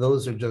 all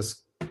those are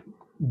just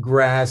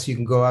grass, you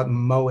can go out and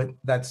mow it.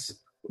 That's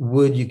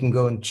wood, you can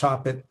go and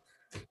chop it.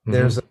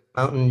 There's a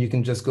mountain, you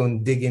can just go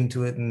and dig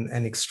into it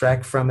and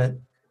extract from it.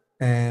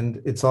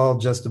 And it's all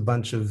just a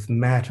bunch of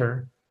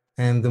matter.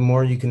 And the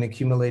more you can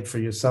accumulate for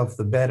yourself,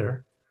 the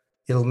better.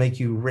 It'll make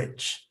you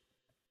rich.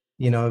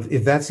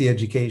 If that's the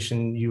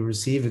education you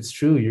receive, it's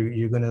true.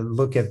 You're going to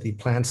look at the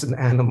plants and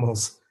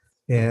animals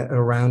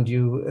around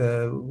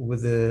you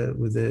with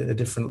a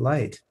different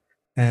light.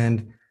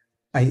 And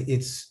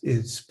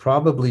it's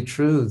probably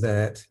true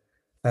that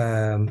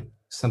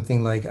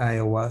something like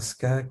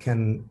ayahuasca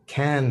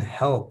can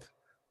help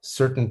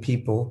certain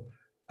people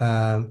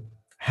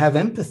have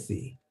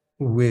empathy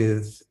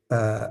with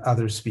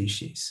other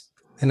species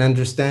and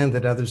understand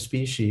that other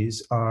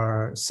species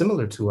are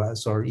similar to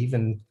us, or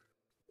even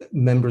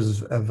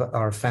members of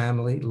our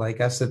family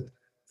like us. That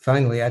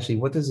finally, actually,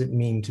 what does it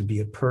mean to be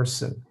a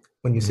person?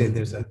 When you say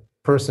there's a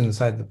person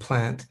inside the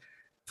plant,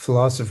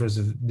 philosophers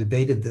have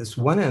debated this.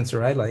 One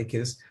answer I like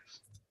is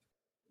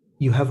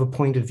you have a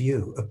point of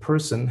view. A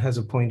person has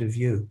a point of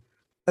view.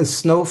 A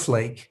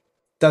snowflake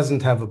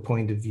doesn't have a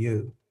point of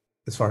view,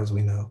 as far as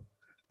we know.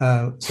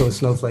 So a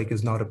snowflake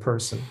is not a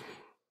person.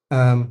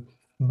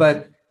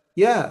 But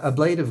yeah, a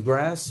blade of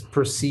grass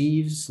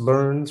perceives,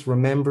 learns,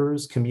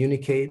 remembers,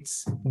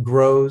 communicates,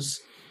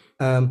 grows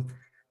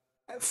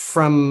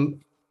from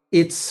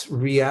its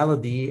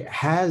reality,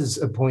 has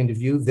a point of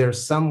view.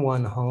 There's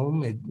someone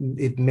home.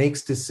 It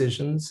makes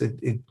decisions.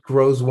 It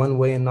grows one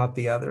way and not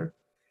the other.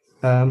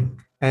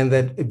 And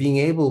that being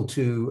able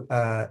to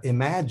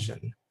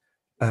imagine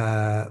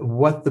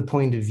what the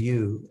point of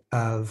view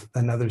of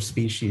another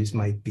species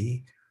might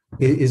be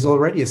is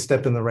already a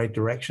step in the right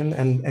direction.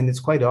 And it's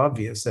quite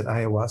obvious that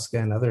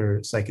ayahuasca and other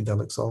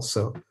psychedelics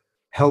also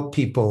help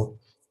people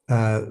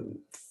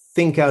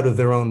think out of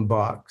their own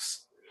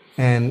box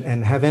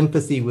and have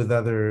empathy with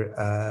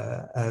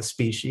other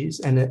species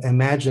and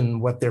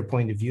imagine what their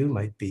point of view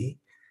might be.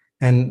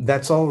 And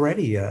that's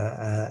already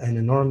an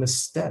enormous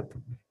step,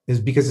 is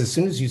because as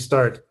soon as you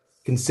start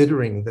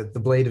considering that the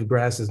blade of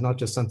grass is not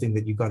just something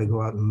that you got to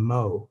go out and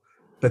mow,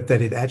 but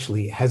that it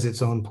actually has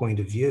its own point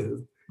of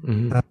view,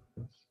 then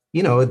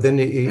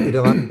it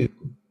allows you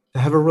to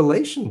have a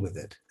relation with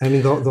it. I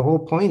mean, the whole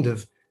point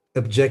of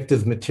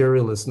objective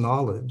materialist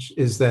knowledge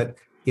is that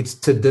it's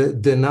to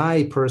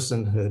deny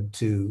personhood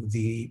to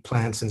the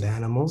plants and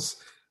animals,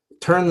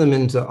 turn them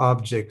into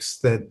objects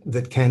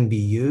that can be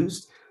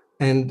used,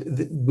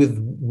 and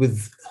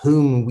with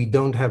whom we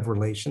don't have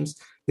relations.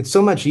 It's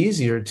so much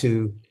easier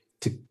to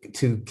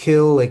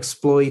kill,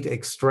 exploit,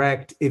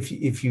 extract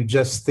if you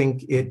just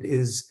think it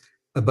is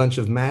a bunch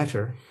of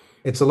matter.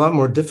 It's a lot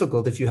more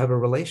difficult if you have a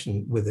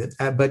relation with it.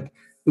 But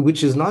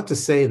which is not to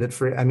say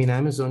that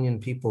Amazonian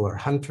people are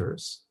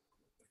hunters.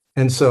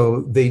 And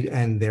so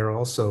they're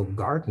also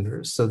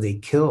gardeners, so they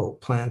kill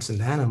plants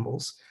and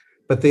animals,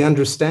 but they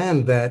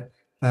understand that,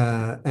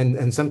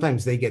 and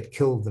sometimes they get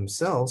killed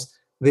themselves.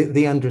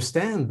 They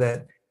understand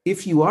that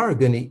if you are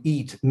going to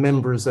eat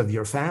members of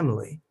your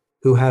family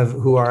who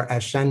are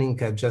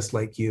Ashaninka just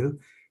like you,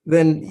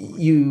 then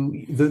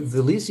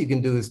the least you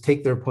can do is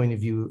take their point of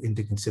view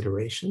into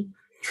consideration,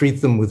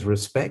 treat them with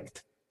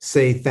respect,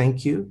 say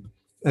thank you.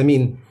 I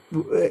mean,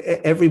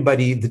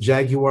 everybody, the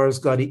jaguar's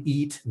got to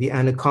eat, the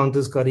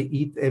anaconda's got to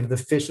eat, the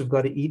fish have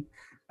got to eat,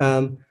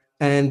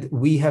 and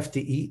we have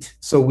to eat.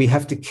 So we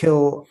have to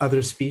kill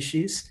other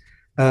species.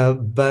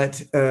 And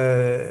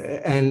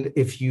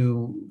if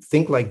you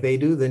think like they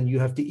do, then you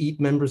have to eat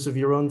members of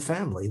your own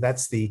family.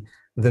 That's the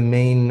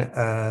main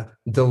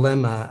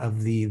dilemma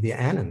of the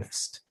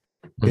animist,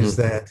 is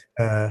that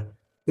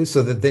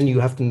so that then you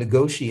have to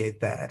negotiate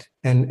that,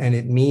 and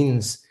it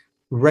means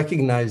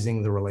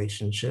recognizing the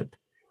relationship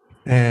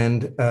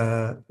and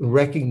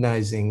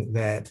recognizing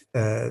that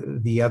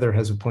the other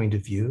has a point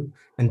of view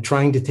and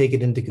trying to take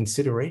it into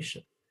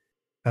consideration.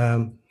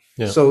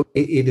 So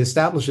it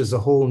establishes a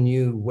whole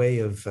new way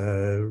of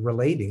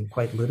relating,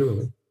 quite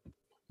literally.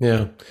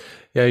 Yeah.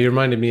 You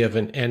reminded me of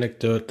an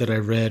anecdote that I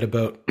read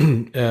about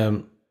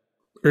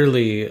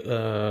early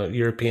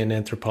European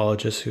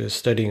anthropologists who was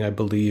studying, I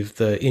believe,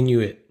 the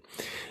Inuit,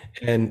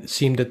 and it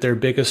seemed that their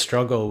biggest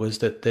struggle was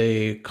that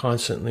they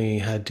constantly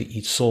had to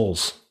eat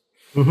souls.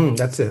 Mm-hmm,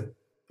 that's it.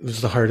 It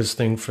was the hardest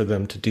thing for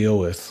them to deal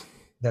with.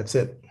 That's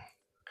it.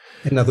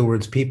 In other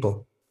words,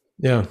 people.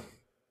 Yeah,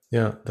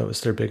 that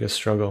was their biggest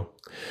struggle.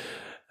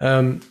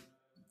 I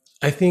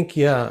think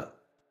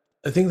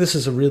this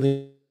is a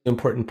really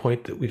important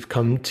point that we've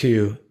come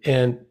to,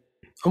 and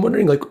I'm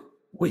wondering, like,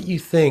 what you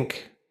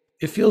think.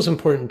 It feels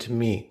important to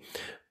me,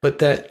 but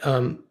that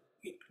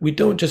we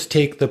don't just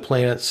take the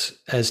plants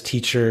as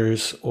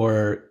teachers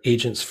or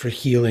agents for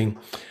healing,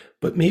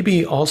 but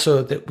maybe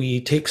also that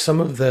we take some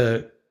of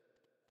the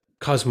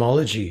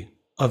cosmology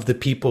of the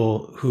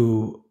people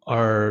who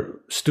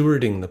are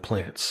stewarding the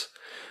plants,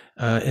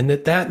 and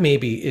that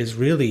maybe is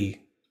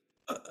really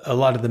a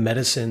lot of the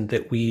medicine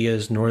that we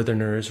as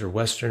Northerners or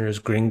Westerners,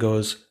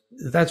 gringos,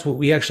 that's what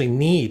we actually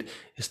need,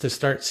 is to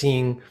start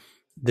seeing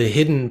the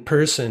hidden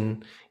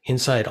person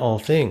inside all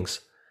things.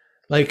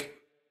 Like,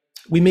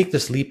 we make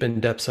this leap in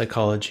depth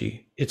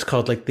psychology. It's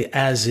called like the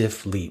as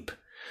if leap.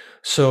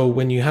 So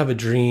when you have a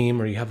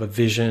dream or you have a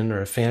vision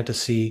or a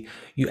fantasy,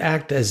 you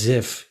act as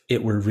if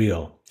it were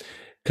real,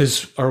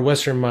 because our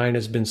Western mind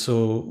has been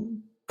so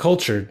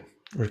cultured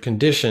or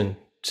conditioned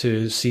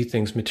to see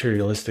things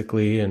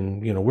materialistically,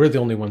 and we're the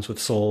only ones with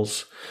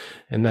souls,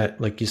 and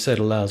that, like you said,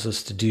 allows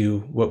us to do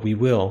what we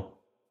will.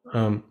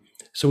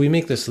 So we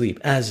make this leap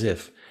as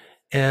if,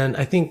 and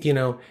I think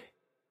the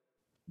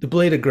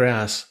blade of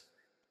grass,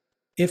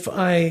 if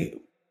I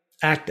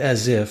act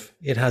as if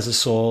it has a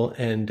soul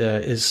and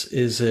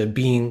is a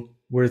being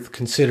worth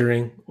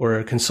considering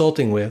or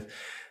consulting with,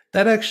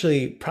 that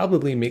actually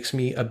probably makes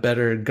me a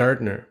better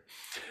gardener.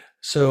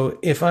 So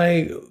if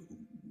I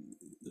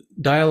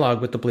dialogue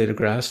with the blade of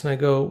grass and I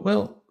go,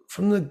 well,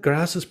 from the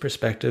grass's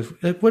perspective,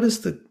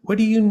 what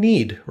do you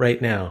need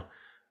right now?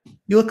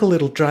 You look a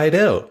little dried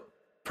out.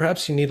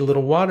 Perhaps you need a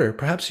little water.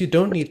 Perhaps you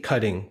don't need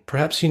cutting.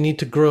 Perhaps you need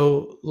to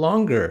grow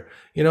longer.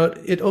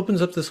 It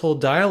opens up this whole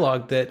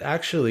dialogue that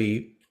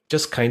actually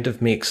just kind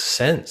of makes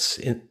sense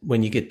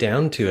when you get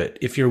down to it,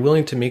 if you're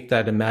willing to make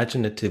that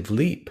imaginative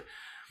leap.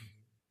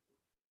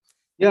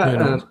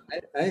 Yeah,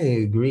 I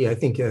agree. I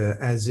think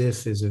as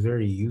if is a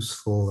very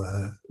useful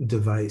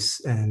device,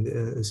 and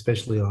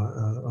especially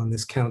on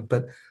this count.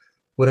 But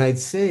what I'd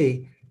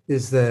say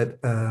is that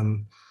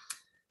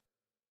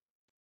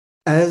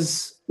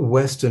as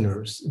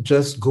Westerners,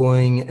 just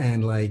going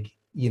and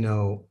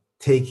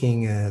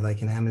taking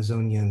an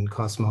Amazonian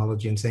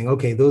cosmology and saying,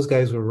 okay, those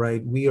guys were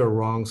right, we are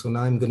wrong, so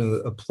now I'm going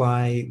to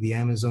apply the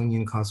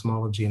Amazonian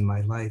cosmology in my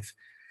life.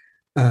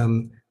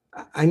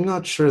 I'm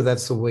not sure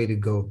that's the way to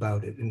go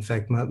about it. In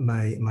fact,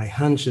 my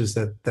hunch is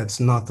that that's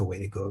not the way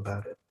to go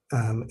about it,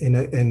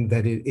 and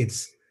that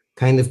it's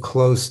kind of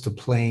close to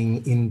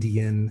playing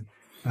Indian.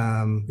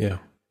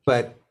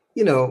 But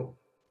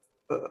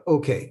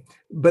okay.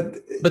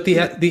 But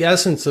the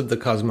essence of the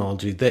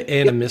cosmology, the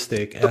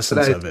animistic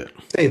essence of it.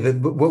 Say that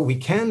what we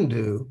can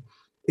do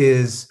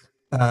is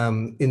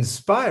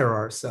inspire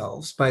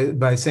ourselves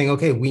by saying,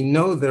 okay, we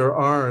know there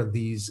are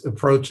these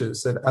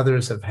approaches that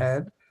others have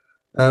had.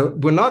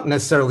 We're not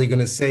necessarily going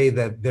to say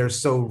that they're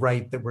so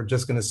right that we're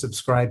just going to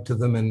subscribe to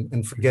them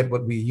and forget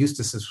what we used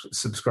to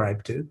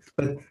subscribe to,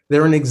 but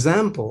they're an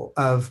example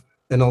of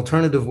an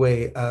alternative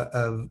way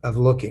of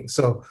looking.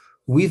 So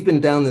we've been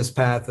down this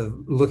path of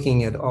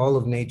looking at all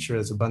of nature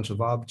as a bunch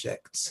of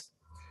objects,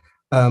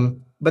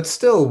 But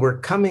still, we're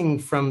coming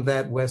from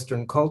that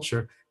Western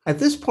culture. At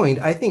this point,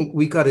 I think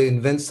we got to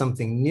invent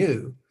something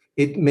new.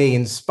 It may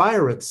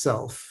inspire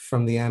itself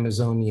from the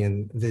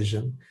Amazonian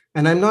vision.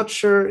 And I'm not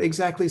sure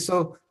exactly.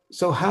 So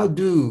how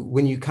do,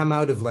 when you come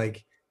out of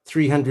like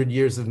 300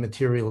 years of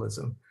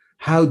materialism,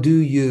 how do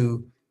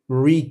you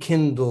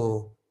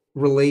rekindle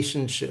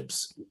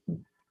relationships?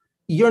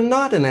 You're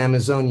not an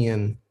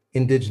Amazonian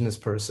indigenous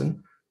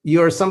person.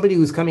 You're somebody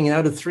who's coming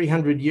out of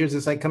 300 years.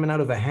 It's like coming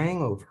out of a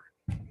hangover.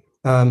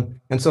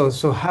 And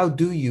so how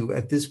do you,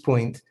 at this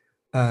point,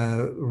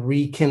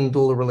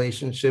 rekindle a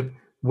relationship?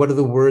 What are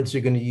the words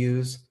you're going to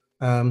use?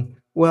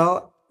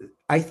 Well,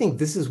 I think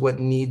this is what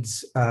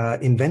needs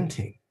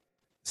inventing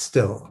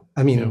still.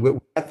 I mean, we're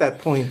at that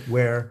point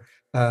where,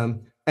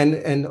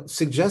 and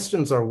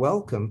suggestions are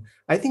welcome.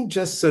 I think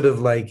just sort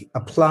of like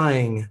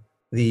applying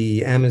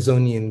the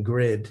Amazonian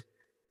grid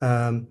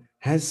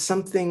has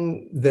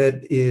something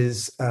that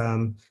is,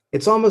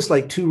 it's almost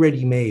like too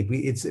ready-made.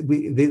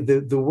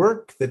 The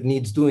work that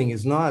needs doing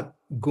is not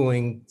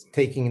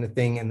taking a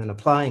thing and then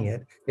applying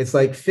it. It's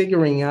like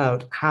figuring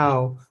out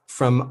how,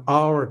 from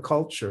our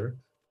culture,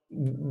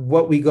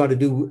 what we got to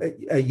do,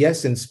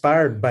 yes,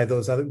 inspired by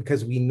those other,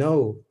 because we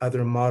know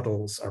other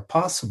models are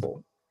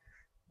possible.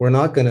 We're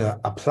not going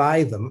to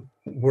apply them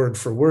word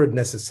for word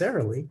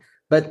necessarily,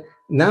 but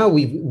now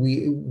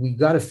we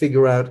got to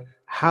figure out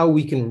how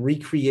we can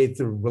recreate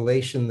the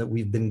relation that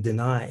we've been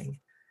denying.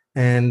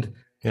 And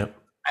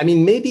I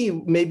mean,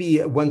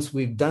 maybe once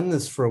we've done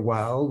this for a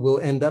while, we'll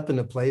end up in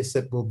a place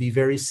that will be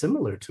very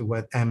similar to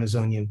what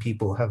Amazonian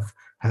people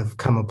have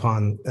come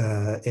upon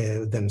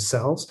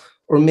themselves,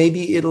 or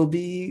maybe it'll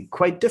be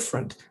quite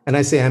different. And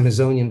I say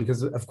Amazonian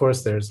because, of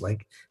course, there's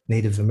like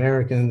Native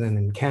Americans, and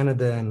in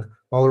Canada and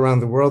all around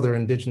the world, there are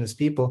indigenous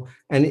people,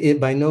 and it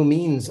by no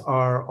means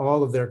are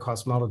all of their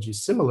cosmologies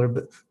similar.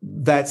 But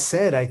that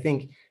said, I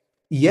think,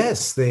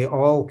 yes, they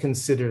all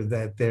consider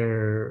that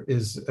there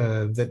is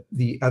that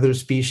the other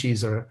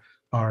species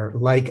are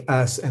like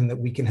us, and that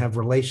we can have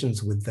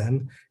relations with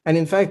them. And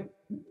in fact,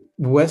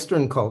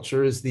 Western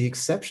culture is the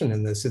exception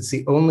in this. It's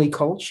the only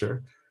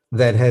culture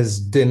that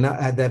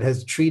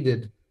has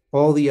treated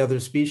all the other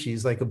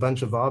species like a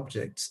bunch of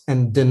objects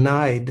and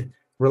denied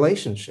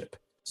relationship.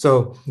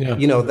 So,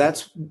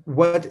 that's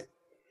what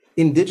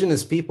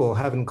indigenous people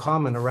have in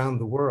common around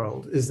the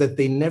world, is that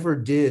they never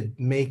did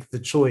make the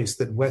choice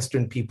that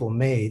Western people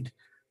made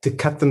to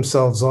cut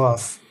themselves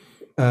off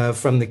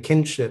from the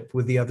kinship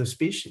with the other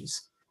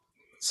species.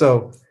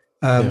 So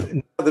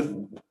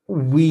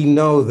we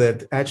know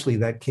that actually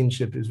that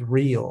kinship is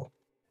real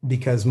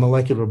because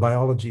molecular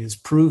biology has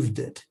proved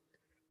it.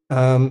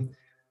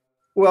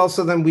 Well,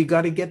 so then we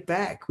got to get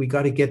back. We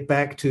got to get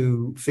back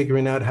to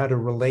figuring out how to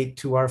relate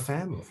to our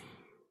family.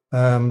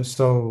 And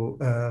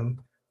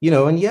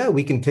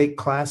we can take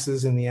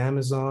classes in the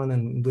Amazon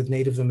and with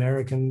Native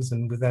Americans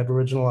and with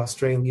Aboriginal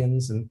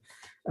Australians.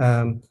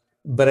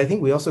 But I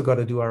think we also got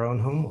to do our own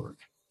homework.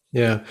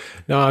 Yeah,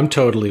 no, I'm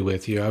totally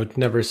with you. I would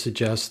never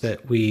suggest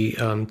that we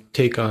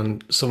take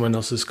on someone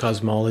else's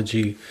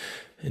cosmology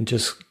and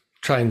just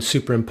try and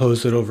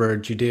superimpose it over our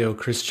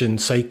Judeo-Christian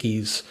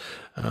psyches.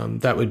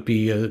 That would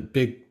be a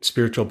big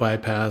spiritual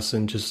bypass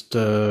and just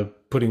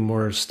putting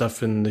more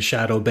stuff in the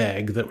shadow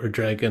bag that we're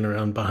dragging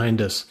around behind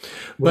us.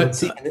 Well, but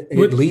see,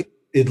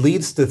 it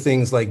leads to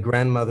things like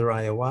grandmother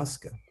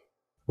ayahuasca,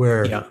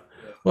 where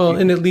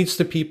and it leads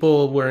to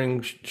people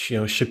wearing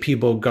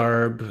Shipibo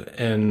garb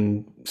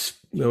and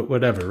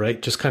whatever, right?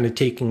 Just kind of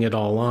taking it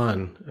all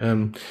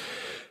on.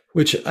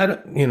 Which I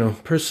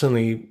don't,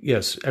 personally,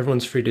 yes,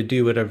 everyone's free to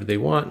do whatever they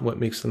want, what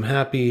makes them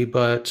happy,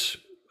 but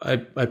I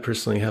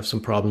personally have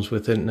some problems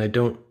with it, and I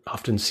don't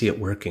often see it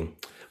working.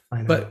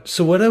 But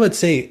so what I would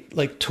say,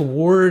 like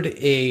toward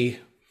a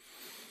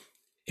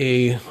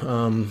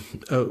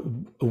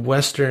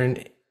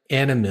Western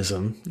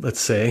animism, let's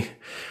say,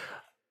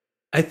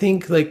 I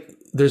think like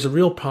there's a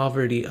real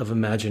poverty of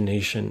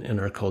imagination in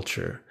our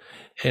culture.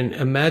 And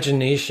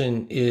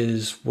imagination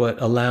is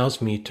what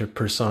allows me to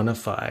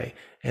personify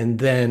and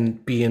then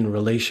be in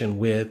relation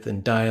with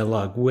and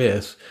dialogue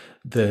with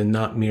the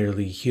not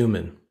merely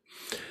human.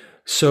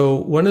 So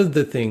one of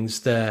the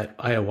things that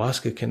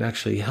ayahuasca can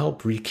actually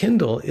help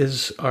rekindle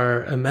is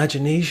our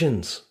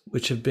imaginations,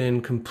 which have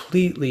been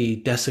completely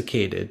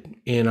desiccated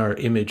in our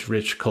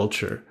image-rich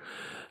culture.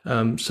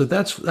 So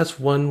that's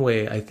one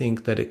way I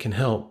think that it can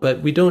help.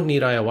 But we don't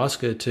need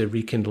ayahuasca to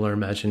rekindle our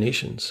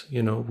imaginations.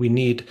 We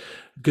need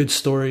good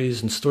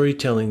stories and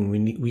storytelling.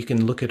 We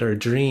can look at our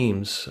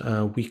dreams.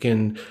 We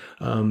can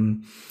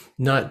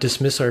not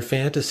dismiss our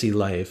fantasy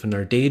life and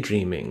our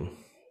daydreaming.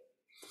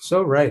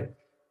 So right.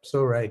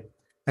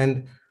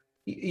 And,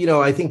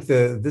 I think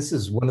this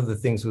is one of the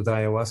things with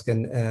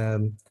ayahuasca.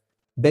 And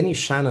Benny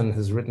Shannon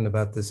has written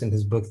about this in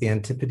his book, The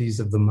Antipodes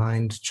of the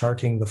Mind,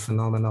 Charting the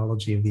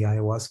Phenomenology of the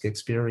Ayahuasca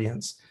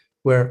Experience,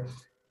 where,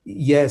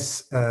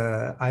 yes,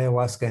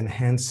 ayahuasca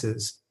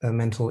enhances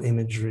mental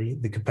imagery,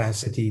 the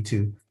capacity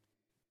to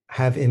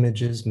have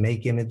images,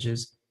 make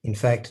images, in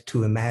fact,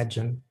 to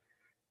imagine.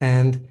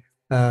 And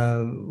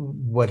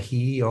what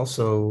he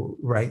also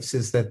writes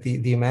is that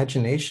the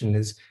imagination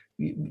is,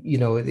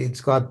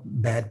 it's got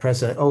bad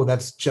press. Oh,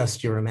 that's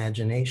just your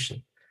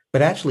imagination.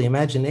 But actually,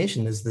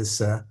 imagination is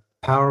this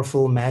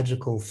powerful,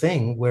 magical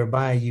thing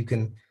whereby you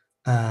can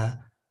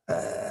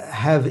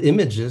have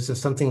images of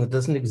something that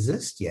doesn't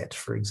exist yet,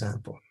 for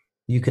example.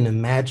 You can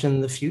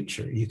imagine the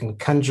future. You can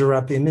conjure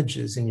up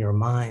images in your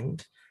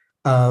mind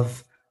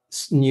of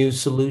new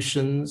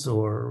solutions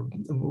or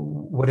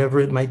whatever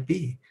it might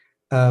be.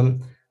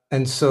 And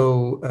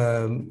so,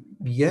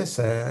 yes,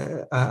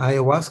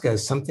 ayahuasca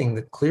is something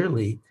that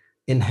clearly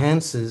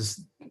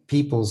enhances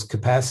people's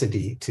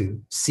capacity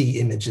to see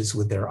images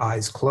with their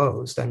eyes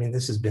closed. I mean,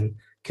 this has been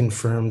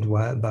confirmed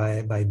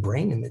by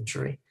brain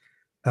imagery.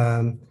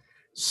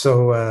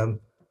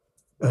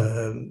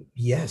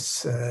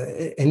 Yes,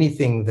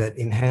 anything that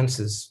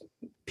enhances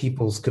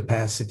people's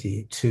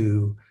capacity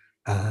to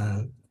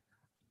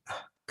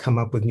come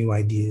up with new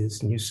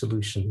ideas, new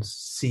solutions,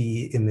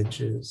 see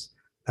images.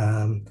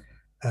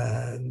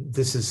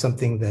 This is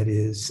something that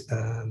is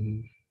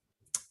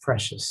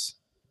precious.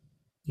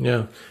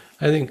 Yeah,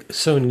 I think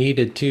so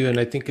needed too. And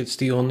I think it's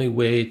the only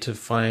way to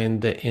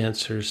find the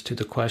answers to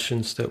the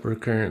questions that we're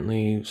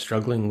currently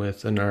struggling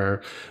with in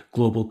our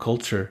global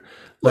culture.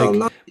 Like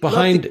well,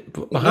 behind,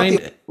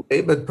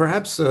 but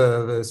perhaps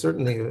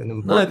certainly an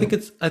important. No, I think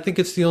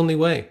it's the only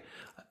way.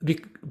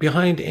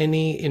 Behind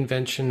any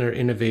invention or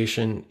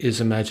innovation is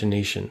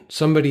imagination.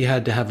 Somebody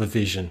had to have a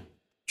vision.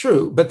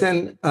 True, but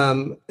then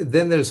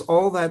there's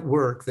all that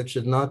work that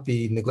should not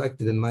be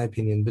neglected, in my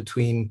opinion,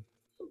 between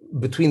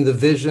the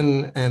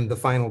vision and the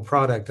final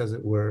product, as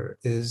it were,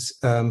 is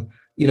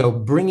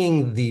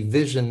bringing the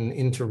vision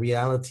into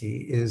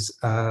reality is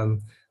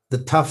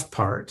the tough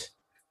part,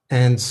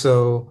 and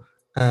so.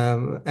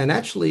 And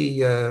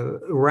actually,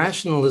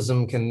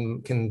 rationalism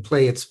can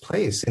play its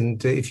place.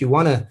 And if you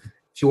want to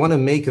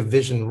make a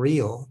vision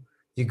real,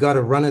 you got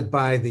to run it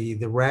by the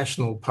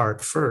rational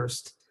part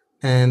first,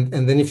 and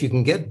then if you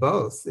can get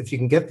both, if you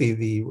can get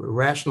the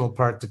rational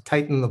part to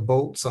tighten the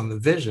bolts on the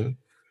vision,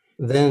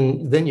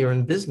 then you're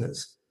in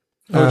business.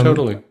 Oh,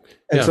 totally. Yeah.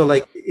 And so,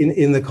 like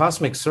in the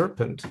Cosmic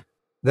Serpent,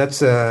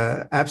 that's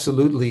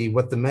absolutely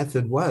what the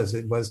method was.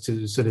 It was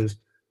to sort of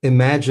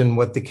imagine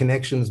what the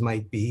connections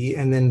might be,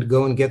 and then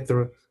go and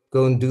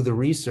do the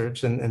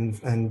research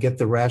and get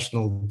the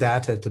rational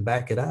data to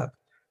back it up.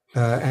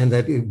 And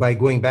that by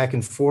going back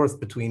and forth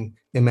between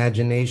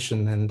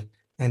imagination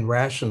and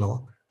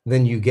rational,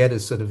 then you get a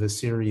sort of a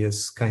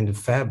serious kind of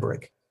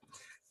fabric.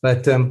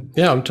 But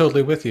yeah, I'm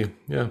totally with you.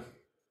 Yeah.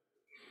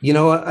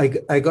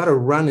 I got to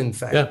run, in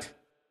fact,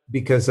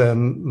 because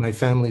my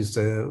family's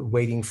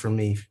waiting for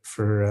me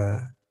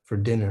for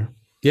dinner.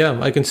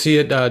 Yeah, I can see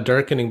it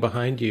darkening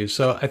behind you.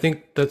 So I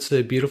think that's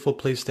a beautiful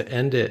place to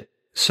end it.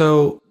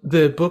 So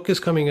the book is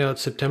coming out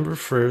September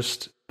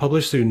 1st,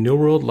 published through New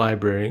World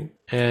Library,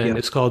 and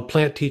it's called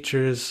Plant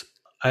Teachers,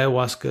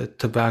 Ayahuasca,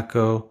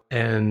 Tobacco,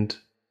 and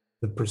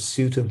the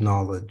Pursuit of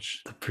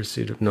Knowledge. The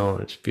Pursuit of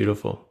Knowledge.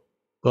 Beautiful.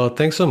 Well,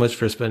 thanks so much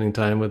for spending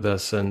time with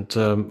us. And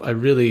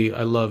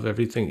I love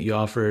everything you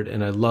offered.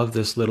 And I love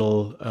this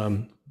little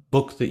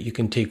book that you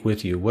can take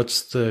with you.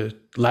 What's the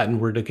Latin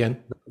word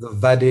again? The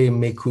Vade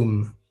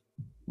Mecum.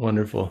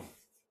 Wonderful.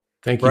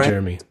 Thank you, Brian,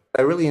 Jeremy.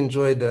 I really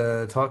enjoyed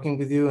talking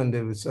with you, and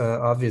it was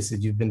obvious that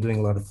you've been doing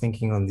a lot of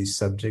thinking on these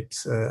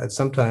subjects. At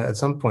some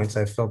points,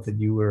 I felt that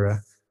you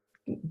were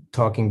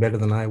talking better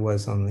than I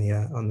was on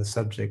the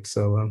subject.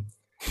 So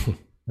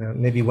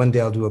maybe one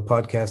day I'll do a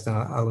podcast and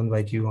I'll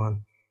invite you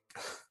on.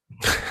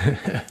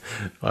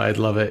 I'd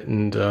love it.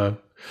 And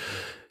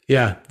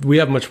yeah, we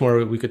have much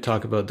more we could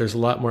talk about. There's a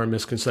lot more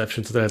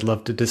misconceptions that I'd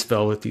love to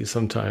dispel with you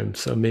sometime.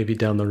 So maybe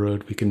down the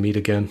road we can meet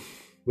again.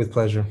 With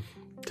pleasure.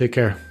 Take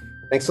care.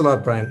 Thanks a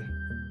lot, Brian.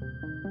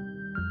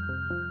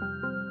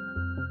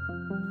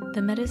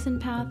 The Medicine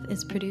Path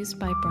is produced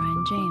by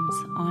Brian James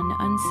on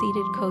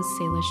unceded Coast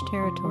Salish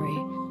territory,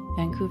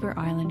 Vancouver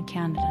Island,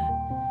 Canada.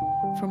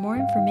 For more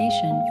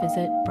information,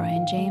 visit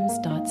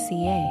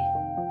brianjames.ca.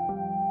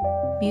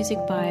 Music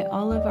by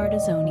Olive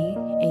Artizoni,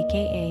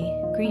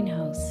 aka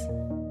Greenhouse.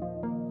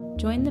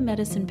 Join the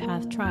Medicine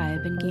Path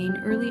tribe and gain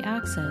early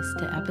access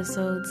to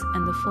episodes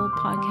and the full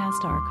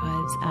podcast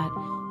archives at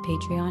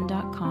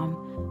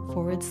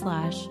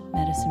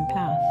patreon.com/Medicine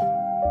Path.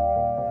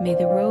 May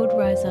the road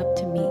rise up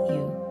to meet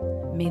you.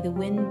 May the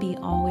wind be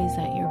always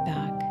at your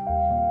back.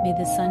 May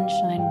the sun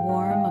shine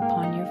warm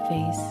upon your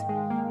face.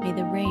 May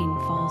the rain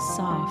fall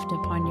soft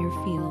upon your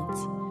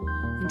fields.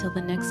 Until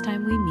the next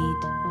time we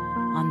meet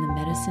on the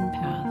Medicine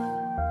Path.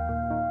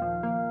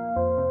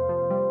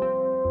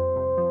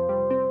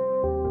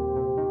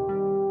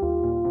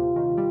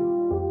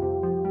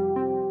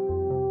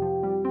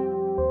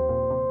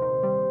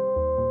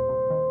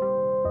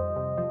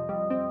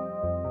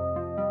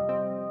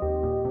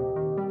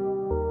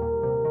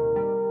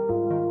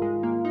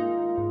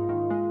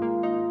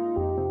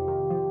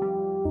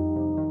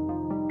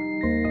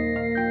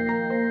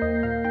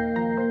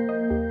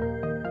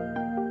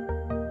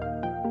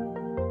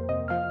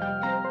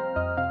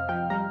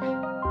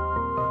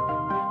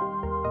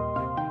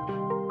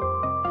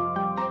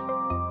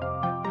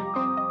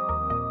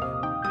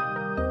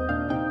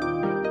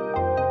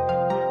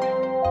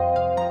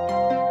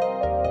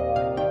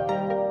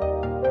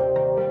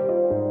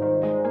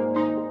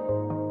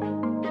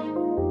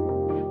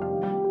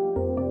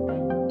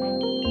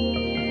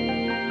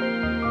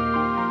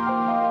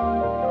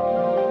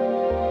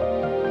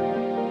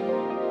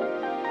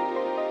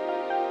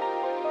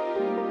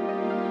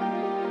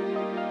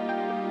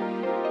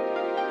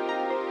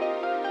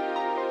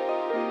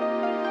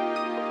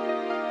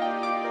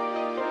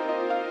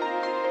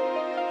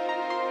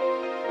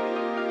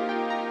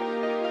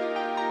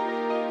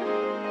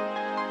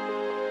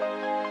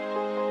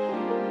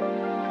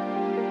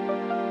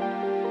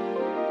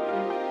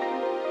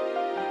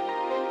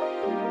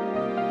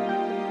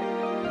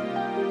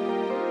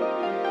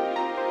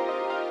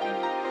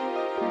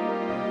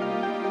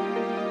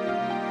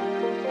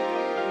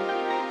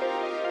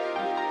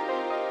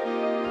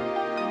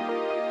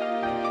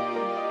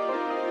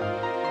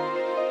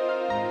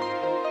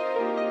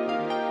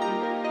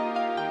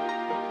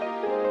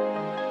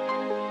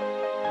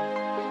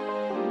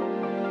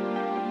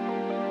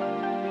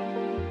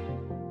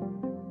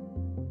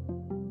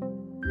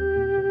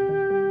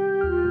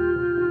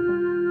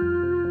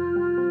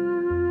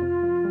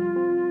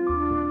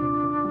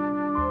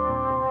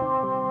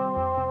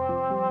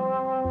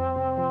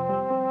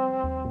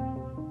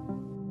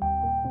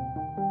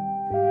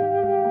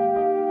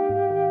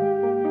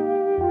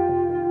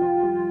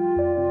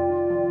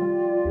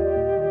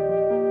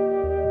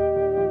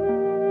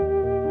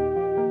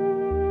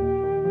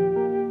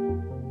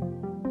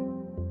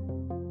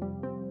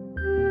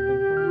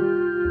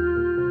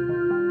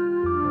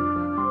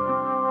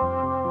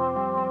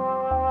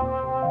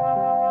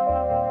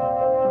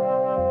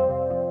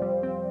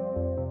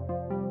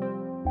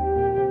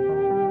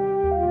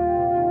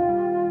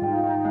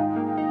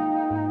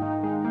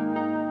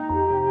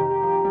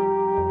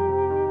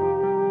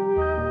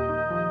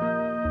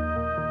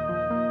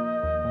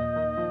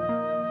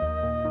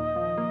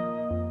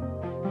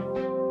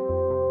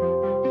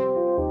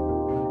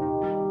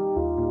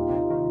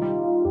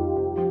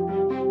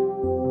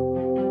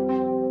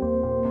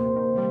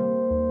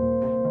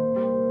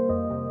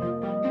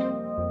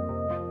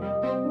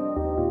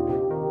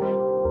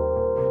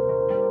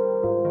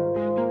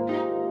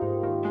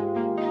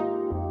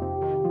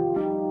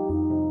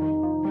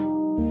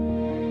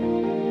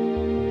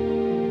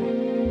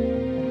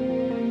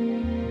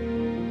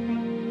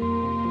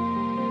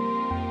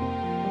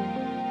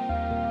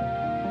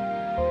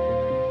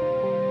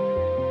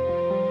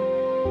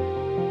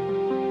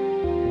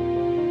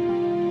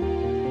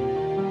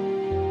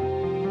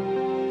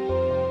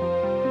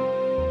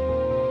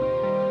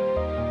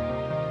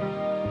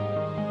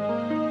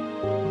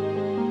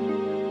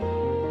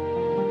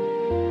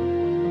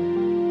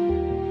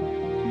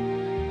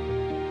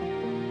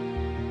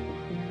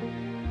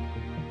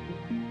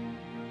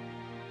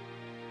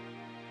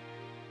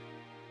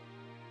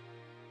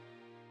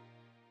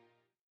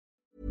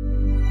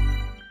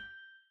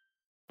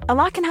 A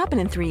lot can happen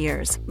in 3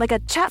 years, like a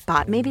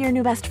chatbot may be your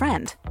new best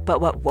friend.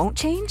 But what won't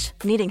change?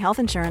 Needing health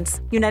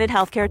insurance. United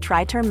Healthcare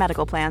Tri-Term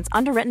Medical Plans,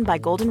 underwritten by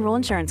Golden Rule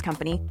Insurance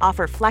Company,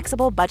 offer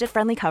flexible,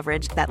 budget-friendly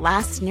coverage that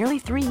lasts nearly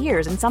 3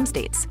 years in some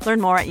states.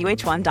 Learn more at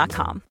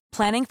uh1.com.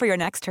 Planning for your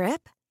next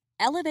trip?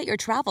 Elevate your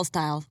travel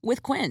style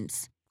with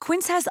Quince.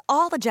 Quince has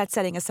all the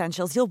jet-setting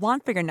essentials you'll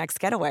want for your next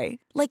getaway,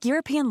 like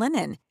European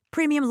linen,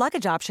 premium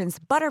luggage options,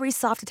 buttery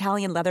soft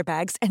Italian leather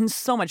bags, and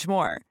so much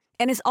more.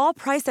 And is all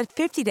priced at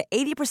 50 to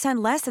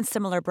 80% less than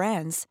similar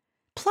brands.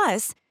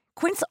 Plus,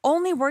 Quince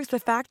only works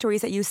with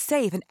factories that use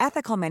safe and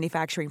ethical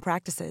manufacturing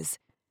practices.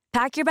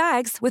 Pack your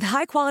bags with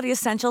high-quality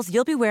essentials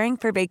you'll be wearing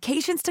for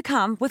vacations to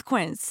come with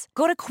Quince.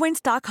 Go to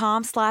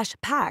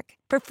quince.com/pack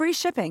for free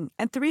shipping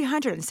and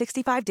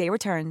 365-day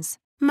returns.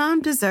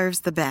 Mom deserves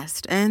the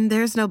best, and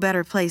there's no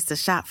better place to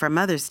shop for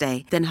Mother's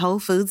Day than Whole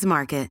Foods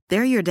Market.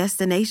 They're your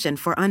destination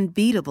for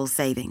unbeatable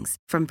savings,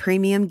 from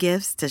premium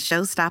gifts to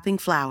show-stopping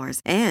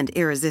flowers and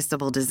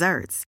irresistible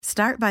desserts.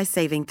 Start by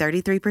saving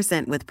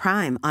 33% with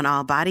Prime on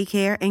all body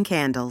care and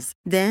candles.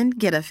 Then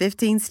get a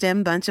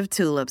 15-stem bunch of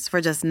tulips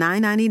for just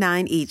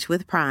 $9.99 each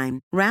with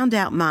Prime. Round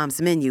out Mom's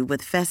menu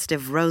with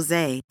festive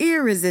rosé,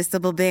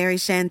 irresistible berry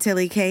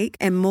chantilly cake,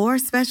 and more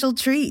special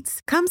treats.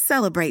 Come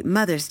celebrate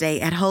Mother's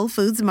Day at Whole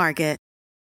Foods Market.